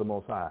was the will of the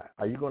Most High.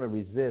 Are you going to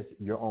resist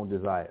your own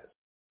desires?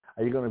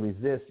 Are you going to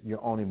resist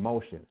your own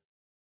emotions?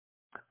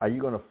 Are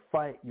you going to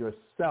fight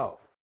yourself?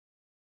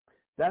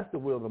 That's the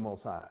will of the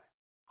Most High.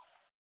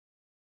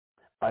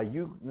 Are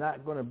you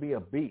not going to be a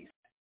beast?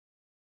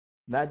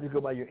 Not just go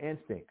by your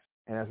instincts.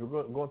 And as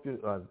we're going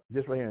through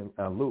just right here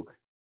in Luke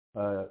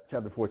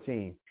chapter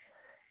 14,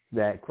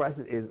 that Christ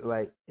is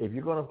like, if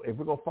we're going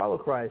to follow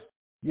Christ,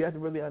 you have to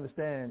really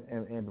understand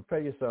and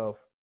prepare yourself.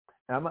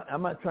 And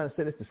I'm not trying to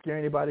say this to scare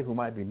anybody who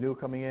might be new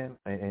coming in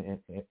and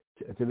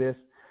to this,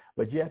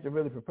 but you have to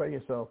really prepare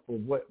yourself for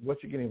what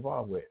you're getting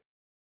involved with.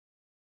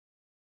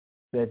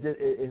 That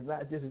it's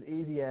not just as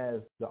easy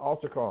as the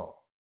altar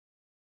call.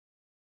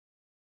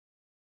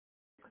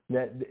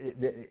 That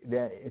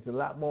it's a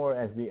lot more,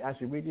 as we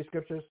actually read these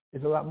scriptures,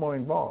 it's a lot more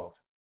involved.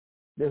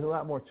 There's a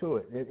lot more to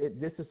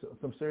it. This is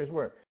some serious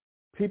work.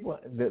 People,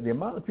 the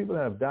amount of people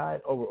that have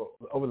died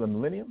over the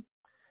millennium,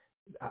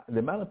 the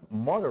amount of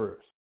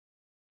martyrs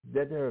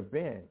that there have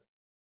been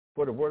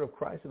for the word of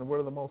Christ and the word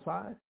of the Most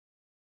High,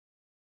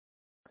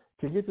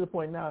 to get to the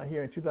point now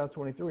here in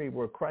 2023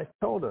 where Christ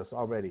told us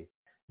already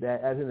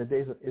that as in the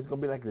days of, it's going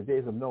to be like the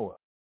days of Noah,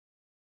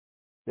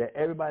 that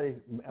everybody's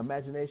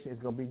imagination is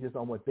going to be just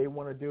on what they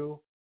want to do.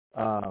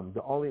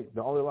 The only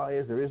law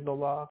is there is no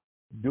law.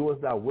 Do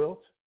as thou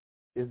wilt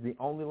is the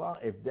only law.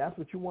 If that's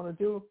what you want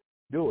to do,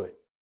 do it.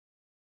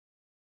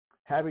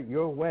 Have it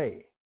your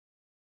way.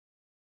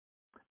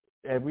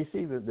 And we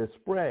see the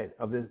spread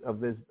of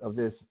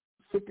this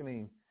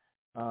sickening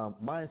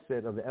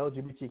mindset of the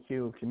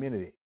LGBTQ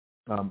community,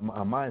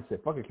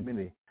 mindset, fucking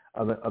community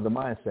of the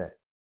mindset.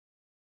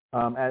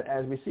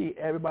 As we see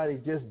everybody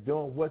just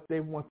doing what they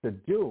want to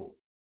do,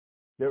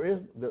 there is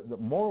the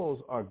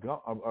morals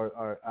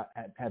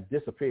have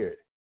disappeared.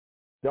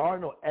 There are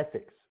no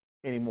ethics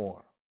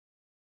anymore.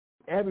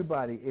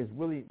 Everybody is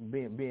really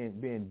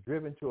being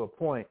driven to a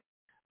point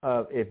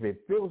of, if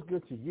it feels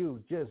good to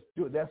you, just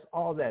do it. That's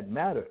all that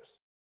matters.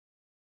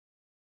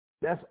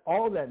 That's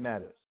all that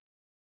matters.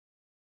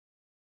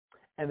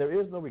 And there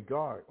is no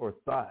regard or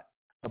thought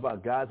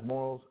about God's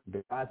morals,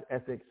 God's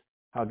ethics,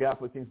 how God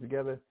put things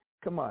together.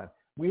 Come on.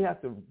 We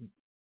have to.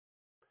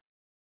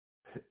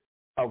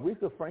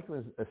 Aretha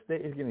Franklin's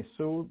estate is getting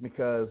sued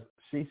because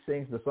she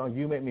sings the song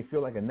 "You Make Me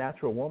Feel Like a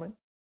Natural Woman,"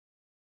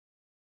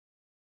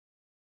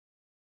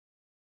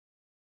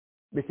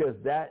 because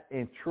that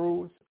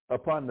intrudes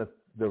upon the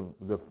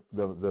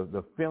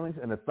feelings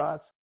and the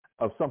thoughts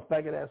of some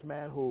faggot ass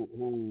man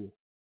who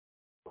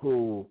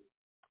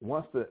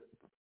wants to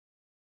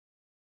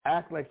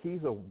act like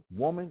he's a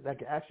woman that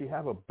can actually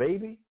have a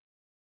baby.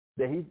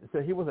 That he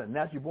said he wasn't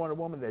naturally born a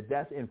woman.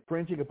 That's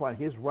infringing upon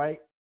his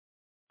right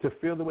to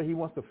feel the way he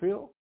wants to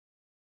feel.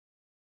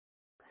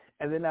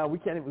 And then now we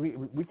can't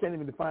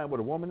even define what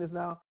a woman is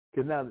now,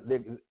 because now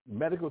the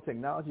medical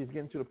technology is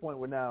getting to the point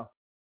where now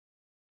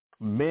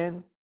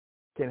men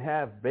can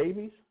have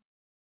babies.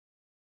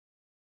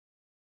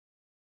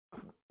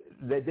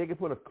 They can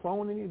put a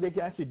clone in you. They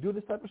can actually do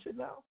this type of shit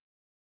now.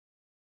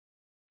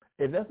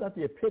 If that's not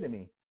the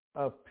epitome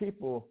of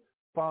people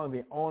following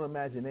their own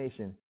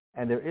imagination,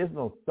 and there is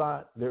no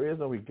thought, there is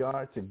no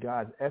regard to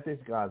God's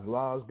ethics, God's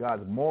laws,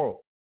 God's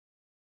morals,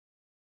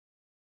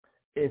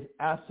 it's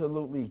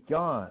absolutely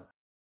gone.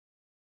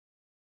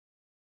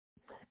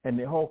 And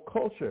the whole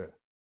culture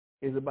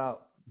is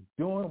about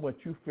doing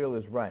what you feel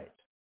is right.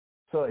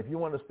 So if you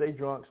want to stay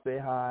drunk, stay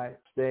high,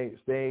 stay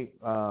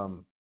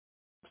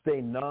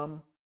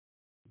numb,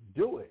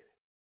 do it.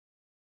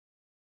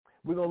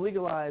 we're going to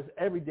legalize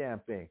every damn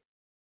thing.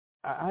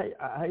 I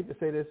hate to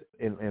say this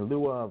in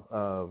lieu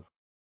of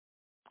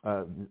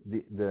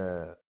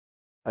the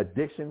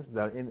addictions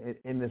that are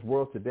in this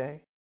world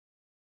today,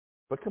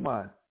 but come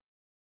on,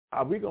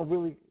 are we going to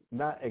really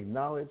not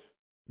acknowledge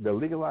the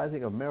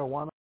legalizing of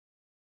marijuana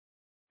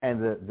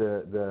and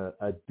the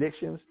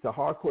addictions to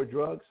hardcore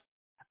drugs?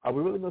 Are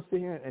we really going to sit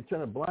here and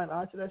turn a blind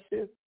eye to that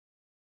shit?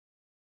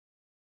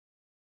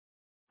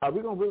 Are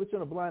we going to really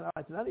turn a blind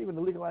eye to not even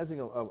the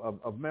legalizing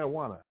of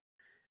marijuana?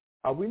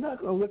 Are we not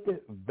going to look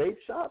at vape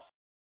shops?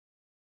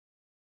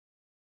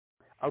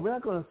 Are we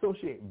not going to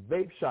associate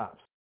vape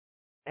shops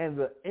and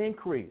the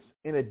increase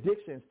in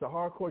addictions to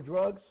hardcore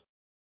drugs?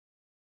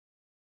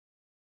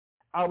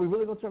 Are we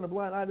really going to turn a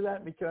blind eye to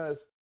that? Because,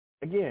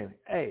 again,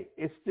 hey,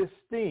 it's just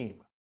steam.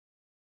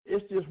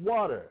 It's just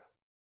water.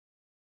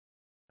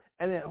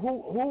 And then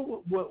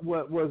who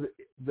was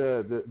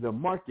the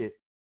market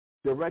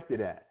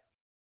directed at?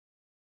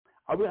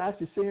 Are we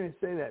actually sit here and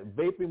say that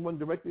vaping wasn't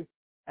directed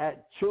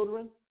at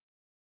children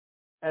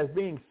as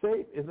being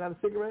safe? Is not a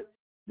cigarette?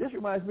 This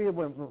reminds me of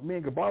when me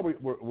and Gabar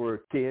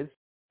were kids,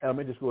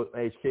 elementary school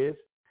age kids.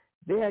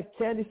 They had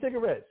candy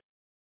cigarettes.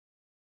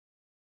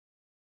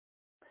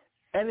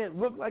 And it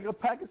looked like a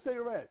pack of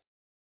cigarettes.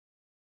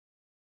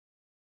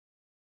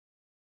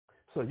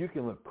 So you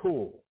can look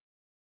cool.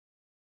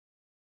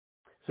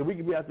 So we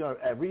can be out there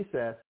at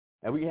recess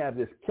and we have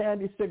this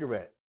candy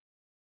cigarette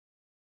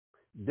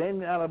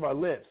dangling out of our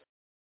lips,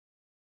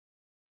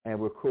 and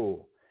we're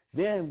cool.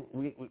 Then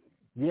we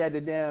had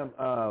the damn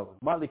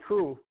Motley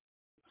Crue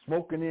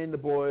smoking in the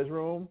boys'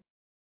 room.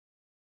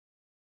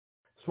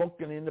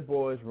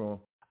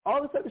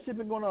 All this type of shit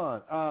been going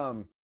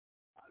on.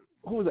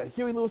 Who was that?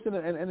 Huey Lewis in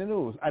the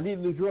news. I need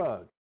a new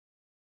drug.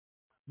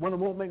 One that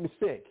won't make me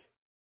sick.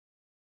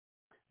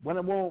 One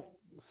that won't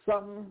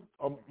something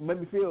or make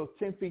me feel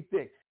 10 feet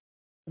thick.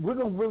 We're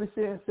going to really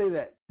say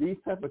that these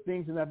type of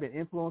things that have been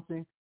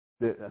influencing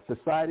the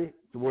society,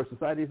 to where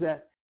society is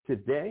at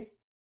today,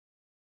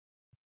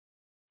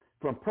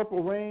 from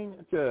Purple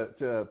Rain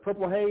to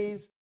Purple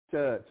Haze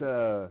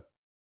to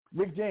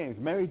Rick James,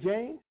 Mary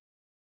Jane,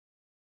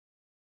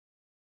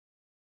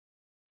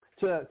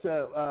 to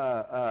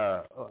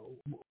the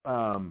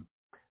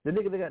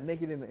nigga that got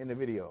naked in the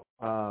video.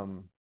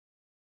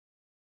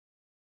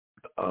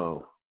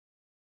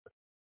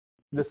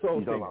 The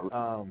soul singer.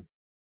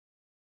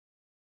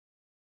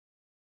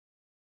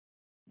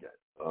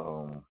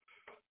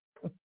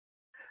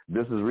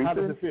 This is recent.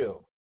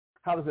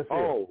 How does it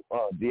feel?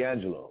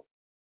 D'Angelo.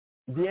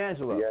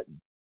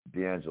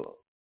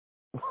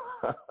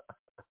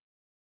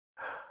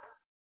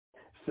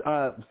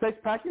 Sex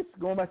packets,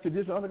 going back to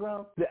Digital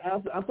Underground.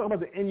 I'm talking about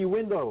the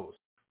innuendos.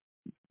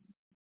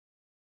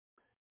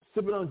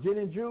 Sipping on gin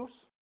and juice.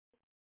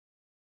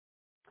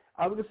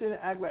 I was just saying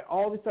to act like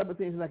all these type of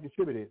things that I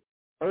contributed.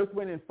 Earth,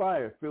 Wind, and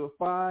Fire. Feel the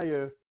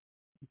fire.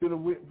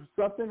 Feel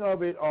something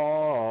of it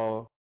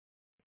all.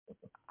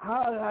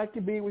 How I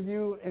can be with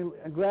you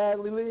and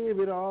gladly leave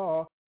it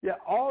all. Yeah,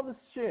 all this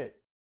shit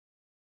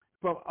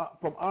from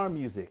our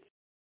music,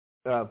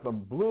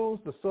 from blues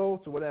to soul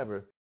to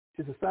whatever,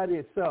 to society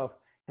itself,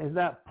 has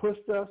not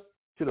pushed us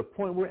to the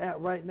point we're at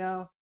right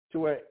now, to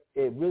where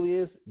it really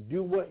is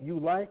do what you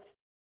like,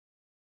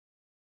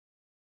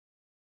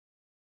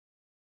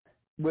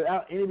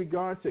 without any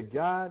regard to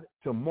God,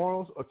 to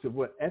morals, or to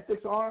what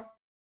ethics are.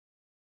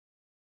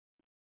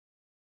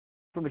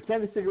 From the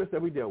candy cigarettes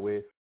that we dealt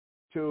with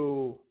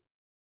to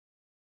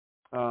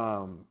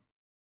and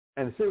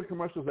the cigarette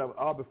commercials that were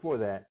all before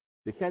that,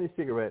 the candy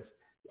cigarettes,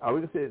 I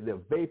would say the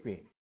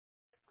vaping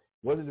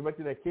wasn't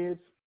directed at kids,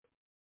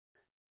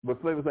 with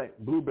flavors like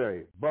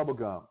blueberry,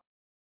 bubblegum,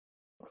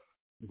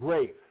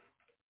 grape.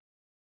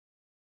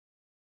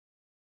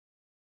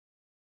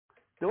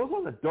 Those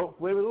aren't adult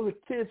flavors, those are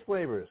kids'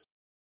 flavors.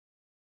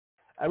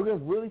 And we're going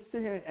to really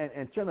sit here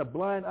and turn a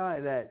blind eye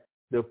that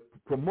the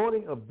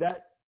promoting of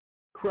that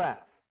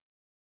crap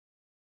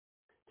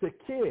to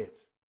kids.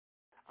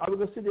 I was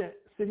going to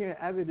sit here and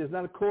act like there's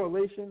not a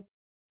correlation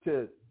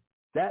to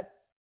that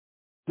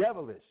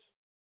devilish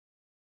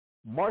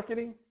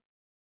marketing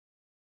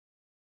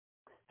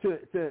to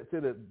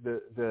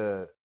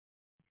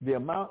the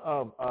amount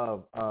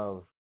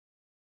of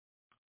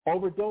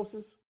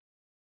overdoses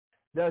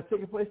that are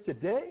taking place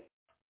today.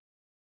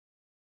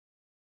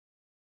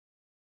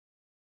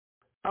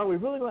 Are we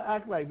really going to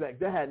act like that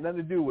had nothing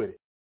to do with it?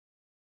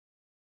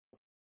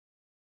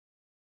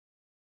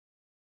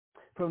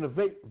 From the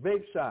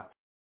vape shops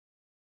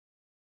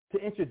to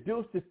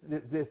introduce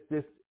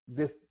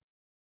this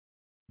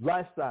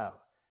lifestyle,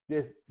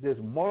 this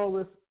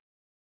moralist,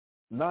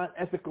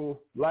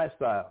 non-ethical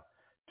lifestyle,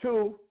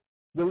 to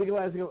the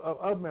legalizing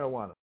of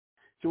marijuana,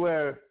 to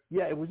where,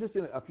 yeah, it was just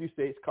in a few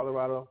states,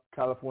 Colorado,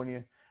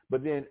 California,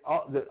 but then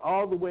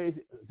all the ways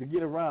to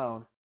get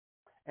around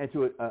and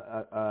to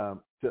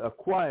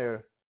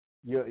acquire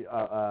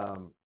your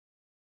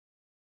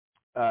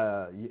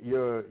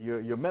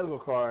medical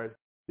card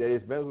that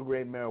is medical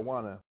grade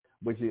marijuana,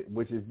 which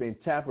has been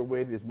tampered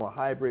with, is more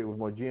hybrid with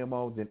more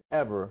GMOs than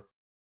ever.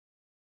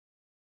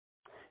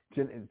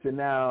 to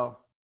now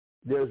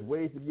there's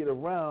ways to get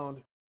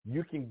around.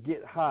 You can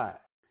get high.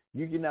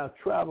 You can now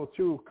travel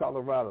to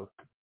Colorado,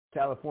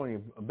 California,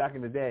 back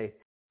in the day,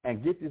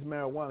 and get this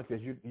marijuana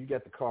because you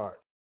got the card.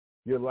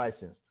 You're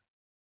licensed.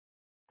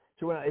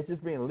 So it's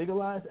just being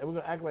legalized, and we're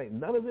going to act like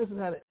none of this has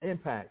had an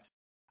impact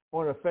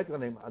or an effect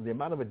on the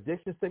amount of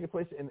addictions taking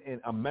place in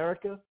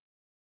America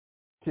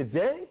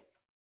today?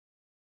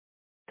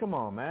 Come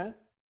on, man.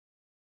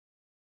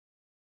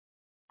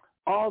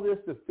 All this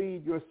to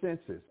feed your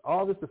senses.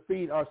 All this to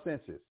feed our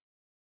senses.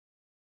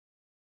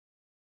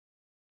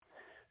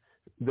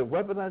 The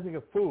weaponizing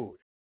of food.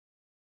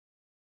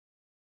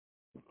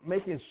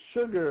 Making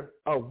sugar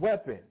a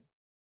weapon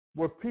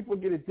where people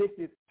get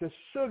addicted to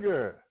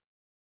sugar.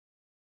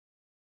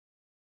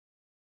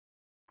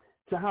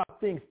 To how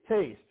things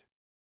taste.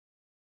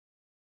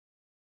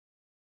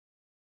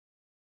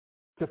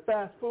 To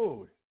fast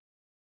food.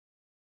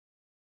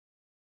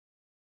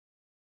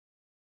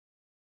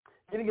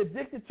 Getting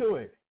addicted to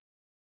it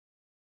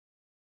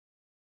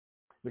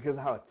because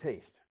of how it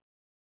tastes,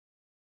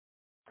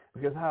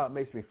 because of how it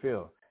makes me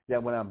feel.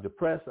 That when I'm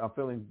depressed, I'm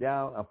feeling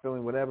down, I'm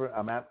feeling whatever,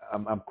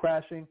 I'm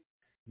crashing.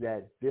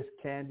 That this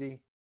candy,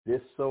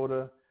 this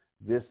soda,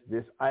 this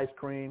ice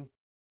cream,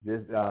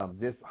 this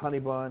honey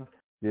bun,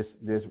 this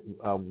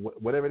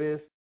whatever it is,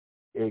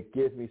 it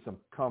gives me some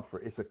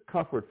comfort. It's a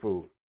comfort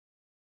food.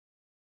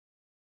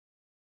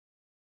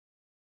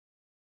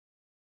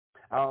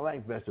 I don't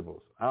like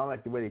vegetables. I don't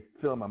like the way they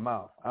fill my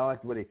mouth. I don't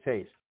like the way they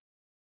taste.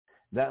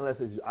 Not unless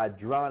I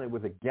drown it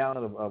with a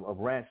gallon of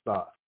ranch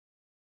sauce.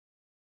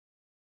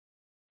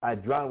 I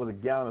drown it with a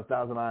gallon of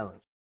Thousand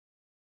Islands.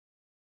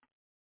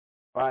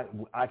 All right,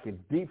 I can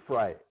deep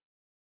fry it.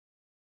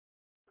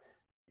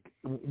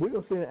 We're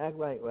gonna sit and act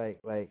like.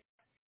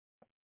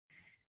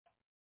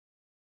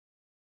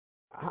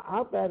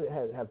 How bad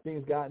have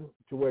things gotten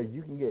to where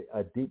you can get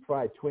a deep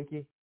fried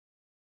Twinkie,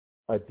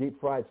 a deep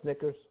fried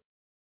Snickers,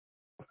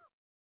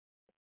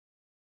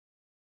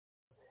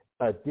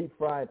 a deep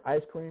fried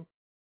ice cream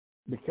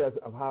because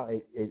of how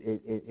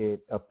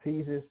it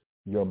appeases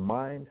your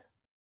mind,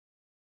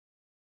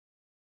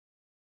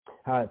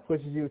 how it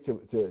pushes you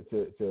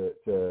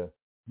to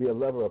be a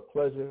lover of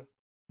pleasure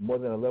more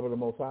than a lover of the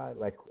Most High,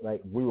 like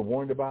we were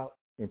warned about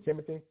in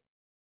Timothy.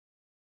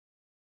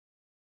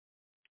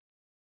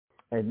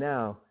 And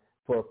now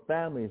for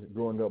families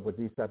growing up with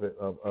these type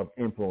of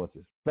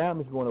influences,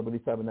 families growing up with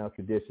these type of now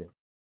traditions,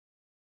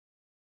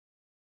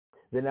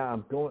 then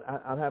now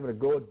I'm having to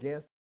go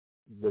against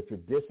the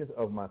traditions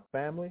of my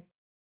family,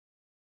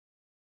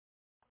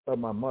 of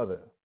my mother,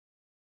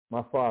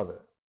 my father,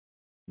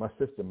 my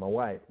sister, my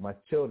wife, my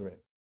children.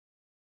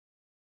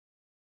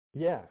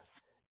 Yeah,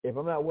 if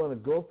I'm not willing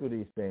to go through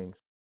these things,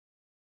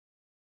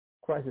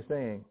 Christ is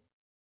saying,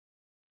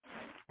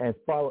 and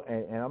follow,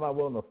 and I'm not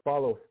willing to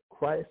follow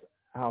Christ,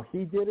 how he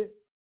did it,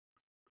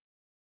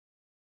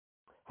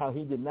 how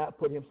he did not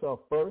put himself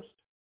first.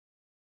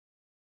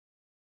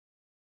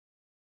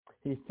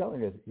 He's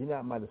telling us, you're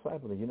not my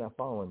disciple, you're not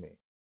following me.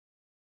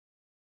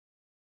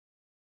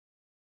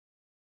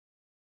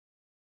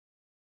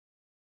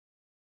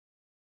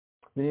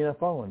 Then you're not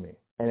following me.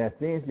 And as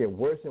things get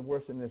worse and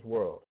worse in this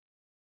world,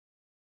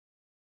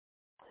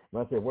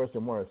 when I say worse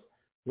and worse,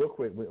 real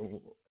quick,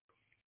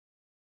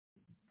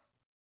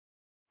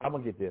 I'm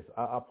going to get this.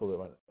 I'll pull it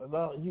right.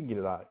 No, you can get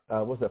it out.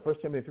 What's that, 1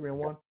 Timothy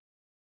 3:1?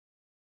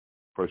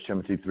 1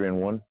 Timothy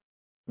 3:1?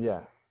 Yeah.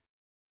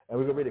 And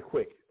we're going to read it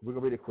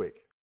quick.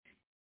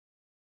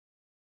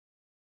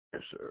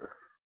 Yes, sir.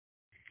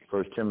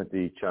 1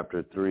 Timothy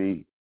chapter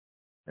 3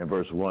 and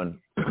verse 1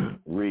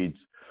 reads,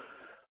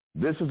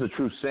 "This is a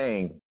true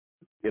saying,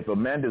 if a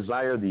man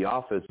desire the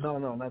office..." No,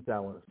 not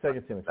that one.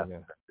 2 Timothy,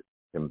 man.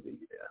 Timothy,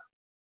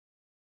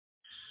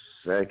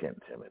 yeah.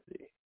 2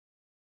 Timothy.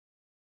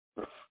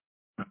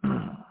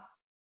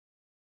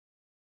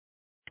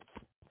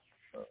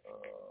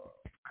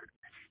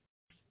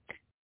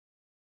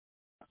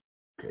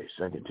 Okay,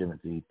 2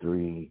 Timothy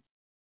 3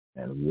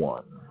 and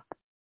 1.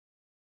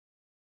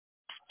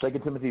 2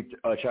 Timothy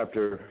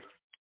chapter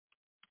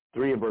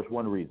 3 and verse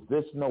 1 reads,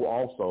 "This know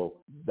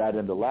also that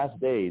in the last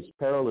days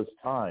perilous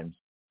times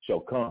shall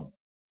come.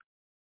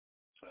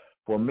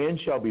 For men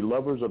shall be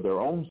lovers of their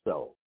own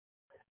selves."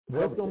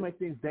 What's going to make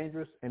things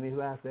dangerous in these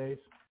last days?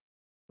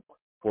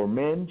 For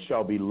men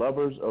shall be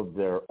lovers of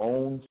their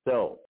own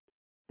selves.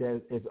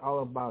 It's all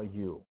about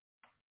you.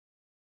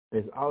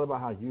 It's all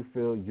about how you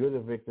feel. You're the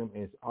victim.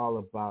 It's all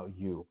about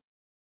you.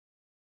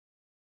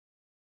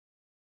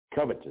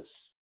 Covetous.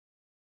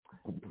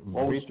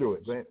 Read through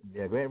it. Go ahead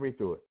and read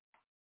through it.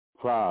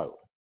 Proud.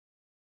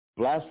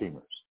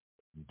 Blasphemers.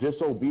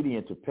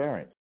 Disobedient to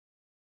parents.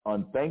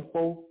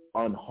 Unthankful.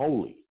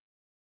 Unholy.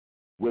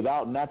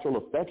 Without natural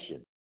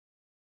affection.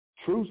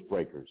 Truce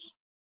breakers.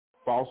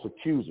 False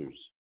accusers.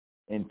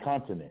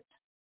 Incontinent.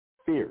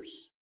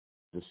 Fierce.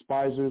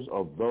 Despisers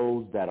of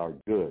those that are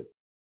good.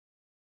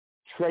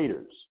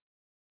 Traitors.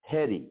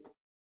 Heady.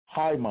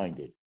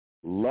 High-minded.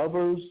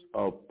 Lovers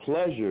of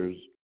pleasures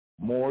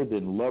more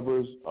than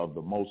lovers of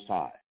the Most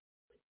High.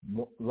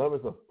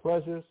 Lovers of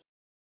pleasures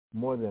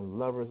more than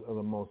lovers of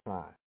the Most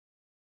High.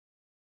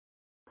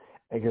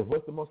 And because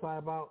what's the Most High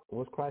about?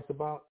 What's Christ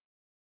about?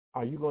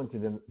 Are you going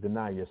to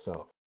deny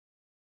yourself?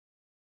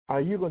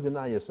 Are you going to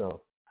deny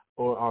yourself?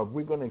 Or are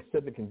we going to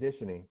accept the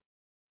conditioning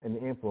and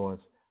the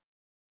influence,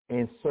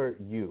 insert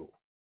you?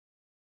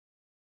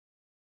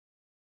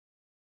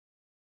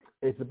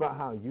 It's about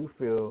how you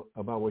feel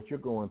about what you're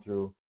going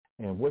through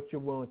and what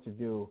you're willing to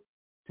do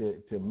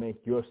to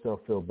make yourself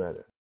feel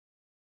better.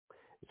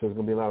 So it's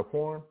going to be a lot of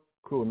porn?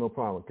 Cool, no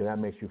problem, because that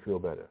makes you feel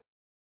better.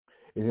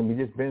 It's going to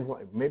be just binge,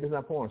 maybe it's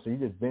not porn, so you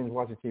just binge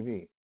watching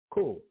TV.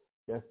 Cool.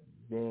 That's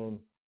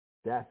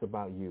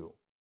about you.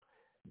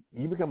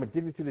 You become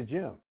addicted to the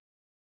gym.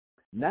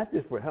 Not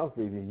just for health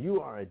reasons. You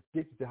are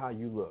addicted to how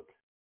you look.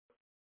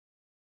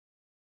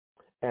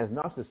 As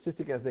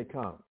narcissistic as they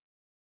come.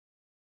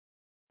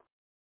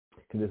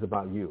 Because it's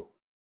about you.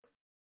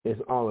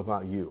 It's all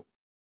about you.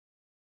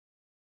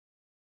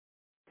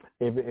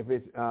 If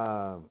it's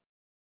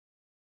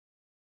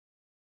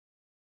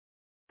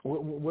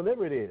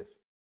whatever it is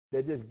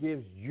that just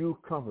gives you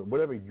comfort,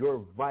 whatever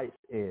your vice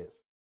is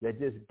that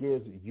just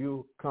gives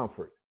you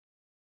comfort,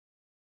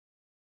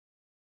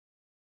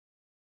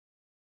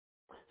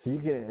 so you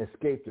can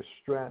escape the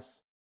stress,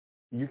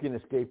 you can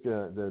escape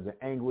the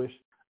anguish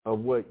of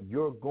what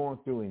you're going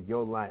through in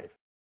your life.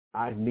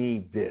 I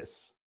need this.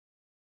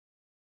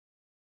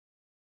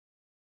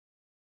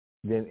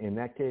 Then in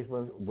that case,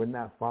 we're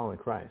not following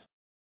Christ.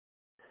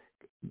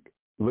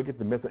 Look at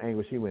the mental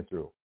anguish he went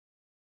through.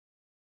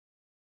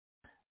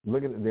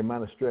 Look at the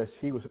amount of stress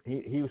he was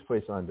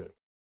placed under,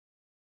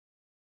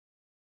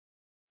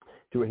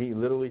 to where he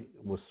literally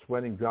was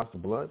sweating drops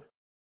of blood.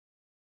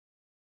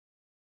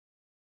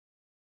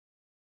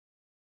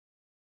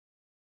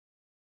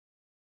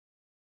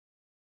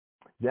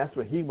 That's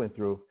what he went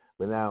through.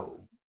 But now,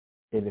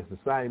 in the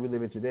society we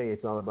live in today,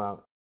 it's all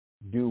about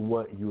do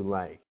what you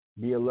like.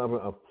 Be a lover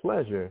of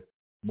pleasure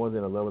more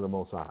than a lover of the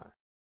Most High.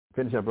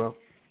 Finish up, bro.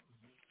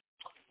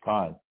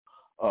 Fine.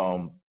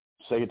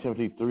 2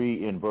 Timothy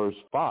 3 in verse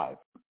 5.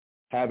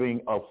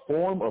 Having a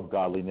form of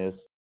godliness,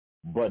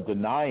 but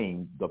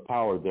denying the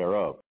power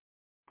thereof.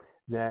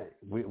 That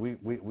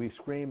we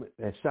scream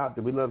and shout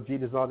that we love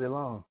Jesus all day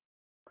long.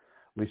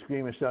 We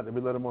scream and shout that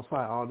we love the Most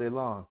High all day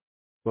long.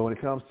 But when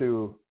it comes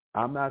to,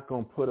 I'm not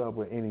going to put up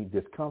with any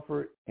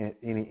discomfort and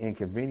any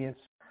inconvenience.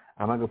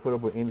 I'm not going to put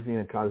up with anything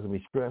that causes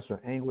me stress or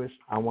anguish.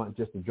 I want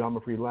just a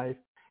drama-free life.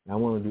 And I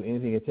want to do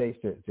anything it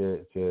takes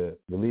to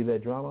relieve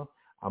that drama.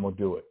 I'm going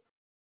to do it.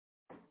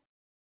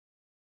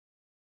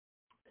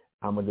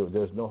 I'm going to do it.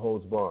 There's no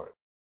holds barred.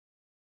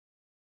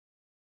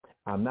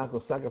 I'm not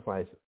going to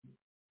sacrifice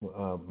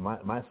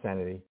my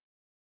sanity.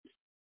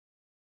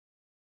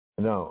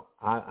 No,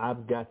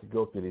 I've got to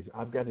go through these.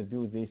 I've got to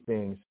do these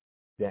things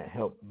that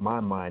help my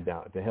mind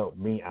out, to help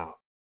me out,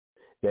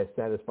 that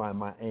satisfy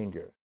my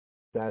anger,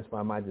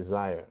 satisfy my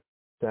desire,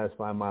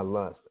 satisfy my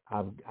lust.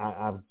 I'm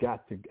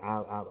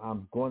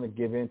going to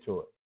give into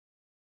it.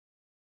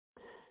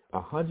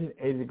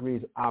 180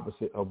 degrees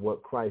opposite of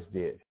what Christ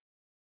did.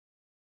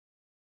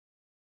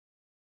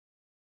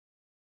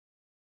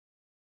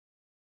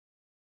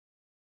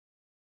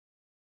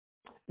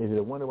 Is it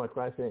a wonder why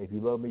Christ said, if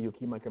you love me, you'll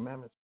keep my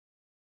commandments?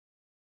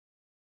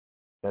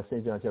 That's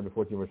St. John chapter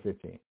 14, verse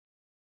 15.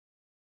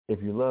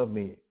 If you love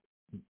me,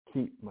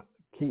 keep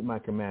my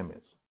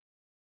commandments.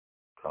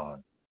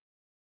 God.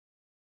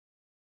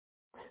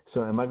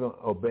 So am I going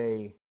to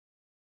obey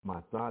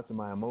my thoughts and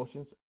my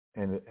emotions,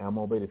 and I'm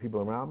going to obey the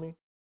people around me?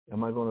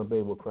 Am I going to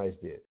obey what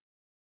Christ did?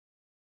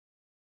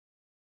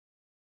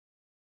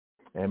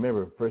 And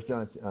remember, 1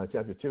 John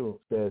chapter 2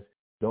 says,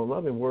 don't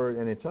love in word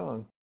and in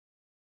tongue.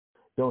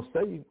 Don't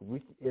say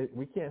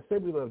we can't say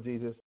we love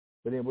Jesus,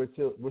 but then we're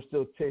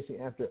still chasing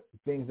after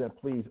things that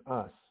please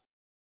us.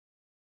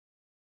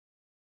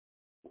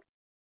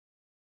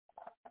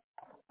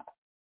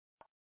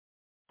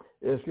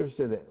 The scripture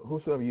said that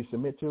whosoever you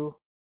submit to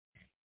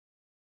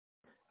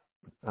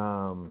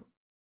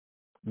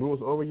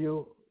rules over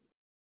you,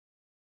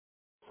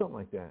 something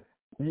like that.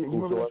 You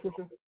remember that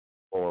scripture?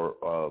 Or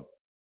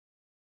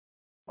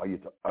are you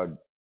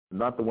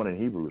not the one in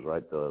Hebrews,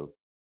 right? The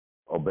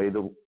obey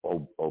the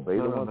one.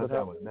 Not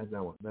that one.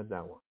 Not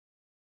that one.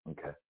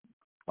 Okay.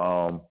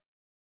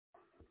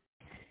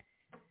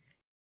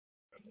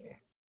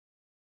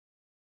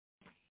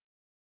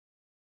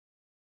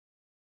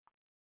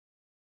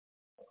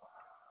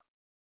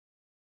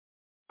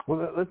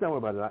 Well, let's not worry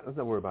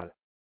about it.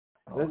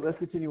 Let's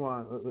continue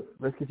on.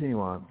 Let's continue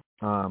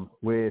on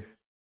with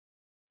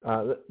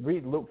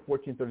read Luke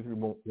 14:33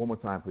 one more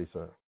time, please,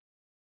 sir.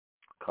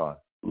 Okay.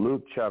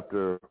 Luke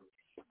chapter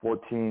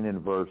 14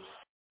 and verse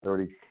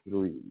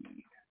 33.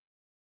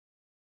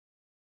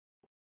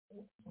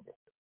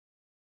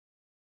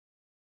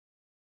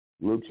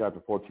 Luke chapter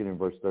 14 and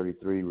verse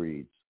 33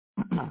 reads,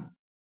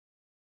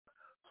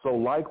 So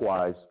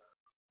likewise,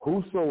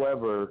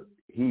 whosoever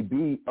he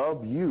be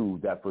of you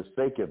that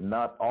forsaketh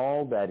not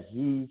all that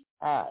he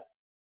hath,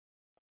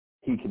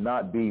 he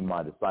cannot be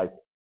my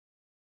disciple.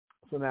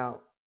 So now,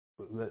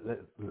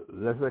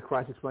 let's let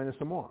Christ explain this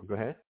some more. Go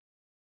ahead.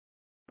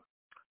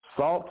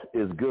 Salt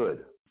is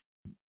good,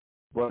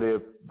 but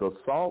if the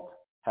salt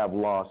have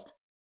lost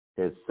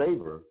his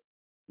savor,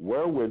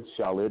 wherewith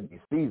shall it be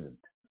seasoned?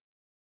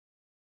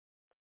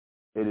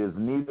 It is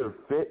neither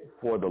fit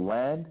for the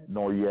land,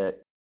 nor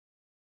yet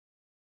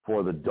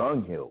for the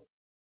dunghill,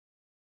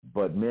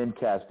 but men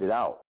cast it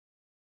out.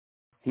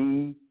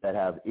 He that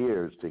have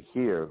ears to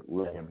hear,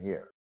 let him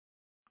hear.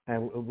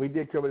 And we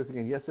did cover this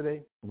again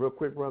yesterday. Real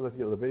quick, brother, let's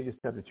get Leviticus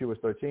chapter 2, verse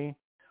 13.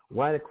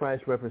 Why did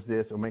Christ reference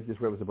this or make this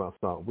reference about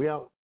salt?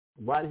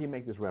 Why did he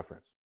make this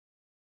reference?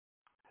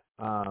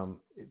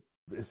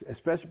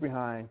 Especially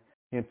behind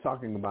him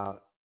talking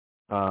about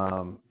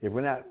if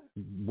we're not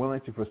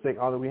willing to forsake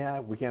all that we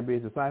have, we can't be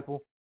his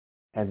disciple.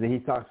 And then he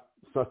starts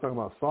talking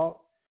about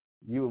salt.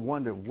 You would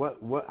wonder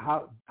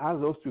how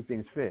do those two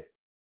things fit?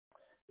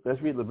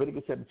 Let's read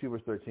Leviticus chapter 2,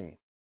 verse 13.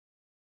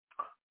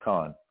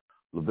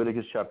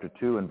 Leviticus chapter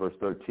 2 and verse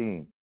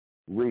 13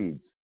 reads,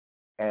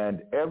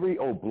 And every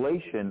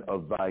oblation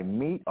of thy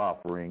meat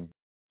offering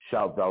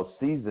shalt thou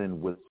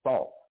season with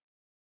salt.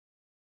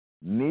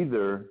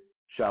 Neither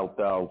shalt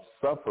thou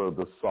suffer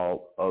the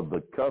salt of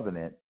the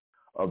covenant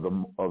of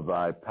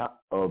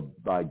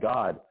thy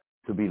God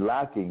to be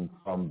lacking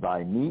from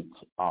thy meat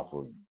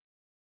offering.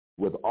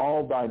 With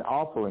all thine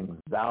offerings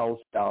thou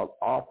shalt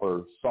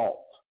offer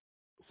salt.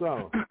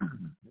 So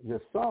the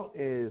salt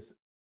is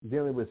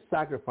dealing with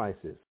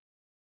sacrifices.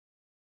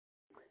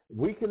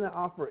 We cannot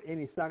offer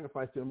any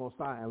sacrifice to the Most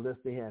High unless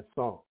they had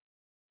salt,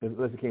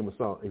 unless it came with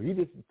salt. If you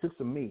just took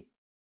some meat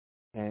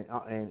and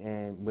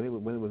when it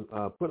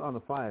was put on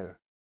the fire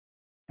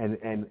and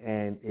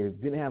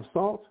it didn't have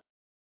salt,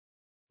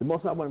 the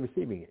Most High wasn't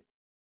receiving it.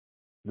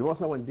 The Most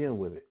High wasn't dealing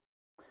with it.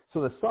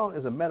 So the salt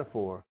is a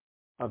metaphor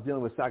of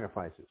dealing with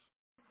sacrifices.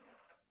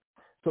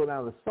 So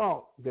now the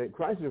salt that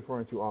Christ is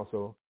referring to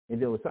also in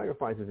dealing with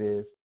sacrifices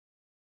is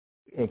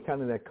in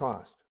counting that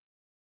cost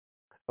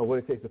of what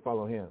it takes to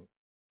follow him.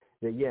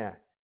 That, yeah,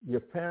 your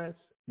parents,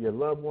 your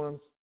loved ones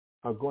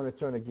are going to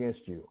turn against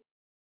you.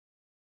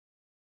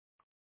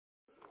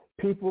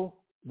 People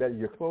that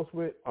you're close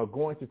with are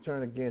going to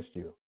turn against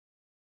you.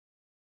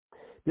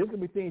 There's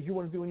going to be things you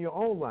want to do in your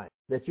own life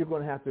that you're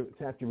going to have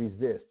to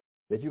resist,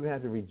 that you're going to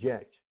have to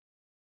reject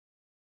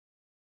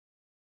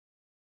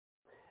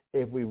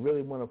if we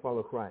really want to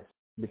follow Christ,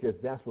 because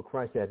that's what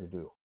Christ had to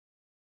do.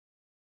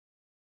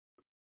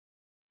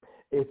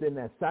 It's in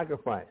that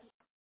sacrifice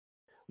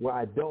where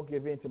I don't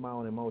give in to my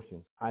own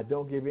emotions. I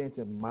don't give in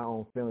to my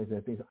own feelings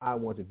and things I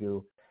want to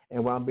do,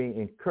 and where I'm being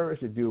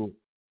encouraged to do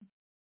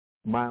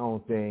my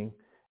own thing,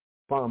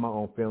 follow my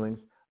own feelings,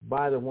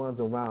 by the ones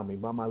around me,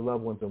 by my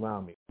loved ones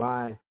around me,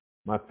 by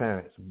my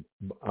parents,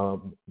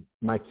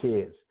 my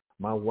kids,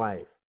 my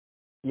wife,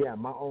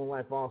 my own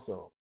life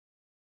also.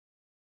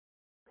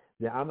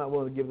 That I'm not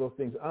willing to give those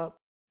things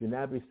up, then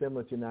that'd be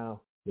similar to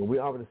now when we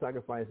offer the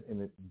sacrifice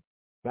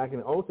back in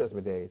the Old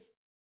Testament days,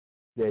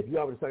 that if you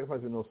offer the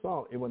sacrifice with no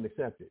salt, it wasn't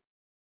accepted.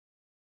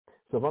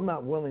 So if I'm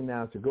not willing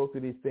now to go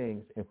through these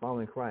things and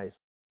following Christ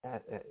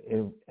at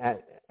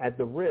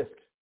the risk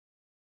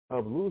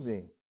of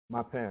losing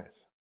my parents,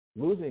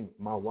 losing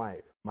my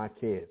wife, my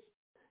kids,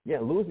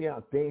 losing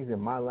out things in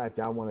my life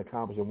that I want to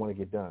accomplish and want to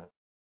get done,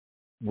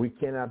 we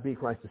cannot be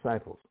Christ's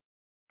disciples.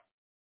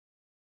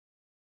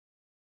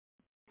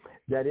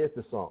 That is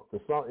the salt. The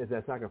salt is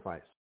that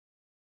sacrifice.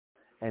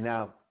 And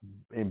now,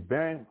 in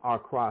bearing our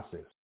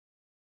crosses,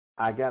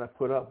 I got to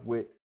put up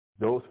with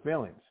those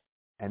feelings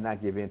and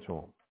not give in to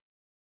them.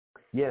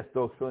 Yes,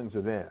 those feelings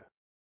are there,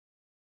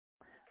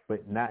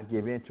 but not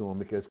give in to them,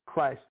 because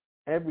Christ,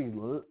 every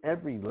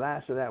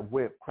lash of that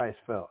whip, Christ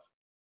felt.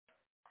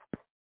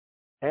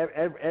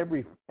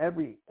 Every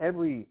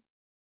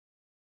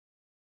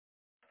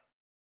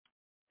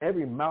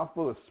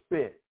mouthful of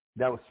spit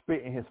that was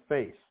spit in his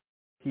face,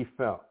 he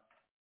felt.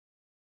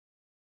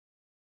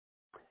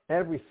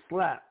 Every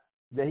slap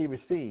that he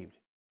received,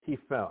 he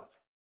felt.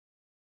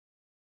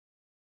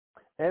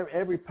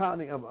 Every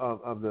pounding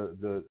of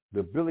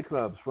the billy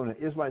clubs from the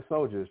Israelite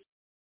soldiers,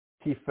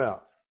 he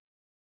felt.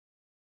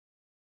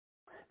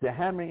 The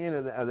hammering in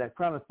of that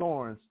crown of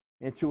thorns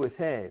into his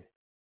head,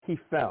 he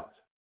felt.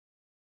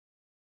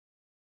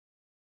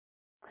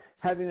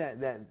 Having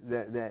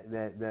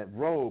that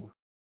robe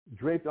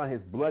draped on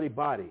his bloody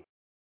body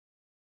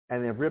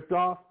and then ripped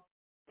off,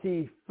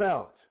 he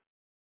felt.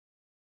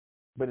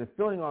 But in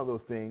feeling all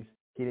those things,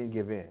 he didn't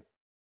give in.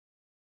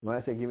 When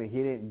I say give in, he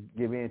didn't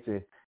give in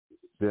to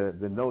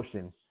the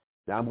notion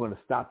that I'm going to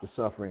stop the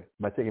suffering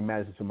by taking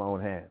matters into my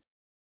own hands.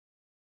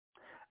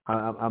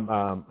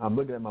 I'm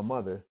looking at my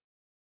mother,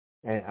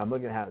 and I'm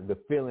looking at how the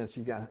feelings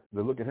she got,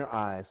 the look in her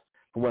eyes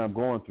for what I'm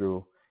going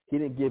through. He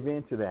didn't give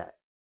in to that.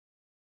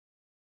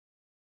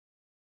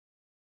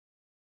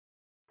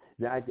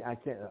 I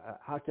can't.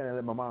 How can I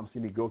let my mom see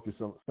me go through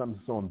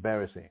something so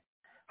embarrassing?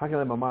 How can I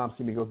let my mom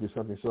see me go through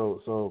something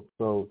so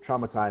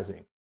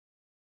traumatizing?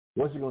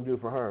 What's she going to do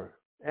for her?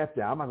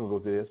 After I'm not going to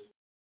go through this.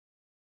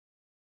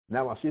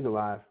 Not while she's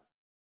alive.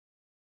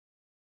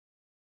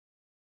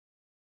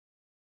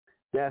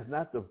 That's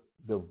not the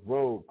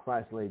road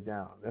Christ laid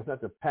down. That's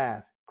not the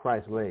path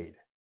Christ laid.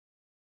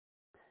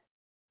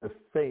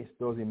 face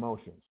those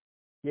emotions.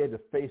 He had to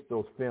face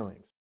those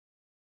feelings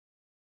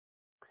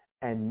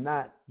and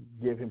not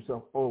give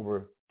himself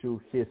over to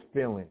his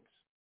feelings.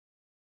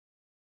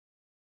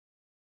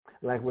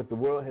 Like what the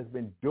world has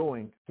been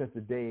doing since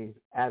the days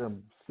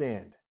Adam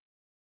sinned.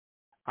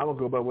 I'm going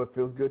to go by what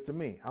feels good to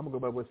me. I'm going to go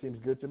by what seems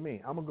good to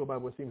me. I'm going to go by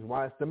what seems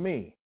wise to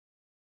me.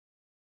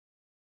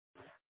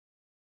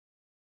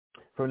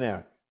 From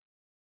there,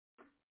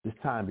 this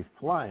time be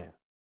flying.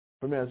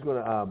 From there, let's go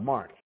to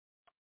Mark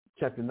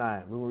chapter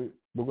 9. We're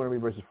going to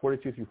read verses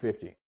 42 through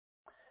 50.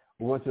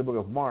 We're going to the book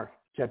of Mark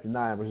chapter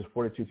 9, verses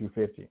 42 through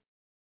 50.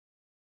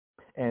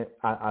 And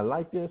I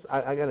like this.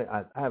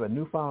 I have a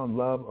newfound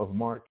love of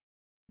Mark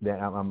that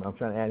I'm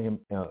trying to add him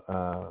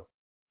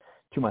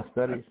to my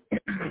studies.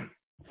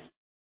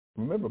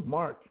 Remember,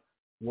 Mark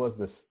was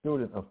the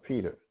student of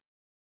Peter.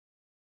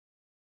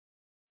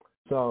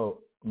 So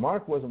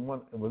Mark was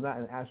not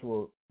an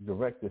actual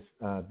direct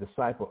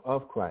disciple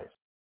of Christ,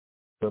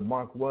 but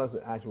Mark was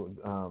an actual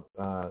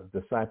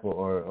disciple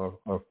or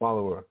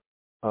follower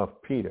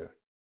of Peter.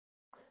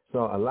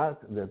 So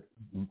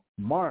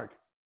Mark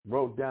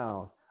wrote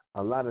down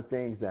a lot of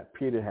things that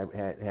Peter had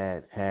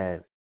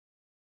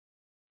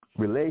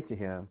relayed to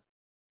him.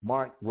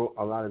 Mark wrote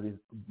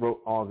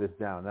all this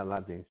down. Not a lot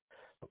of things.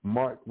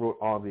 Mark wrote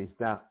all these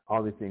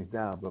things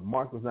down. But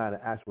Mark was not an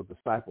actual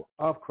disciple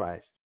of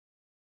Christ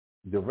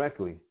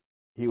directly.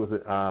 He was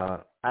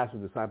an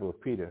actual disciple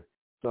of Peter.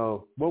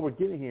 So what we're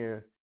getting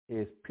here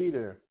is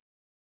Peter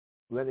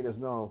letting us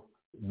know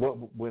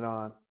what went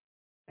on,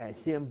 and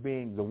him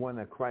being the one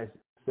that Christ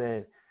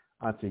said,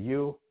 "Unto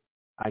you,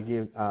 I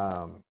leave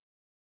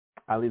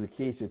the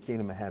keys to the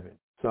kingdom of heaven."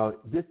 So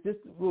this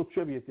little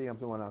trivia thing I'm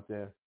throwing out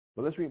there.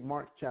 But let's read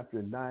Mark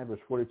chapter 9, verse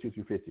 42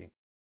 through 50.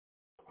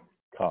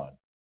 Con.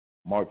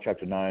 Mark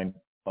chapter 9,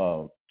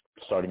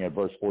 starting at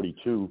verse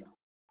 42,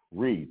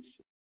 reads,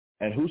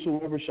 "And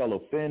whosoever shall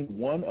offend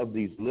one of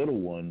these little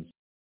ones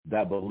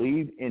that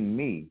believe in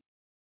me,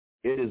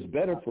 it is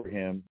better for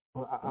him."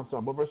 I'm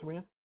sorry, what verse are we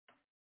in?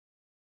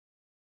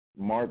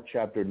 Mark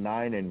chapter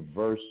 9 and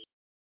verse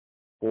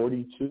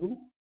 42.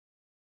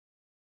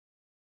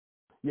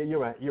 Yeah, you're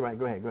right.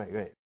 Go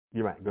ahead.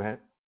 You're right. Go ahead.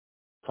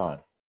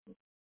 Con.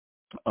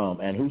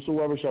 "And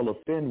whosoever shall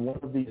offend one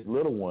of these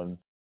little ones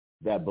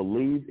that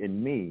believe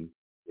in me,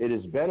 it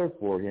is better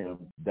for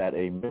him that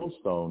a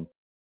millstone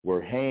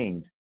were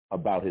hanged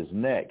about his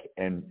neck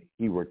and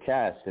he were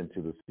cast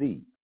into the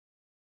sea."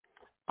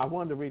 I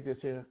wanted to read this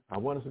here. I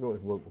want us to go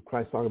with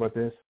Christ talking about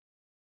this.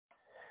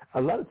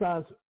 A lot of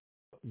times,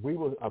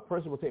 a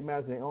person will take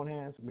matters in their own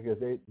hands because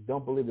they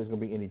don't believe there's going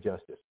to be any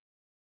justice.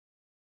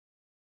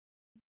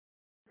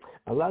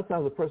 A lot of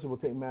times, a person will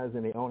take matters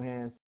in their own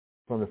hands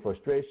from the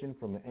frustration,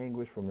 from the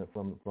anguish, from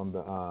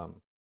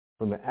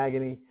the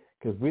agony,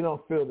 because we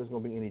don't feel there's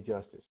going to be any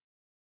justice.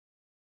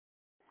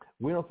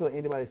 We don't feel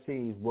anybody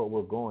sees what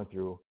we're going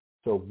through,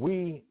 so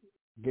we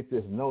get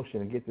this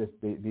notion and get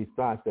these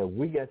thoughts that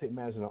we got to take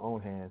matters in our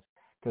own hands,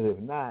 because if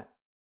not,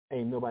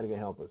 ain't nobody going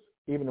to help us.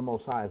 Even the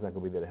Most High is not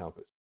going to be there to help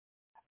us.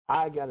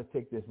 I got to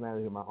take this matter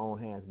in my own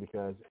hands,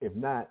 because if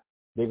not,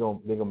 they're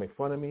gonna make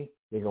fun of me.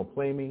 They're gonna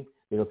play me.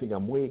 They're gonna think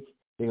I'm weak.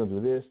 They're gonna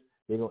do this.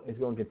 It's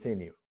gonna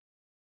continue.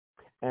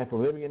 And for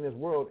living in this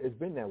world, it's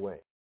been that way.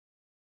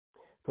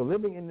 For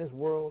living in this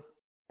world,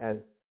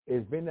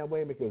 it's been that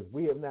way because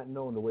we have not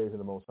known the ways of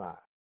the Most High.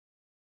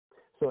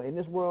 So in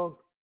this world,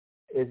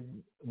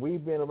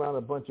 we've been around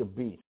a bunch of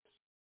beasts.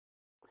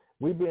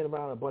 We've been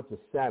around a bunch of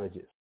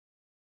savages.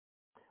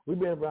 We've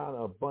been around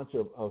a bunch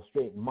of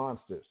straight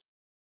monsters.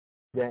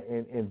 That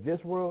in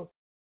this world,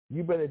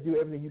 you better do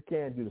everything you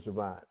can do to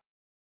survive.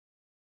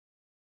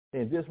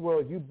 In this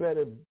world, you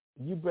better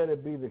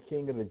be the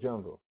king of the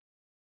jungle.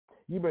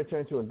 You better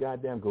turn into a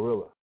goddamn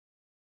gorilla.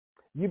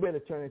 You better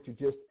turn into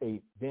just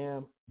a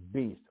damn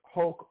beast.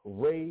 Hulk,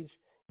 rage.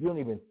 You don't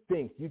even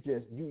think.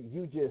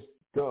 You just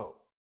go.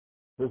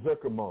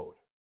 Berserker mode.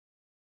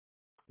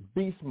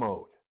 Beast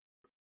mode.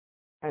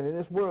 And in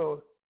this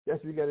world,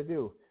 that's what you got to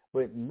do.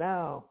 But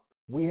now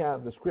we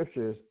have the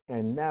scriptures,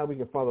 and now we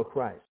can follow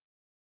Christ.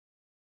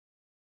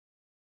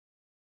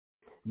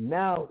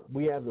 Now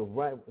we have a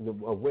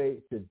way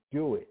to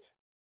do it.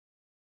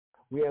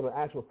 We have an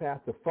actual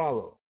path to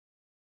follow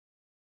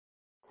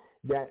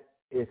that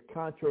is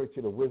contrary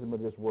to the wisdom of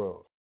this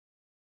world.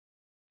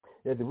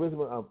 That the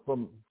wisdom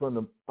from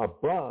the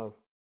above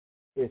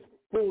is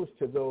foolish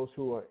to those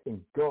who are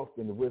engulfed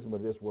in the wisdom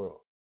of this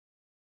world.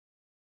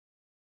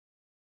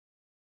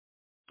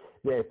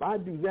 Yeah, if I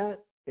do that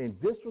in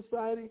this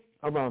society,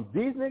 around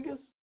these niggas,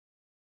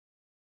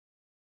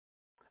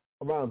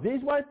 around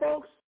these white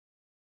folks,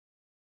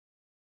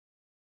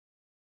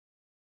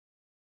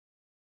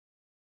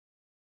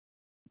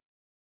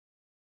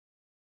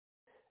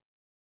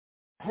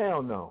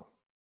 hell no.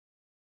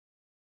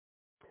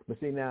 But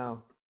see,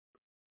 now,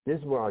 this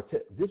is where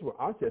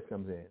our test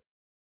comes in.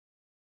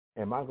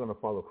 Am I going to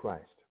follow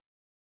Christ?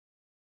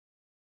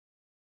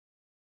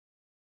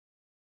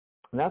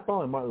 Not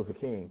following Martin Luther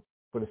King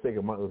for the sake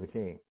of Martin Luther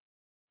King.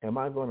 Am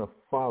I going to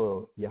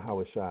follow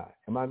Yahweh Shai?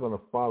 Am I going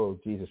to follow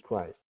Jesus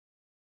Christ?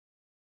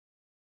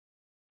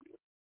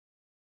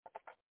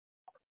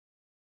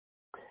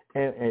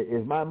 And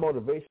it's my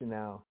motivation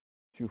now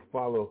to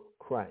follow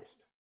Christ.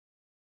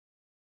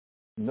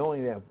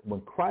 Knowing that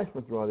when Christ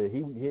went through all that,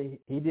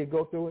 he did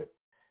go through it,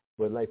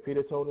 but like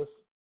Peter told us,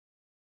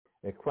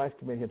 that Christ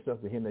committed himself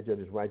to him that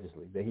judges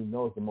righteously, that he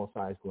knows the Most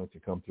High is going to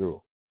come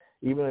through.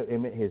 Even if it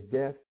meant his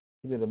death,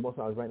 he knew the Most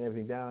High was writing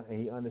everything down,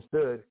 and he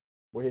understood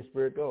where his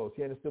spirit goes.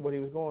 He understood what he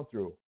was going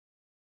through.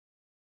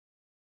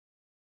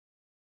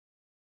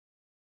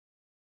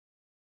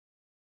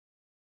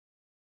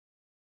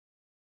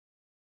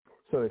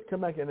 So let's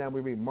come back and now we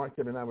read Mark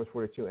 7, verse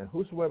 42. And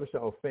whosoever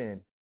shall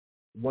offend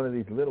one of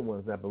these little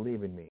ones that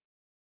believe in me,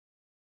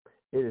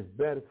 it is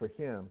better for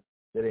him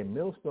that a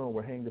millstone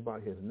were hanged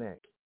about his neck,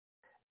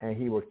 and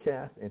he were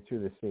cast into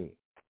the sea.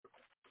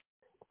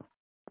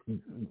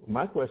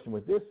 My question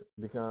with this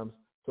becomes,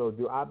 so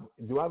do I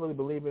really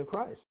believe in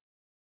Christ?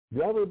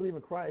 Do I really believe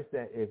in Christ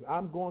that if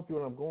I'm going through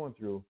what I'm going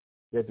through,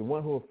 that the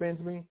one who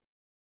offends me,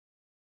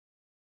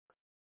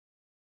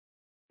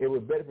 it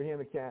was better for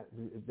him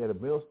that a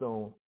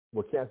millstone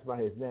was cast by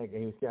his neck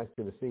and he was cast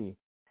to the sea,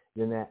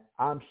 than that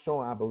I'm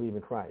showing I believe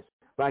in Christ.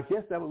 But I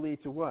guess that would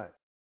lead to what?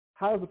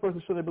 How does the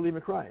person show they believe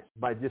in Christ?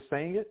 By just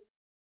saying it?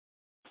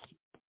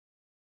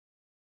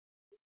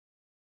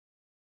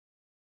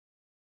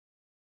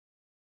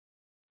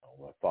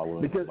 By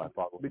following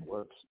the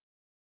words.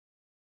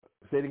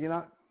 Say it again,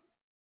 Art?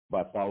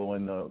 By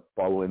following the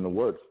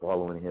words,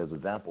 following his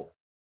example.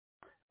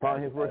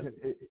 Following his words.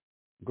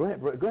 Go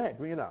ahead,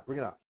 bring it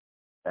up.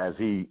 As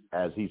he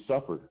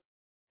suffered,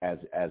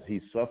 as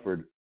he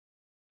suffered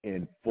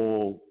in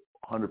full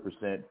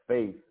 100%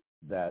 faith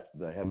that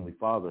the Heavenly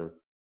Father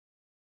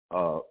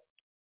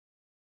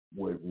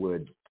would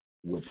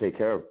take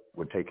care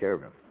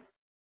of him.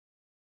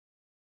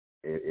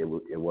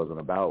 It wasn't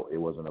about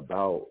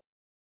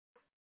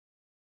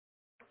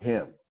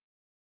him.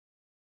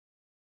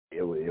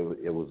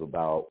 It was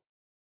about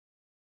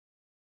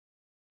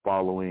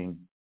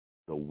following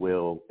the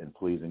will and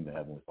pleasing the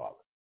Heavenly Father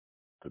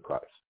to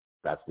Christ.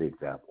 That's the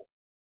example.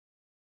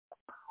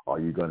 Are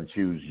you going to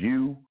choose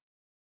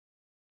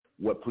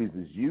what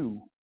pleases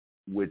you,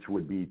 which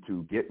would be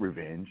to get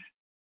revenge,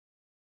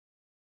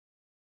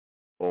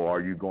 or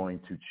are you going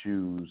to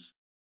choose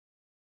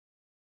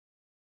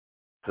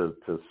to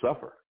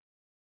suffer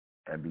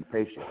and be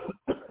patient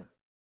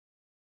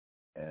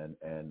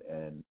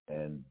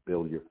and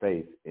build your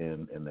faith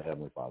in the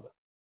Heavenly Father?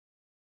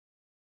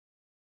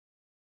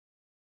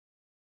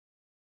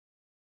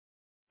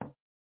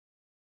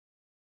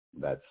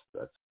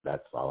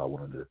 That's all I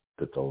wanted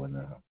to throw in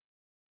there.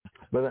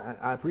 But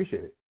I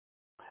appreciate it.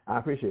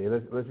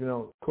 Let's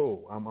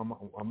cool. I'm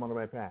on the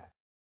right path.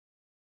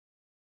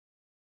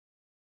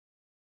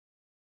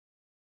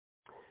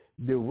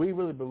 Do we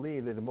really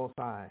believe that the Most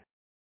High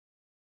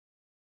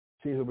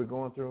sees what we're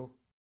going through?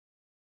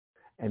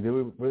 And do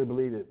we really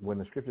believe that when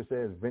the Scripture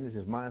says, "Vengeance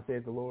is mine,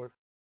 saith the Lord,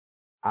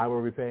 I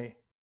will repay"?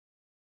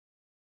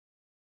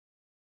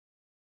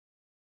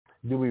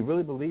 Do we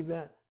really believe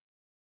that?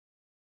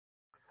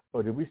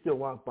 Or do we still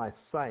walk by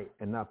sight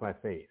and not by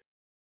faith?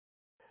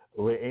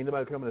 Well, ain't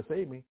nobody coming to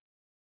save me.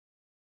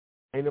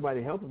 Ain't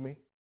nobody helping me.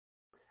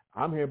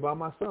 I'm here by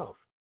myself.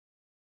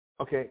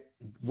 Okay,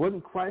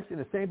 wasn't Christ in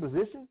the same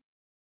position?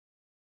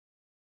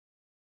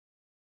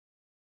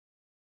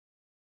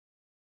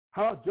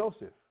 How about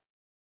Joseph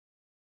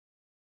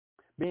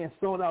being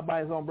sold out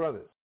by his own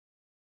brothers,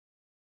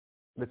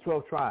 the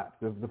 12 tribes,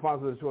 the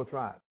fathers of the 12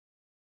 tribes?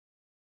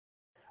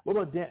 What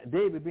about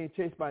David being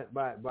chased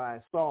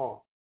by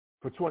Saul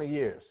for 20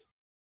 years?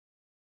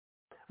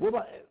 What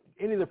about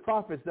any of the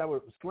prophets that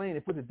were slain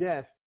and put to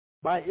death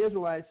by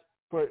Israelites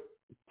for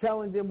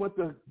telling them what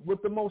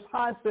the Most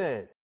High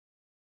said?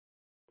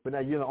 But now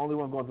you're the only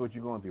one going through what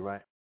you're going through,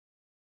 right?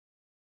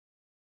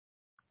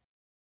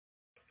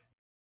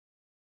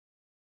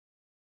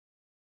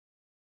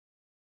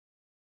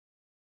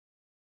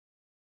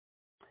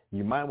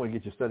 You might want to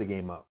get your study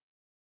game up.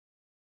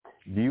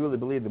 Do you really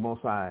believe the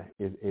Most High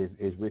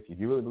is with you?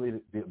 Do you really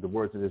believe the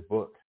words of this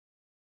book,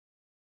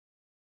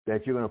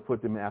 that you're going to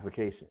put them in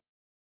application?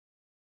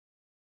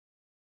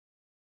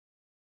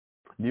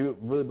 Do you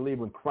really believe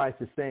when Christ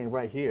is saying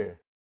right here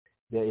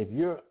that if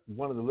you're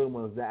one of the little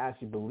ones that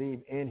actually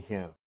believe in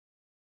him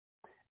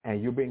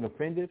and you're being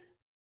offended,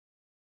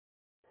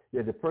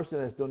 that the person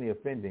that's doing the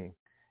offending,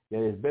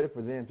 that it's better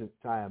for them to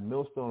tie a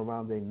millstone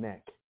around their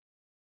neck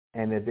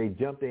and that they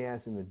jump their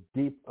ass in the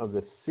deep of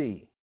the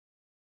sea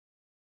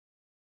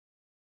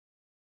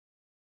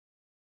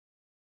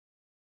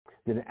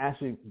than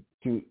actually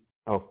to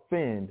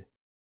offend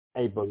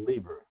a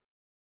believer.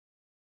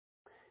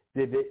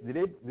 Did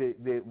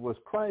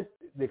Christ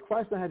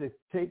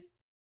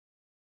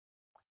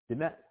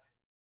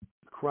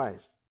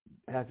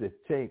have to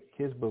take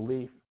his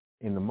belief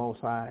in the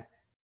Most High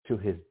to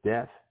his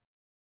death?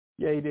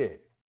 Yeah, he did.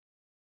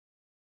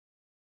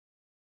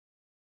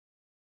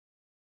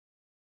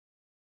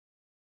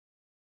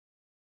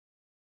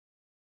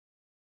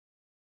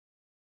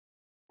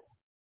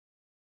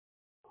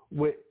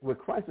 With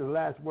Christ's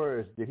last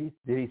words, did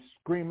he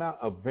scream out,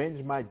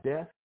 "Avenge my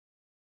death"?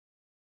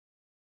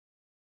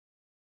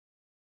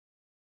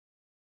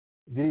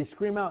 Did he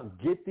scream out,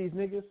 "Get these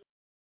niggas"?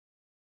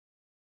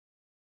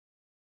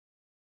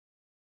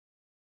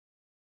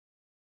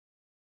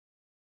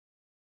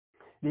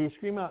 Did he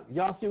scream out,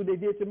 "Y'all see what they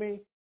did to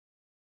me"?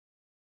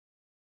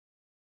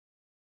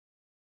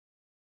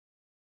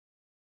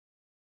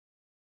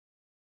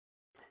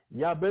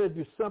 Y'all better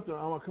do something.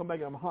 I'm gonna come back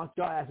and I'm gonna haunt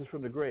y'all asses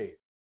from the grave.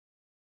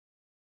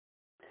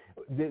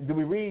 Did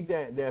we read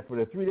that for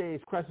the 3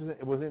 days Christ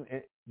was in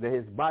that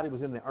his body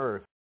was in the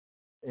earth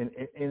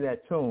in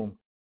that tomb?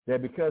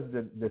 That because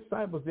the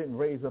disciples didn't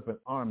raise up an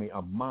army,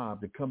 a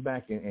mob to come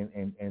back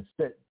and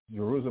set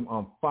Jerusalem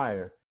on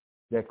fire,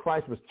 that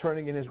Christ was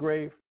turning in his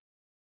grave.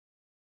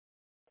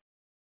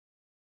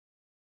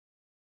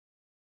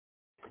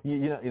 You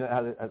know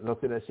how they'll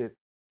say that shit,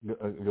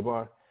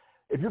 Gabar.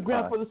 If your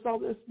grandfather saw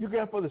this, your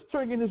grandfather's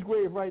turning in his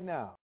grave right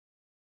now.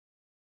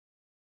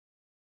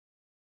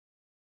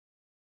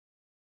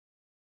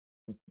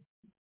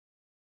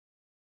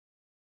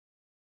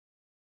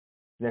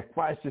 That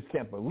Christ just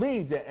can't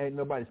believe that ain't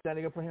nobody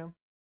standing up for him.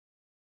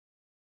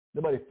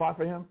 Nobody fought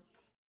for him.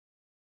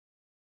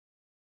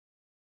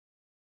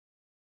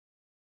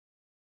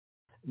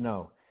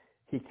 No,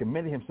 he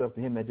committed himself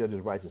to him that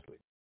judges righteously.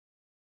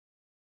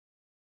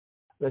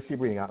 Let's keep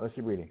reading out. Let's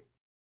keep reading.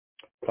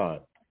 Con.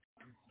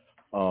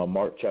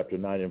 Mark chapter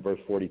 9 and verse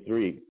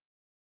 43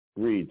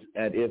 reads,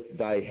 "And if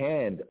thy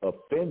hand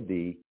offend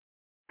thee,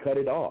 cut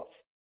it off.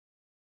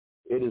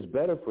 It is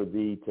better for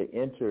thee to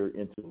enter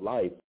into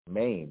life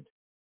maimed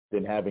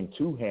than having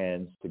two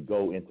hands to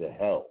go into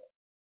hell,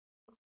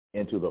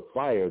 into the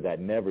fire that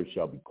never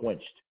shall be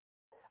quenched."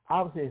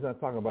 Obviously, he's not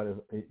talking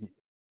about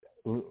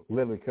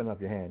literally cutting off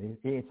your hand.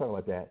 He ain't talking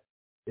about that.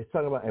 It's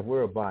talking about if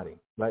we're a body.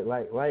 Like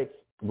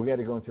we got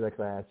to go into that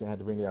class and I have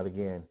to bring it out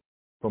again.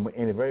 From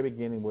in the very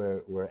beginning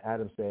where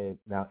Adam said,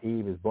 "Now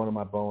Eve is bone of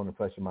my bone and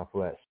flesh of my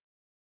flesh."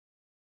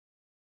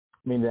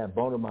 Meaning that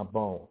bone of my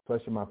bone,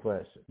 flesh of my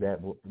flesh,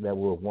 that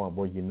we're one,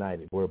 we're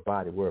united, we're a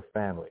body, we're a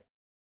family.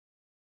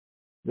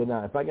 Then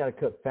now, if I got to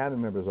cut family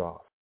members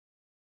off,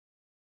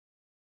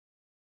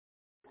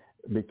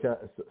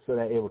 because so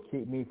that it will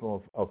keep me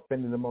from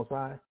offending the Most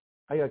High,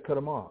 I got to cut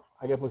them off.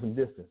 I got to put some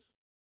distance.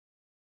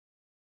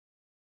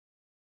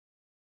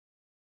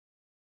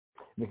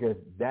 Because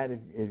that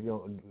is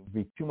going to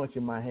be too much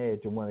in my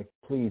head to want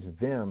to please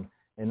them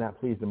and not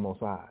please the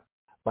Most High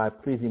by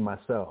pleasing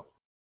myself.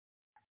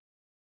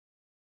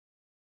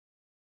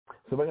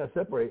 So if I got to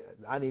separate,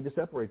 I need to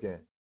separate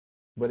that.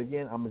 But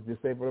again, I'm going to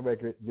just say for the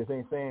record, this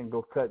ain't saying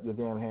go cut your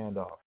damn hand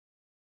off.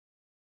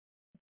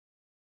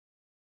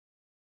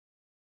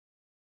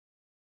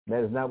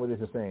 That is not what this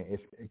is saying.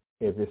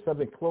 If there's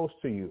something close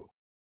to you,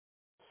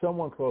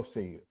 someone close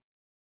to you,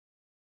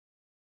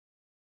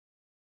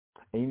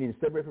 and you need to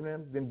separate from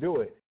them, then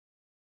do it.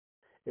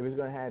 If it's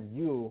going to have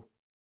you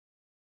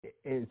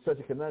in such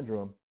a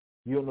conundrum,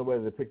 you don't know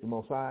whether to pick the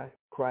Most High,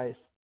 Christ,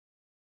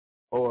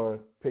 or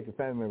pick a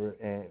family member,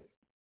 and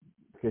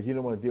because you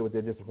don't want to deal with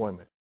their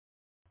disappointment.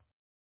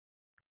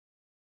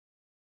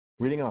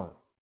 Reading on.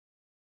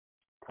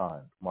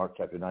 Con. Mark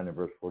chapter 9 and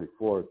verse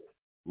 44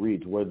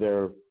 reads, "Where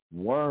their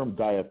worm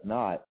dieth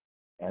not,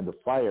 and the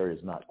fire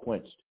is not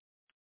quenched.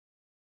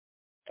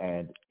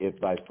 And if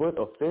thy foot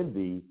offend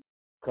thee,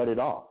 cut it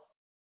off.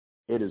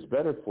 It is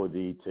better for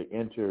thee to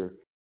enter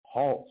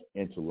halt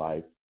into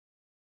life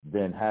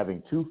than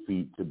having 2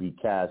 feet to be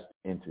cast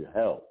into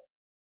hell."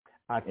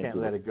 I can't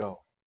let it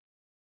go.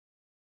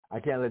 I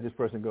can't let this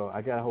person go.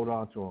 I got to hold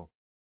on to him.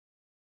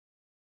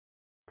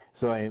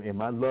 So in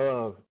my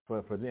love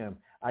for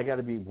them, I got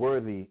to be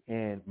worthy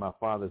in my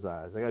father's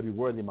eyes. I got to be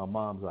worthy in my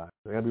mom's eyes.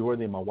 I got to be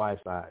worthy in my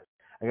wife's eyes.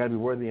 I got to be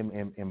worthy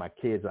in my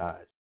kids'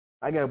 eyes.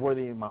 I got to be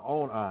worthy in my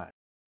own eyes.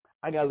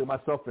 I got to look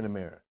myself in the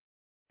mirror.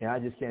 And I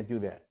just can't do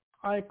that.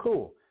 All right,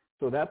 cool.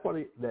 So that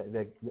part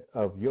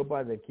of your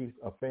body that keeps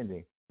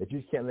offending, that you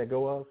just can't let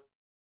go of,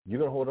 you're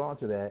going to hold on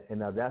to that, and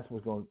now that's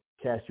what's going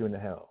to cast you into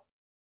hell.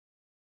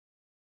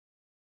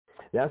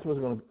 That's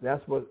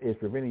what is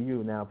preventing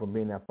you now from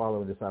being that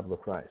follower and disciple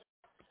of Christ.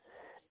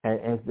 And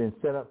it's been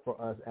set up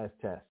for us as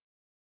tests.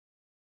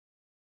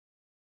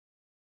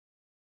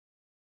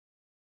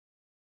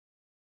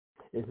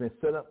 It's been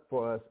set up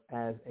for us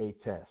as a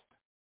test.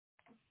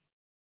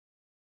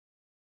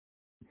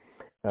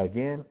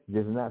 Again,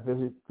 this is not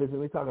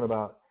physically talking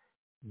about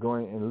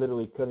going and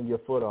literally cutting your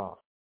foot off.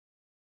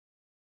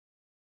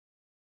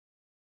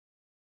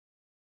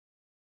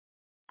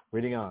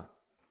 Reading on.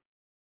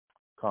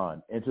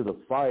 Con. "Into the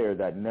fire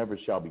that never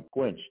shall be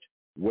quenched,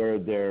 where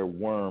their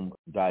worm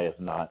dieth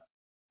not,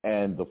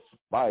 and the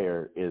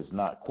fire is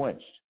not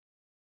quenched.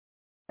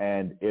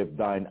 And if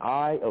thine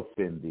eye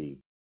offend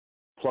thee,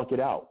 pluck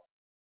it out.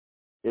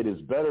 It is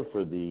better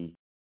for thee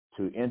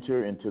to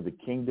enter into the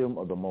kingdom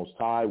of the Most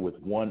High with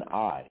one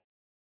eye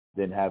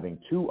than having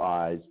 2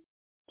 eyes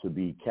to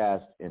be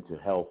cast into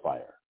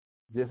hellfire."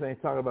 This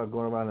ain't talking about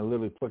going around and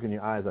literally plucking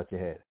your eyes out your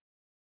head.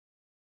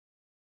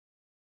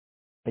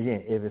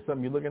 Again, if it's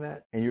something you're looking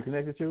at and you're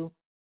connected to,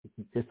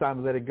 it's time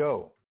to let it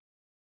go.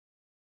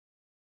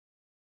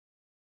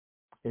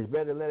 It's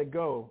better to let it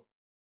go.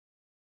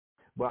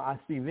 But I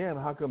see them.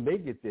 How come they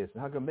get this?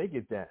 How come they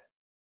get that?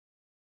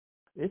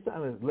 It's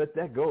time to let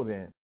that go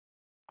then.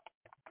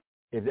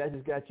 If that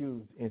just got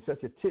you in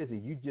such a tizzy,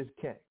 you just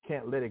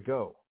can't let it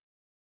go.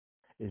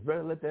 It's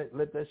better let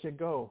that shit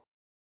go.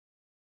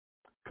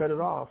 Cut it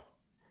off.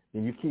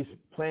 Then you keep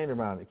playing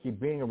around it, keep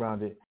being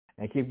around it,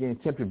 and keep getting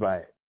tempted by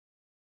it.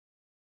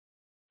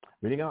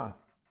 Reading on.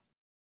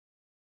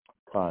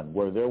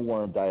 Where their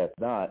worm dieth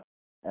not,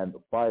 and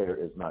the fire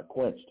is not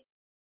quenched.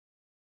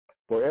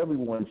 For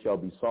everyone shall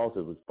be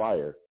salted with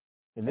fire.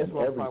 And this is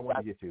what I want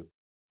to get to.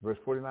 Verse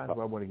 49 is what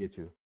I want to get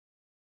to.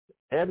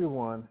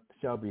 Everyone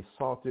shall be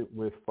salted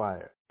with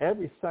fire.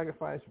 Every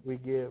sacrifice we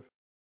give,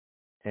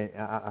 and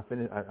I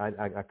finished.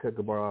 I cut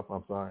the bar off.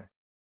 I'm sorry.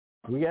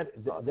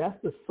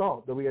 That's the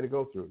salt that we got to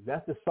go through.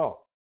 That's the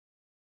salt.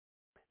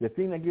 The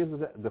thing that gives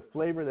us the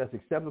flavor that's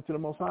acceptable to the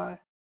Most High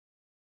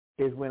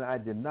is when I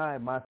deny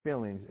my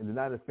feelings and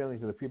deny the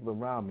feelings of the people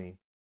around me.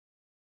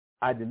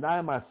 I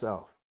deny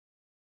myself.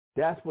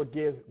 That's what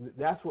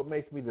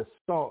makes me the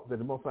salt that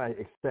the Most High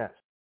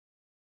accepts.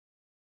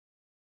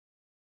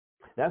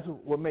 That's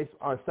what makes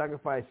our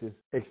sacrifices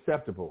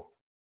acceptable.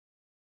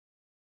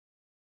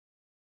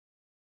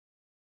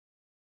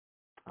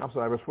 I'm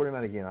sorry, verse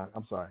 49 again.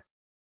 I'm sorry.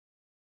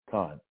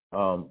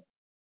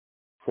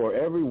 For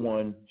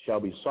everyone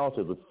shall be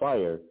salted with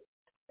fire,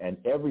 and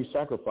every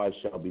sacrifice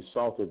shall be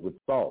salted with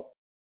salt.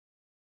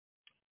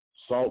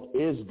 Salt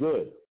is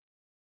good,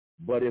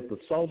 but if the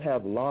salt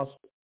have lost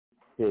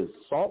his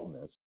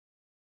saltness,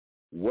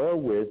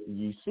 wherewith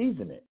ye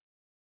season it.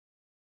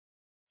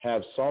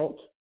 Have salt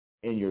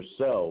in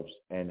yourselves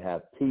and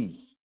have peace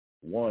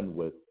one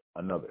with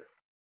another.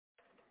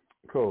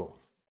 Cool.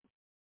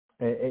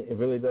 And it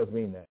really does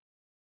mean that.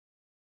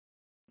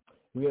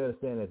 We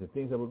understand that the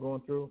things that we're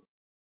going through,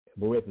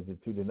 but we have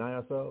to deny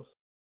ourselves.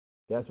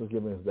 That's what's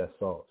giving us that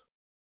salt.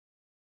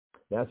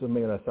 That's what's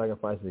making our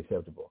sacrifices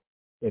acceptable.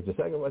 If the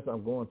sacrifice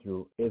I'm going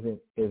through isn't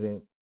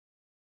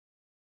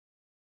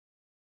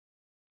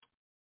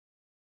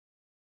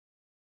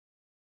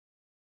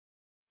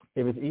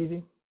if it's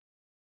easy,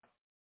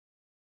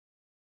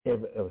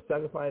 if a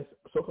sacrifice,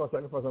 so-called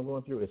sacrifice I'm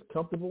going through is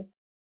comfortable,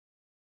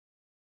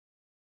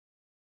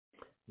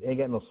 it ain't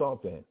got no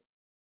salt in it.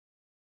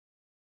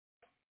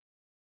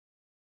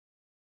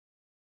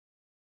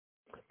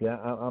 Then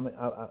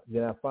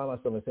I find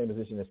myself in the same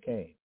position as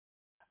Cain.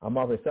 I'm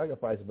offering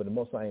sacrifices, but the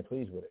Most High ain't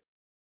pleased with it.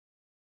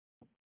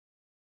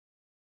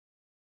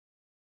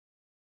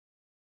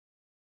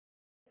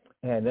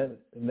 And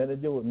nothing to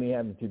do with me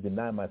having to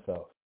deny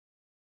myself.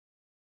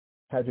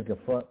 Have to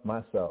confront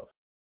myself.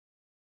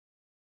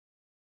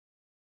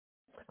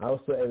 I was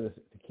still able to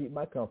keep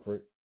my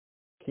comfort,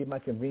 keep my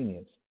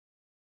convenience,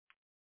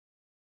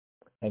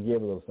 and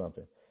give a little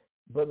something.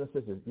 Brothers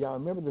and sisters, y'all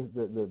remember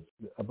the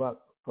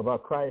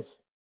about Christ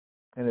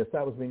and the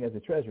disciples being at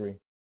the treasury,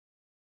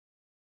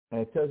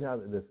 and it tells you how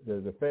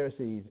the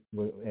Pharisees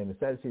and the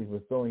Sadducees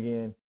were throwing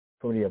in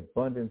from the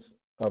abundance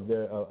of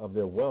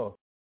their wealth.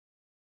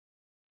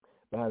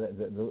 By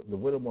the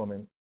widow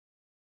woman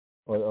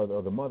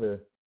or the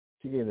mother,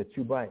 she gave the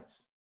 2 bites,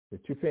 the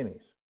 2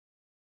 pennies.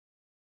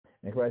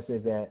 And Christ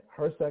said that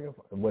her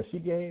sacrifice, what she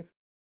gave,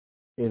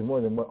 is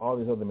more than what all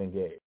these other men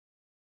gave.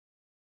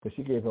 Because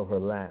she gave of her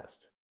last.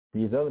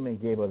 These other men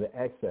gave of the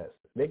excess.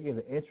 They gave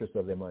the interest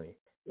of their money.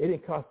 It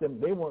didn't cost them,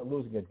 they weren't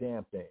losing a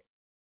damn thing.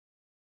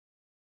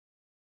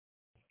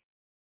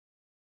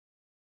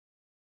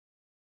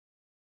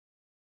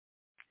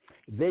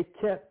 They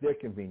kept their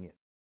convenience.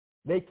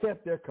 They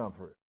kept their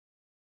comfort.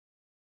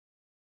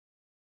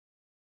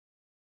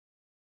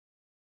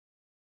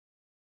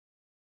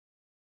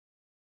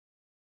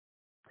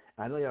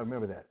 I know y'all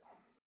remember that.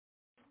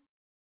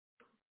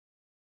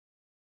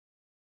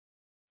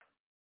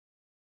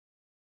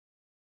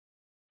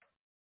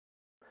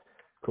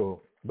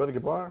 Cool. Brother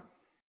Gabar?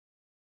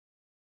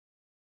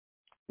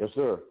 Yes,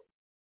 sir.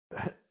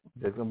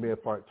 There's going to be a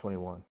part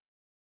 21.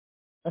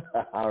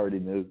 I already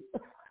knew.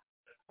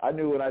 I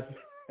knew when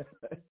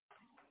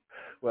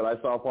I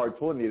saw part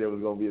 20, there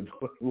was going to be a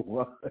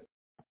 21.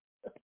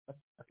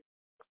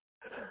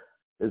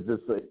 It's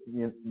just,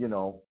 you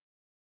know,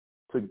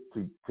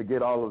 to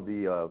get all of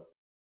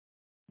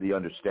the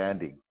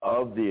understanding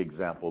of the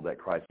example that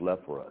Christ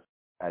left for us,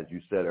 as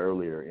you said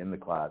earlier in the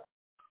class,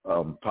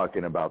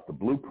 talking about the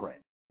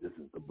blueprint. This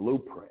is the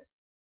blueprint.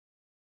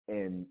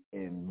 And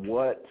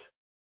what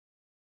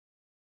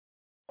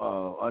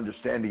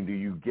understanding do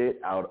you get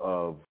out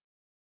of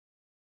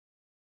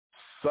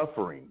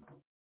suffering,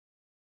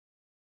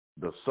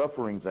 the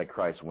sufferings that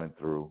Christ went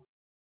through,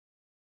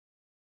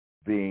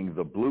 being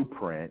the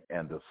blueprint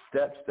and the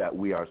steps that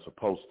we are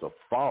supposed to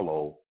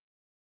follow?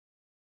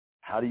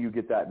 How do you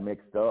get that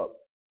mixed up,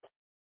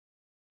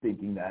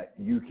 thinking that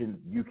you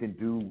can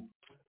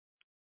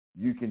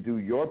do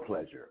your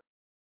pleasure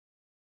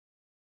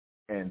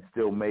and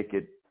still make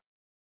it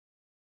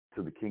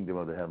to the kingdom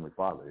of the Heavenly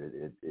Father?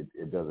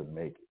 It doesn't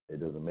make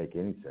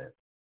any sense.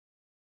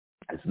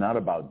 It's not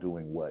about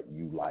doing what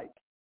you like.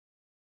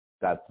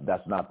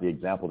 That's not the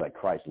example that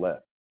Christ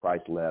left.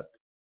 Christ left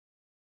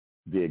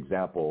the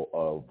example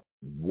of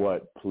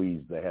what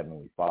pleased the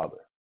Heavenly Father.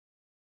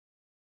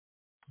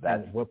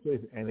 That's what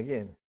pleased. And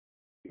again,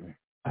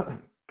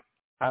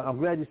 I'm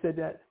glad you said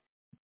that.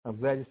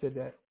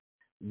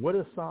 What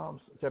does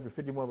Psalms chapter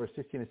 51, verse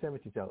 16 and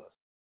 17 tell us?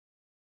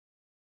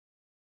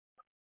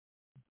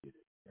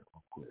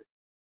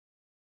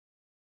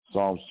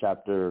 Psalms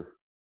chapter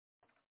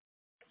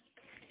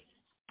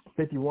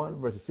 51,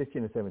 verses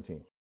 16 and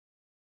 17.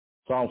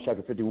 Psalms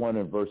chapter 51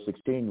 and verse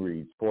 16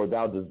 reads, "For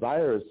thou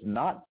desirest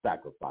not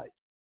sacrifice,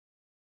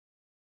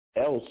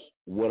 else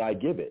would I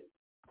give it."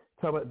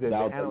 Talk about the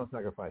animal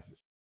sacrifices.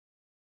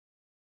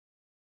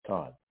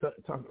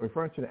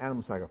 Referring to the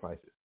animal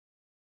sacrifices.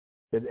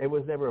 It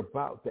was never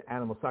about the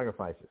animal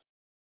sacrifices.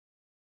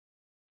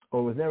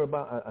 Or it was never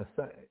about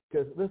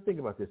because let's think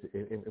about this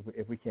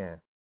if we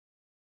can.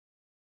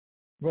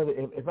 Brother,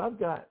 if I've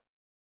got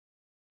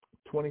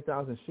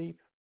 20,000 sheep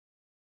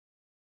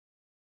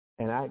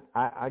and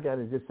I got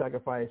to just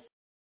sacrifice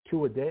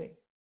 2 a day,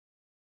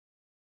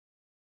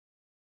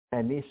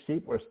 and these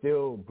sheep are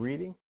still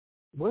breeding,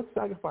 what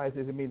sacrifice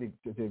does it mean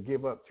to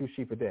give up 2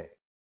 sheep a day?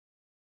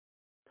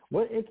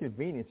 What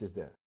inconvenience is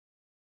that?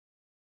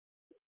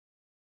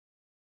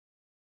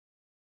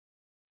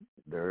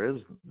 There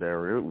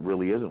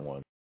really isn't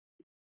one.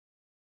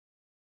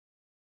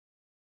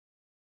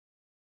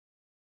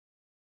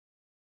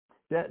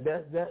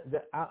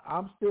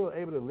 I'm still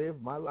able to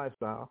live my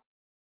lifestyle.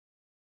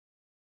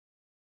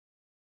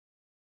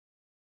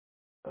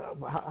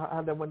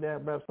 How that one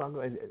rap song go?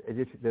 It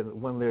just the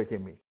one lyric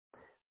in me.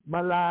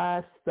 My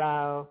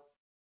lifestyle.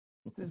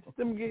 Something.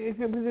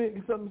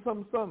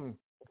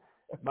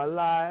 My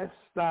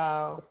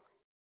lifestyle.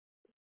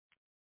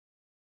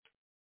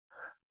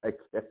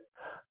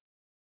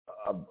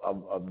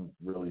 I'm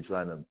really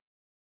trying to.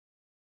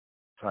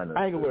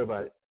 I ain't gonna worry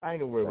about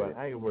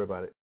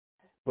it.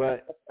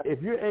 But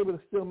if you're able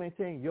to still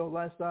maintain your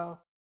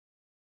lifestyle,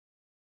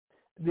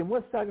 then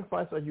what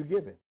sacrifice are you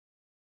giving?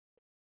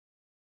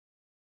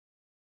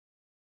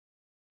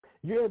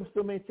 You're able to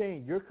still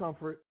maintain your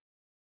comfort.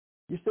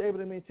 You're still able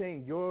to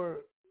maintain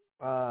your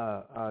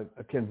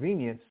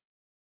convenience.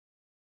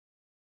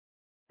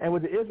 And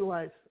with the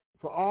Israelites,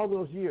 for all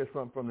those years,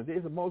 from the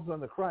days of Moses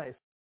unto Christ,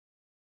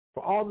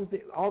 for all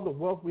the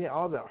wealth we had,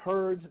 all the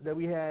herds that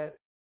we had,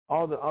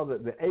 all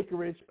the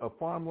acreage of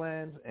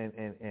farmlands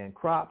and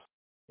crops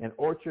and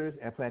orchards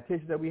and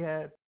plantations that we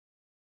had,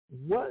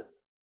 what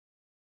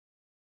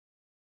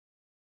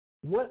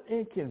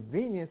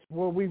inconvenience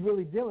were we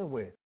really dealing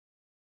with?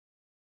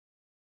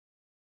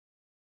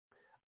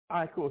 All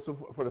right, cool.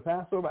 So for the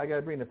Passover, I got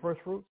to bring the first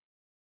fruits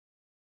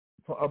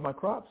of my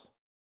crops.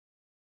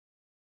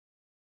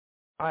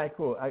 All right,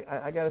 cool.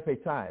 I got to pay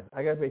tithes.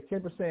 I got to pay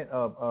 10%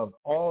 of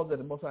all that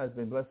the Most High has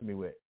been blessing me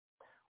with.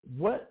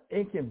 What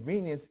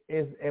inconvenience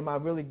am I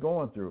really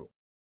going through?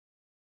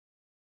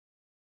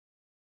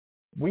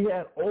 We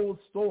had old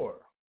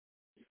store,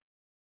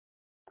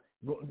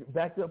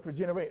 backed up for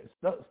generations,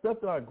 stuff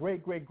that our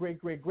great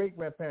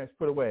grandparents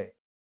put away.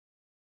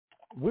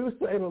 We were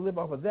still able to live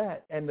off of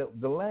that, and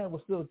the land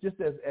was still just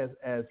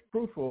as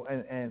fruitful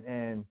and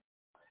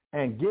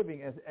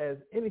giving as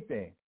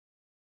anything.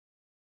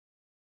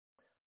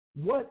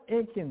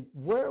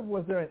 Where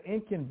was there an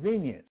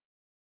inconvenience?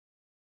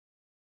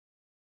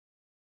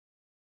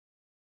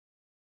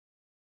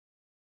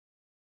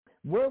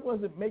 Where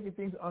was it making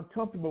things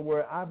uncomfortable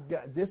where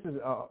this is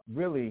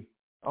really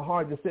a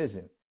hard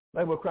decision,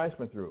 like what Christ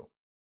went through?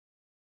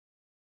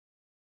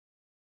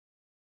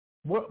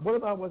 What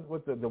about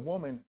what the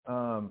woman,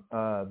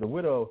 the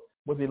widow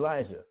with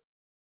Elijah?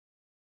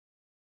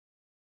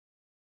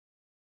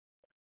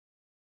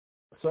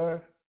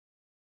 Sir,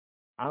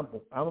 I'm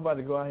about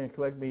to go out here and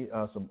collect me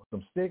some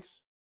sticks.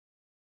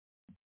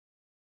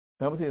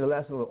 I'm going to take the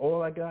last little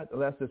oil I got, the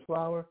last of this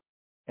flour,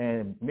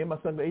 and me and my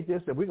son going to eat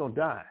this, and we're going to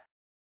die.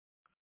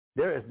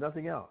 There is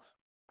nothing else.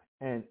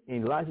 And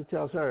Elijah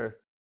tells her,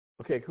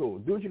 okay, cool,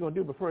 do what you're going to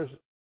do, but first,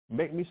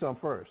 make me some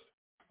first.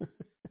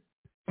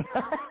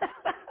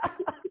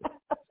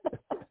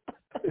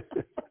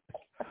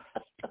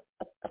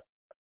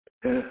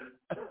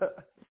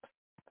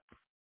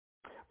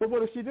 But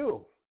what did she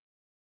do?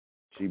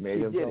 She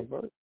made him some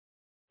first.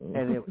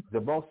 And the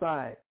both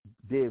sides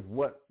did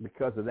what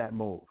because of that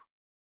move?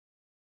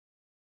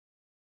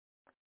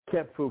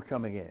 Kept food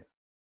coming in.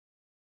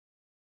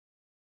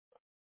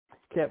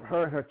 Kept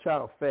her and her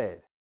child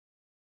fed.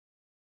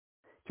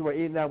 To where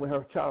even now when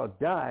her child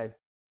died,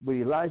 with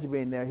Elijah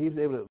being there, he was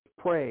able to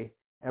pray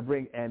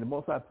and the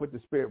Most High put the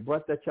Spirit,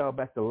 brought that child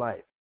back to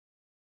life.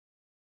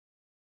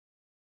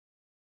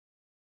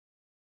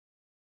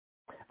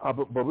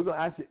 But we're going to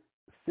actually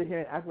sit here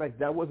and act like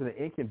that wasn't an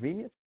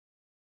inconvenience?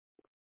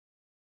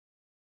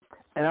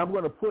 And I'm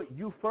going to put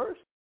you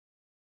first?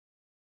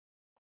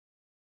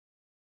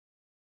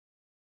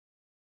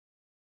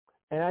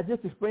 And I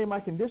just explained my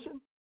condition?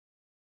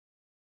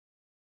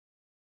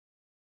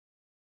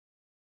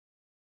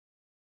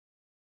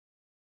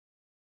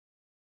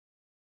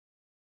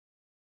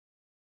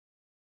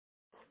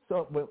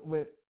 So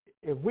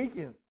if we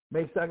can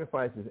make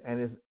sacrifices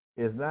and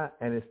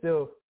it's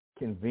still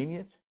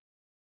convenient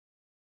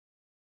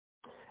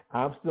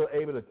I'm still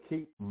able to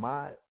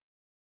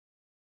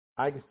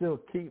I can still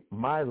keep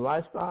my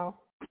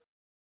lifestyle.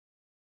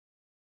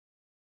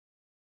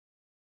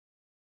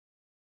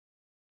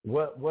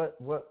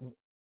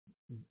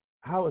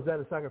 How is that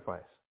a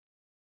sacrifice?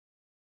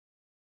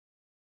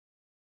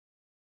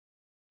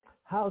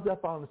 How is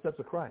that following the steps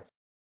of Christ?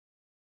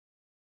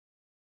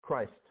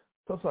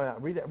 So sorry,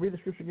 read the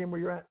scripture again where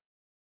you're at.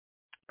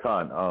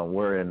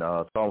 We're in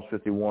Psalms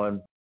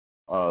 51,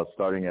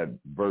 starting at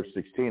verse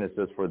 16. It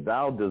says, "For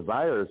thou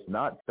desirest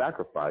not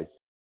sacrifice,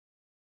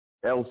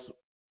 else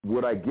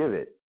would I give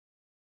it.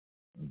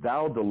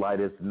 Thou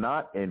delightest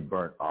not in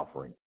burnt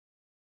offering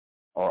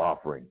or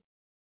offering."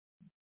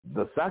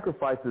 The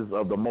sacrifices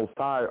of the Most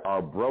High are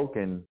a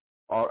broken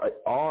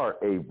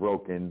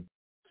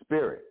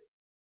spirit,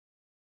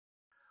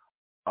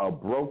 a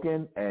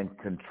broken and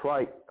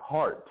contrite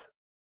heart.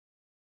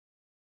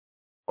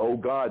 O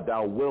God,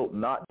 thou wilt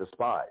not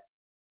despise.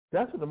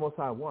 That's what the Most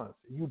High wants.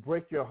 You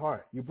break your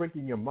heart. You break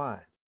in your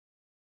mind.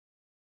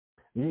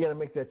 You got to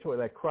make that choice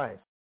like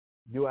Christ.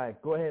 Do I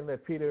go ahead and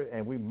let Peter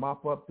and we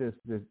mop up this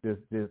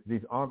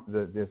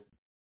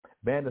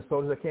band of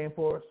soldiers that came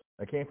for us,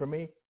 that came for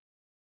me?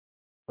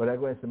 Or do I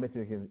go ahead and submit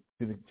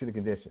to the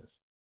conditions?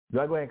 Do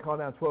I go ahead and call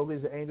down 12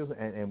 legions of angels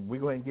and we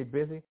go ahead and get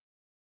busy?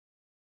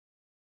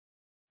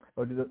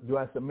 Or do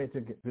I submit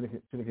to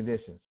the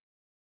conditions?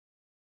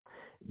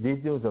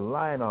 These dudes are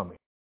lying on me.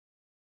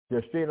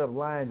 They're straight up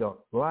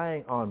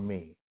lying on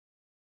me,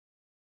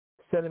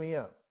 setting me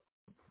up.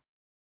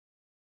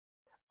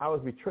 I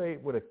was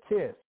betrayed with a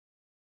kiss.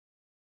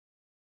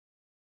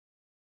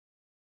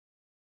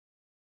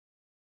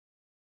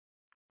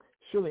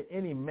 Surely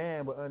any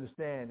man will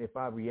understand if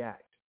I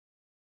react.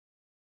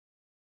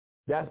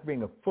 That's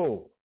being a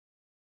fool.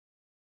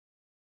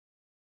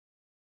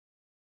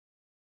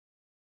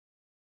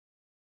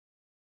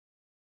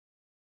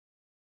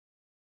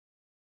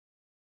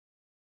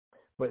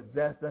 But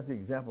that's the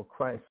example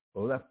Christ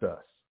left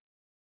us.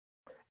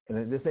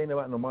 And this ain't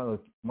about no Martin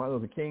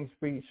Luther King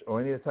speech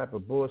or any other type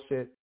of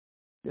bullshit.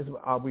 This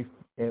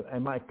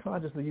am I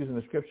consciously using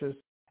the scriptures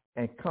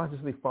and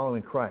consciously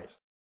following Christ?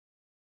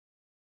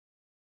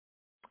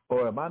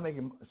 Or am I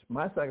making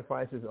my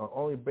sacrifices are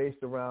only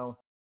based around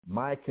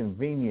my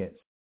convenience?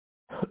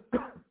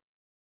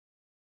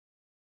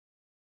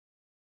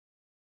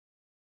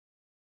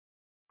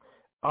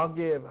 I'll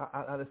give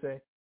a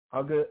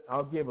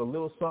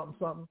little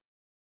something.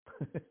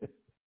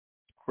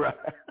 Right.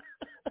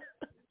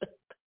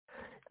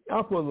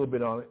 I'll put a little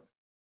bit on it.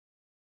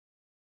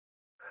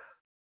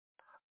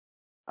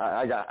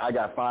 I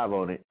got 5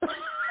 on it.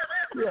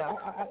 Yeah,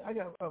 I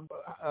got.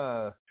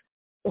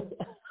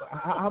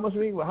 How much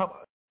we need?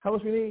 How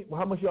much we need?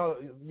 How much y'all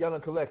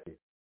done collected?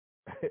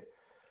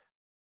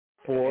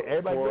 For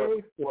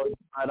everybody for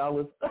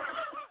 $5.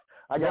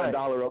 I got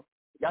 $1 up.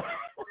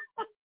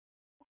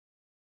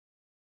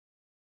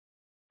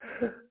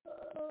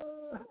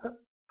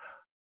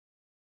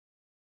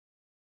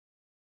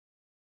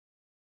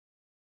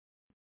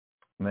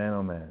 Man,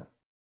 oh man.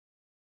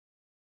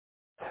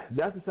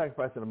 That's the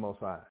sacrifice of the Most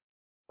High,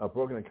 a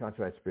broken and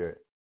contrite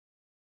spirit.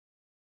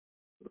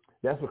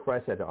 That's what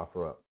Christ had to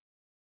offer up.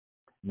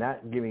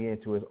 Not giving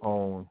in to his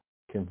own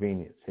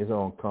convenience, his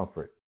own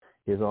comfort,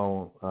 his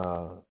own,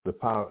 the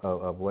power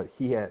of what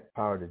he had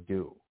power to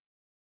do.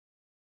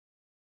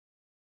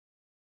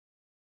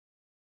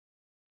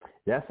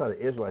 That's how the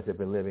Israelites have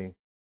been living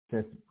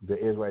since the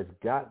Israelites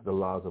got the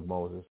laws of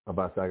Moses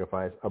about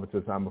sacrifice up until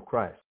the time of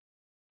Christ.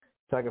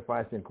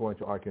 Sacrificing according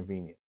to our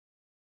convenience.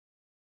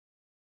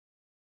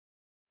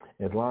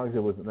 As long as it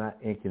was not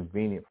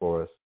inconvenient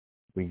for us,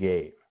 we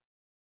gave.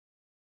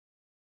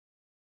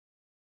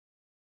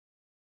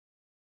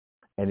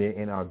 And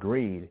in our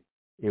greed,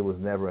 it was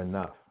never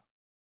enough.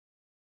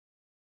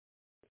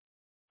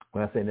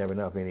 When I say never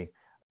enough, meaning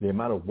the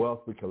amount of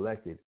wealth we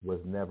collected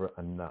was never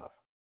enough.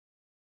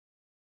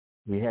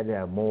 We had to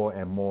have more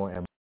and more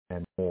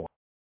and more.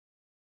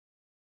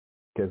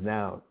 Because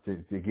now, to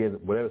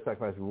give whatever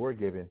sacrifice we were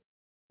giving,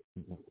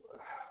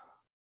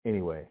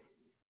 anyway.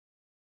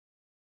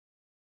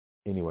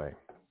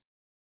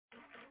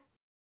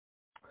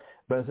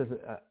 But since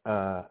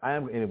I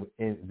am in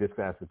this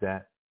class with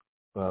that,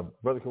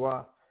 Brother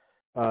Kawa,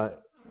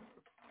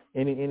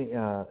 any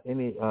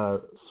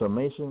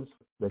summations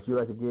that you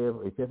like to give,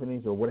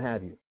 epiphanies or what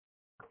have you?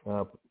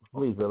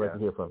 Please, I'd like to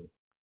hear from you.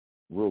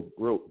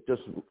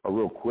 Just a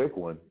real quick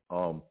one.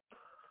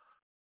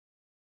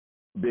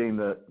 Being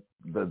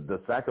the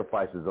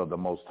sacrifices of the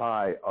Most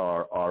High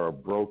are a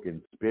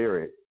broken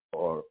spirit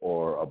or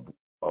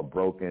a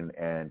broken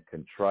and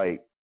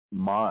contrite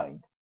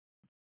mind.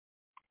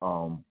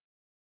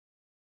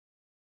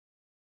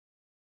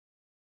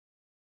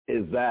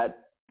 Is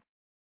that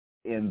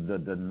in the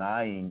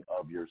denying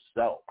of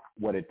yourself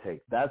what it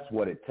takes? That's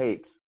what it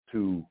takes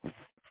to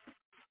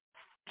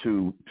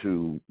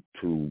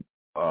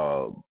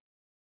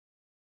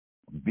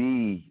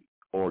be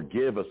or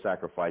give a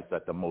sacrifice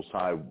that the Most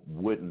High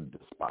wouldn't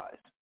despise.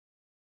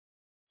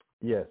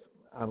 Yes.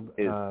 I'm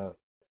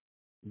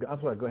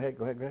sorry. Go ahead.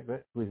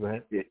 Please go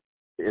ahead.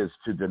 is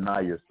to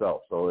deny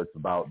yourself. So it's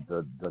about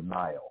the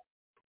denial.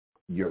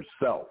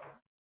 Yourself.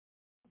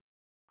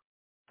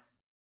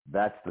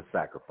 That's the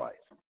sacrifice.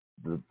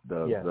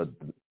 The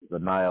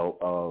denial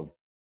of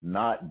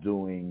not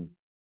doing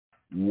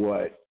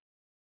what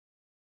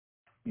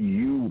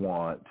you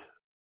want,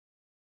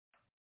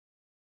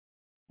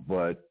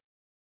 but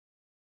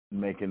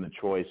making the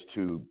choice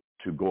to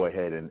go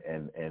ahead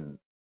and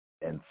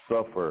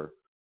suffer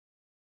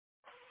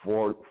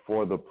for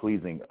the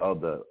pleasing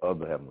of the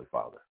Heavenly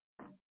Father,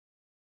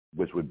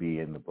 which would be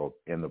in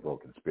the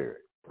broken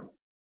spirit,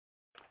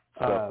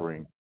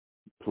 suffering,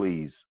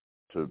 please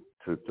to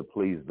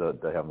please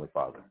the Heavenly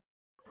Father.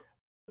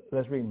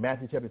 Let's read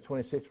Matthew chapter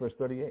 26, verse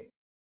 38.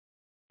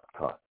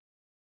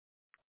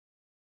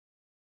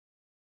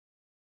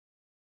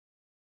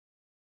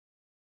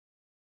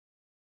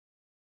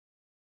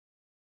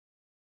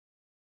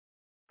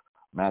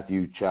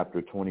 Matthew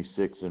chapter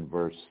 26 and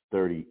verse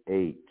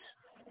 38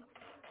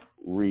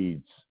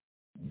 reads,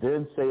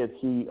 Then saith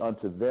he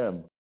unto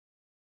them,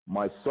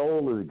 My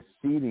soul is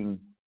exceeding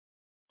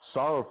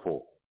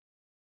sorrowful,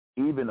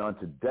 even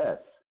unto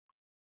death.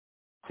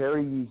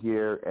 Tarry ye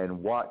here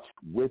and watch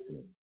with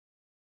me.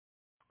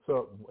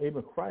 So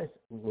even Christ,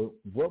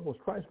 what was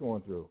Christ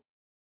going through?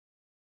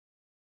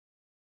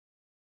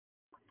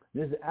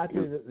 This is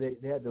after they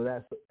had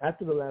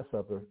after the Last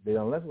Supper. They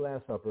done left the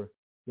Last Supper.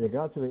 They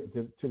gone to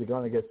the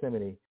Garden of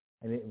Gethsemane,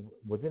 and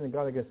within the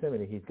Garden of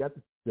Gethsemane, he's got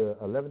the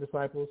 11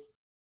 disciples.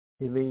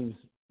 He leaves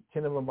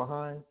 10 of them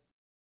behind,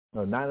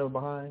 or 9 of them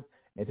behind,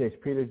 and takes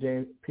Peter,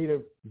 James,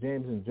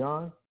 and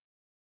John.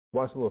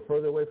 Walks a little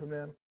further away from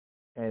them,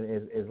 and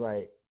is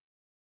like,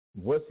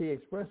 what's he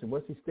expressing?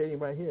 What's he stating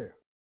right here?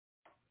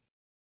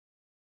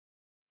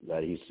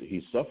 That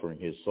he's suffering.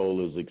 His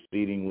soul is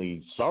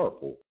exceedingly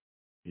sorrowful.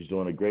 He's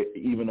doing a great,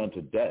 even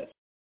unto death.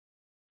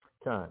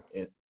 Time.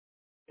 In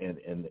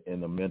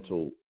the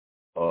mental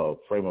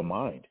frame of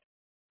mind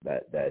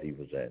that he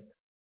was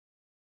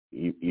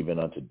in, even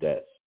unto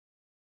death.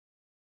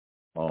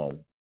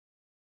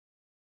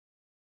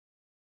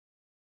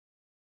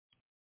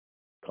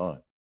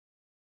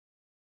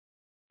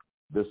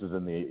 This is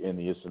in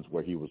the instance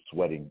where he was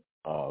sweating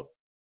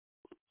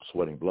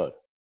blood.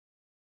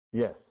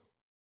 Yes.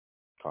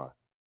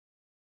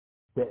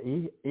 That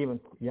even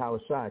Yahweh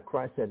Shai,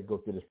 Christ had to go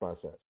through this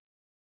process.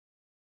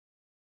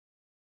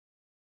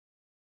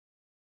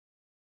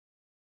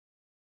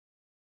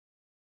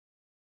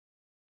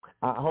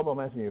 I hope I'm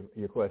answering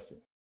your question.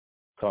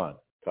 Khan,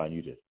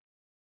 you did.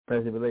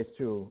 As it relates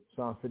to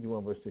Psalm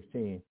 51, verse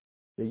 16,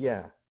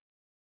 that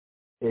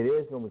it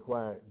is going to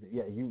require,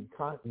 you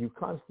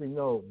constantly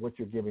know what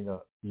you're giving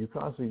up. You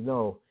constantly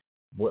know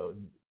what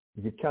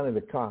you're counting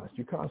the cost.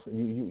 You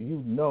constantly,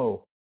 you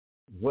know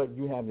what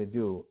you have to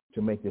do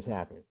to make this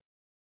happen.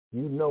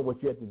 You know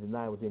what you have to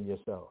deny within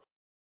yourself.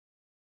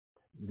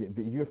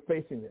 You're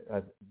facing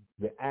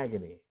the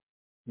agony.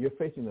 You're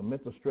facing the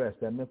mental stress,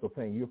 that mental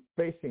pain. You're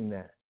facing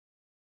that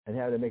and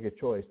having to make a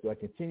choice. Do I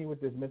continue with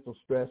this mental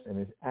stress and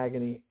this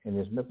agony and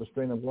this mental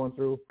strain I'm going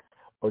through,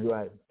 or do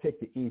I take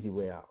the easy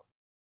way out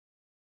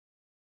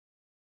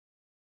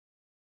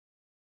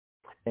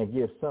and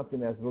give something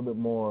that's a little bit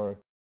more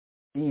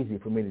easy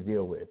for me to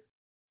deal with,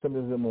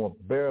 something that's a little more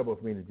bearable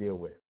for me to deal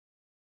with?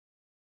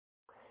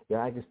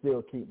 That I can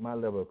still keep my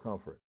level of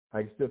comfort.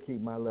 I can still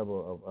keep my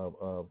level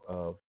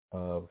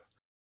of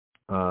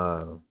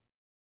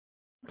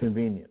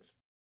convenience.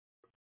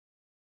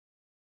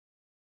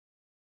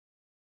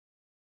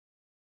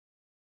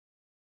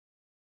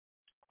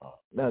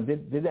 Now,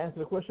 did that answer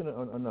the question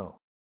or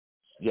no?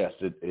 Yes,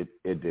 it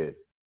did.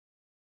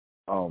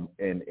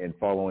 In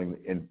following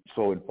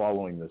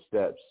the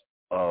steps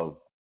of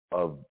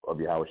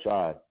Yahweh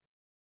Shai,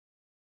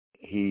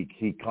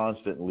 he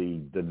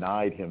constantly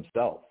denied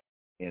himself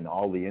in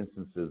all the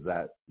instances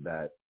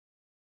that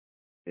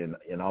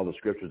in all the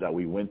scriptures that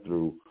we went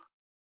through,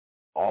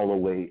 all the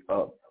way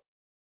up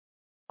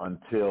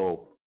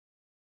until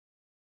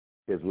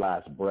his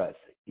last breath.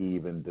 He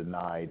even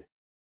denied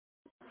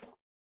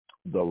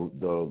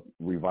the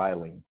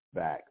reviling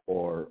back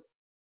or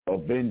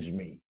avenge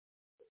me.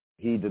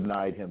 He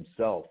denied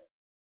himself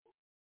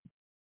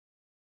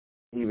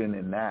even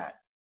in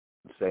that,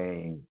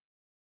 saying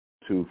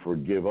to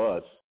forgive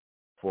us,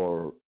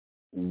 for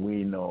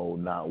we know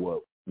not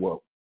what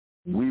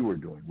we were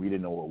doing. We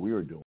didn't know what we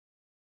were doing.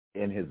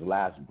 In his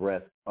last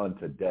breath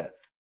unto death.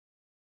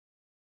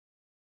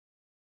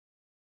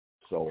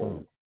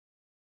 So,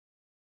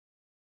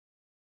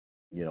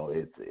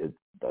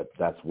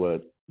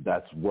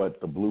 that's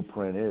what the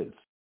blueprint is,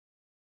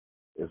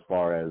 as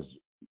far as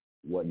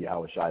what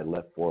Yahweh Shai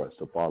left for us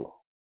to follow,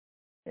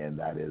 and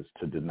that is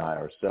to deny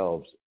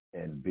ourselves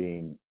and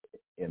being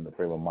in the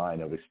frame of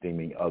mind of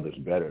esteeming others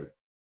better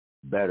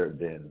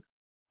than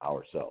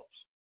ourselves,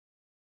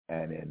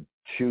 and in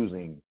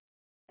choosing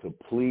to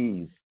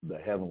please the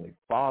Heavenly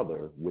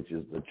Father, which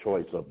is the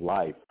choice of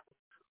life,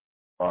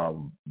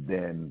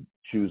 than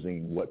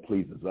choosing what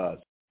pleases us,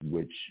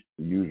 which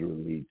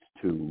usually leads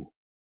to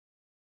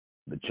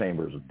the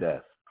chambers of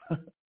death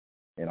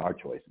in our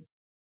choices.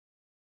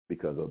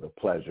 because of the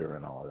pleasure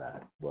and all of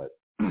that. But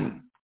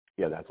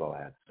yeah, that's all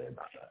I have to say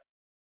about that.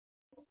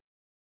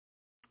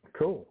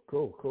 Cool.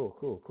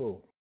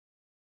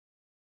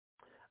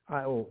 All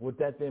right, well, with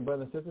that then,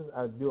 brothers and sisters,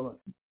 I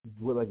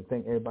would like to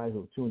thank everybody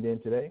who tuned in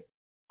today.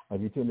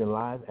 You tuned in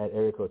live at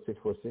area code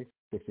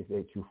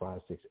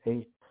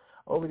 646-668-2568.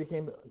 Or you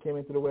came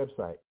into the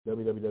website,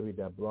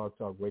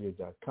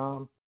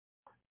 www.blogtalkradio.com.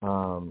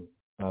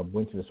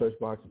 Went to the search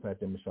box and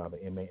typed in Mashaba,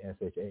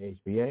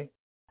 Mashahba.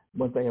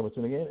 One thing I was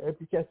tuning in,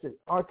 if you catch the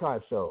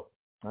archive show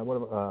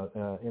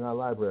in our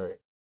library,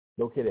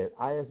 located at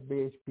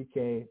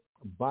ISBHPK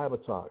Bible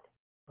Talk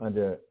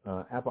under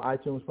Apple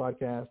iTunes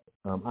Podcast,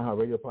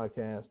 iHeartRadio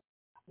Podcast,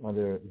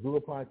 under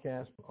Google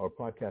Podcast or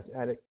Podcast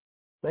Addict.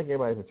 Thank you,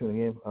 everybody, for tuning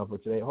in for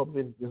today.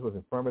 Hopefully this was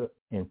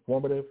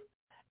informative.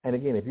 And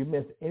again, if you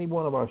missed any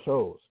one of our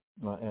shows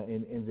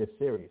in this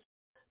series,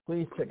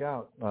 please check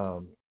out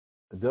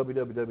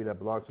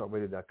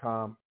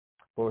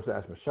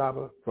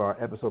www.blogtalkradio.com/Mashaba for our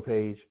episode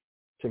page.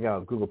 Check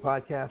out Google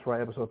Podcasts for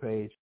our episode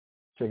page.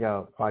 Check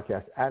out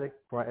Podcast Addict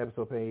for our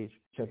episode page.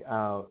 Check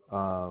out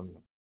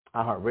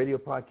iHeartRadio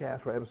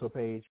Podcast for our episode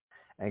page.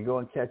 And go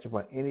and catch up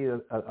on any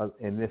of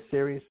in this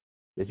series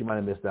that you might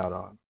have missed out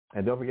on.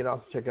 And don't forget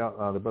also check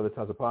out the Brother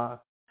Tazapah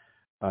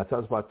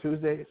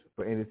Tuesdays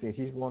for anything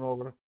he's going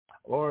over.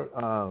 Or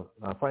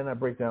Friday Night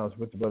Breakdowns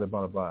with the Brother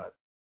Bonabad.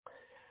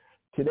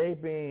 Today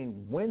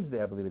being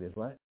Wednesday, I believe it is,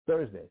 right?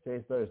 Thursday.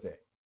 Today's Thursday.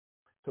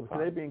 So for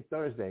today being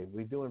Thursday,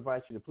 we do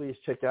invite you to please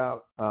check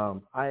out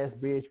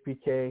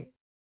ISBHPK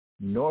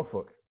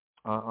Norfolk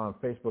on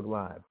Facebook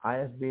Live.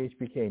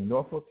 ISBHPK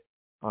Norfolk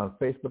on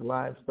Facebook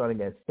Live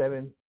starting at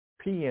 7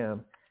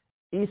 p.m.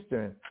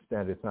 Eastern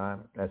Standard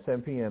Time, at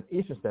 7 p.m.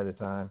 Eastern Standard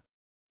Time.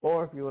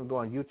 Or if you want to go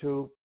on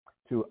YouTube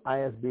to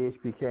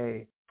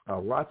ISBHPK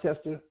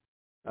Rochester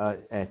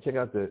and check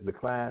out the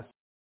class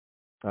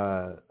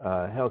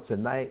held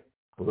tonight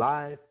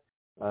live,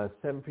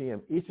 7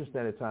 p.m. Eastern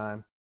Standard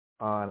Time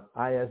on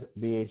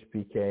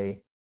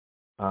ISBHPK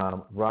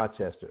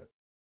Rochester.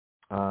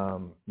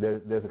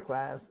 There's a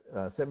class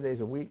 7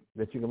 days a week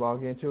that you can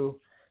log into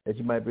that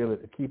you might be able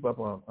to keep up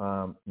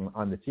on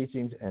the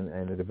teachings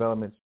and the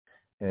developments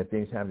and the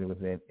things happening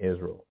within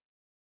Israel.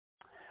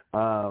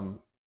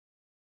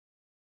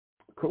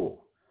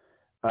 Cool.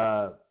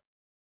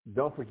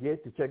 Don't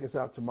forget to check us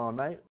out tomorrow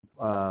night,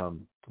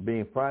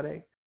 being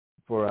Friday,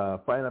 for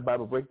Friday Night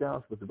Bible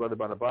Breakdowns with the Brother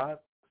Bonabad,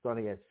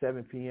 starting at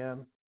 7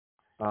 p.m.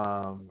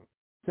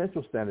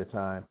 Central Standard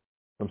Time,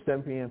 from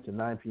 7 p.m. to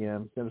 9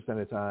 p.m. Central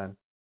Standard Time,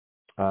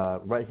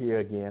 right here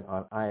again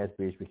on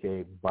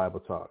ISBHPK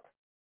Bible Talk.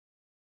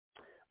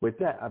 With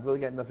that, I've really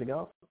got nothing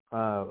else.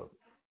 My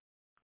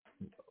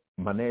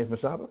name is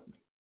Mashaba.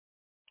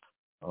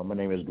 My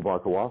name is Gabar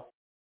Kawaf.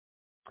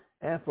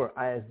 And for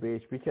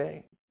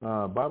ISBHPK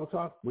Bible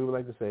Talk, we would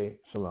like to say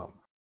shalom.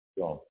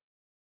 Shalom.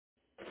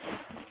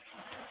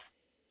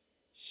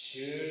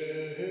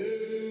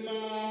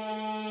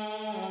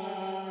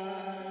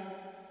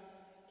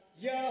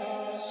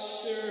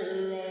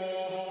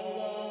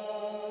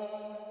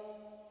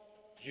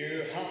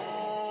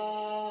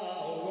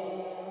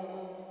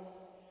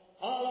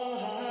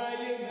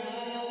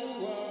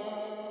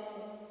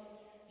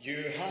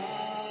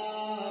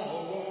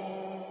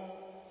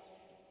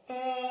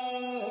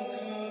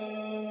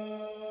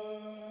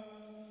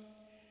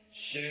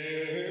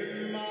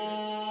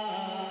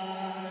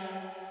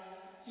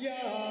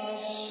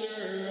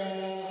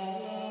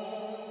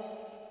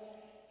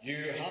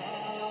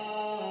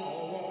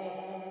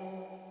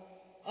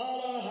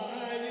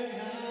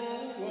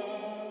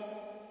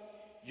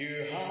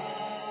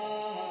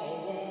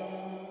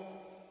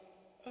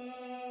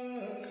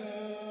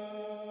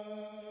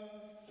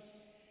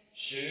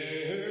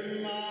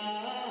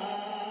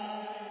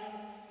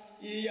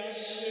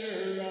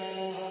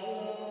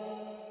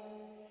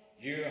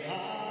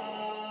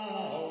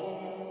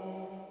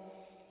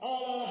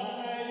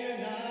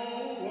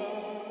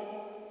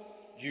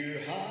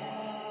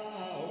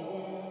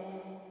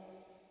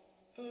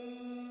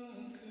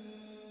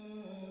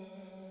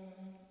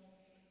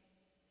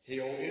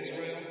 Hear, O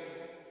Israel,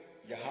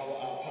 Yahweh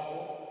our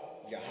power,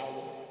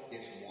 Yahweh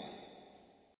is one.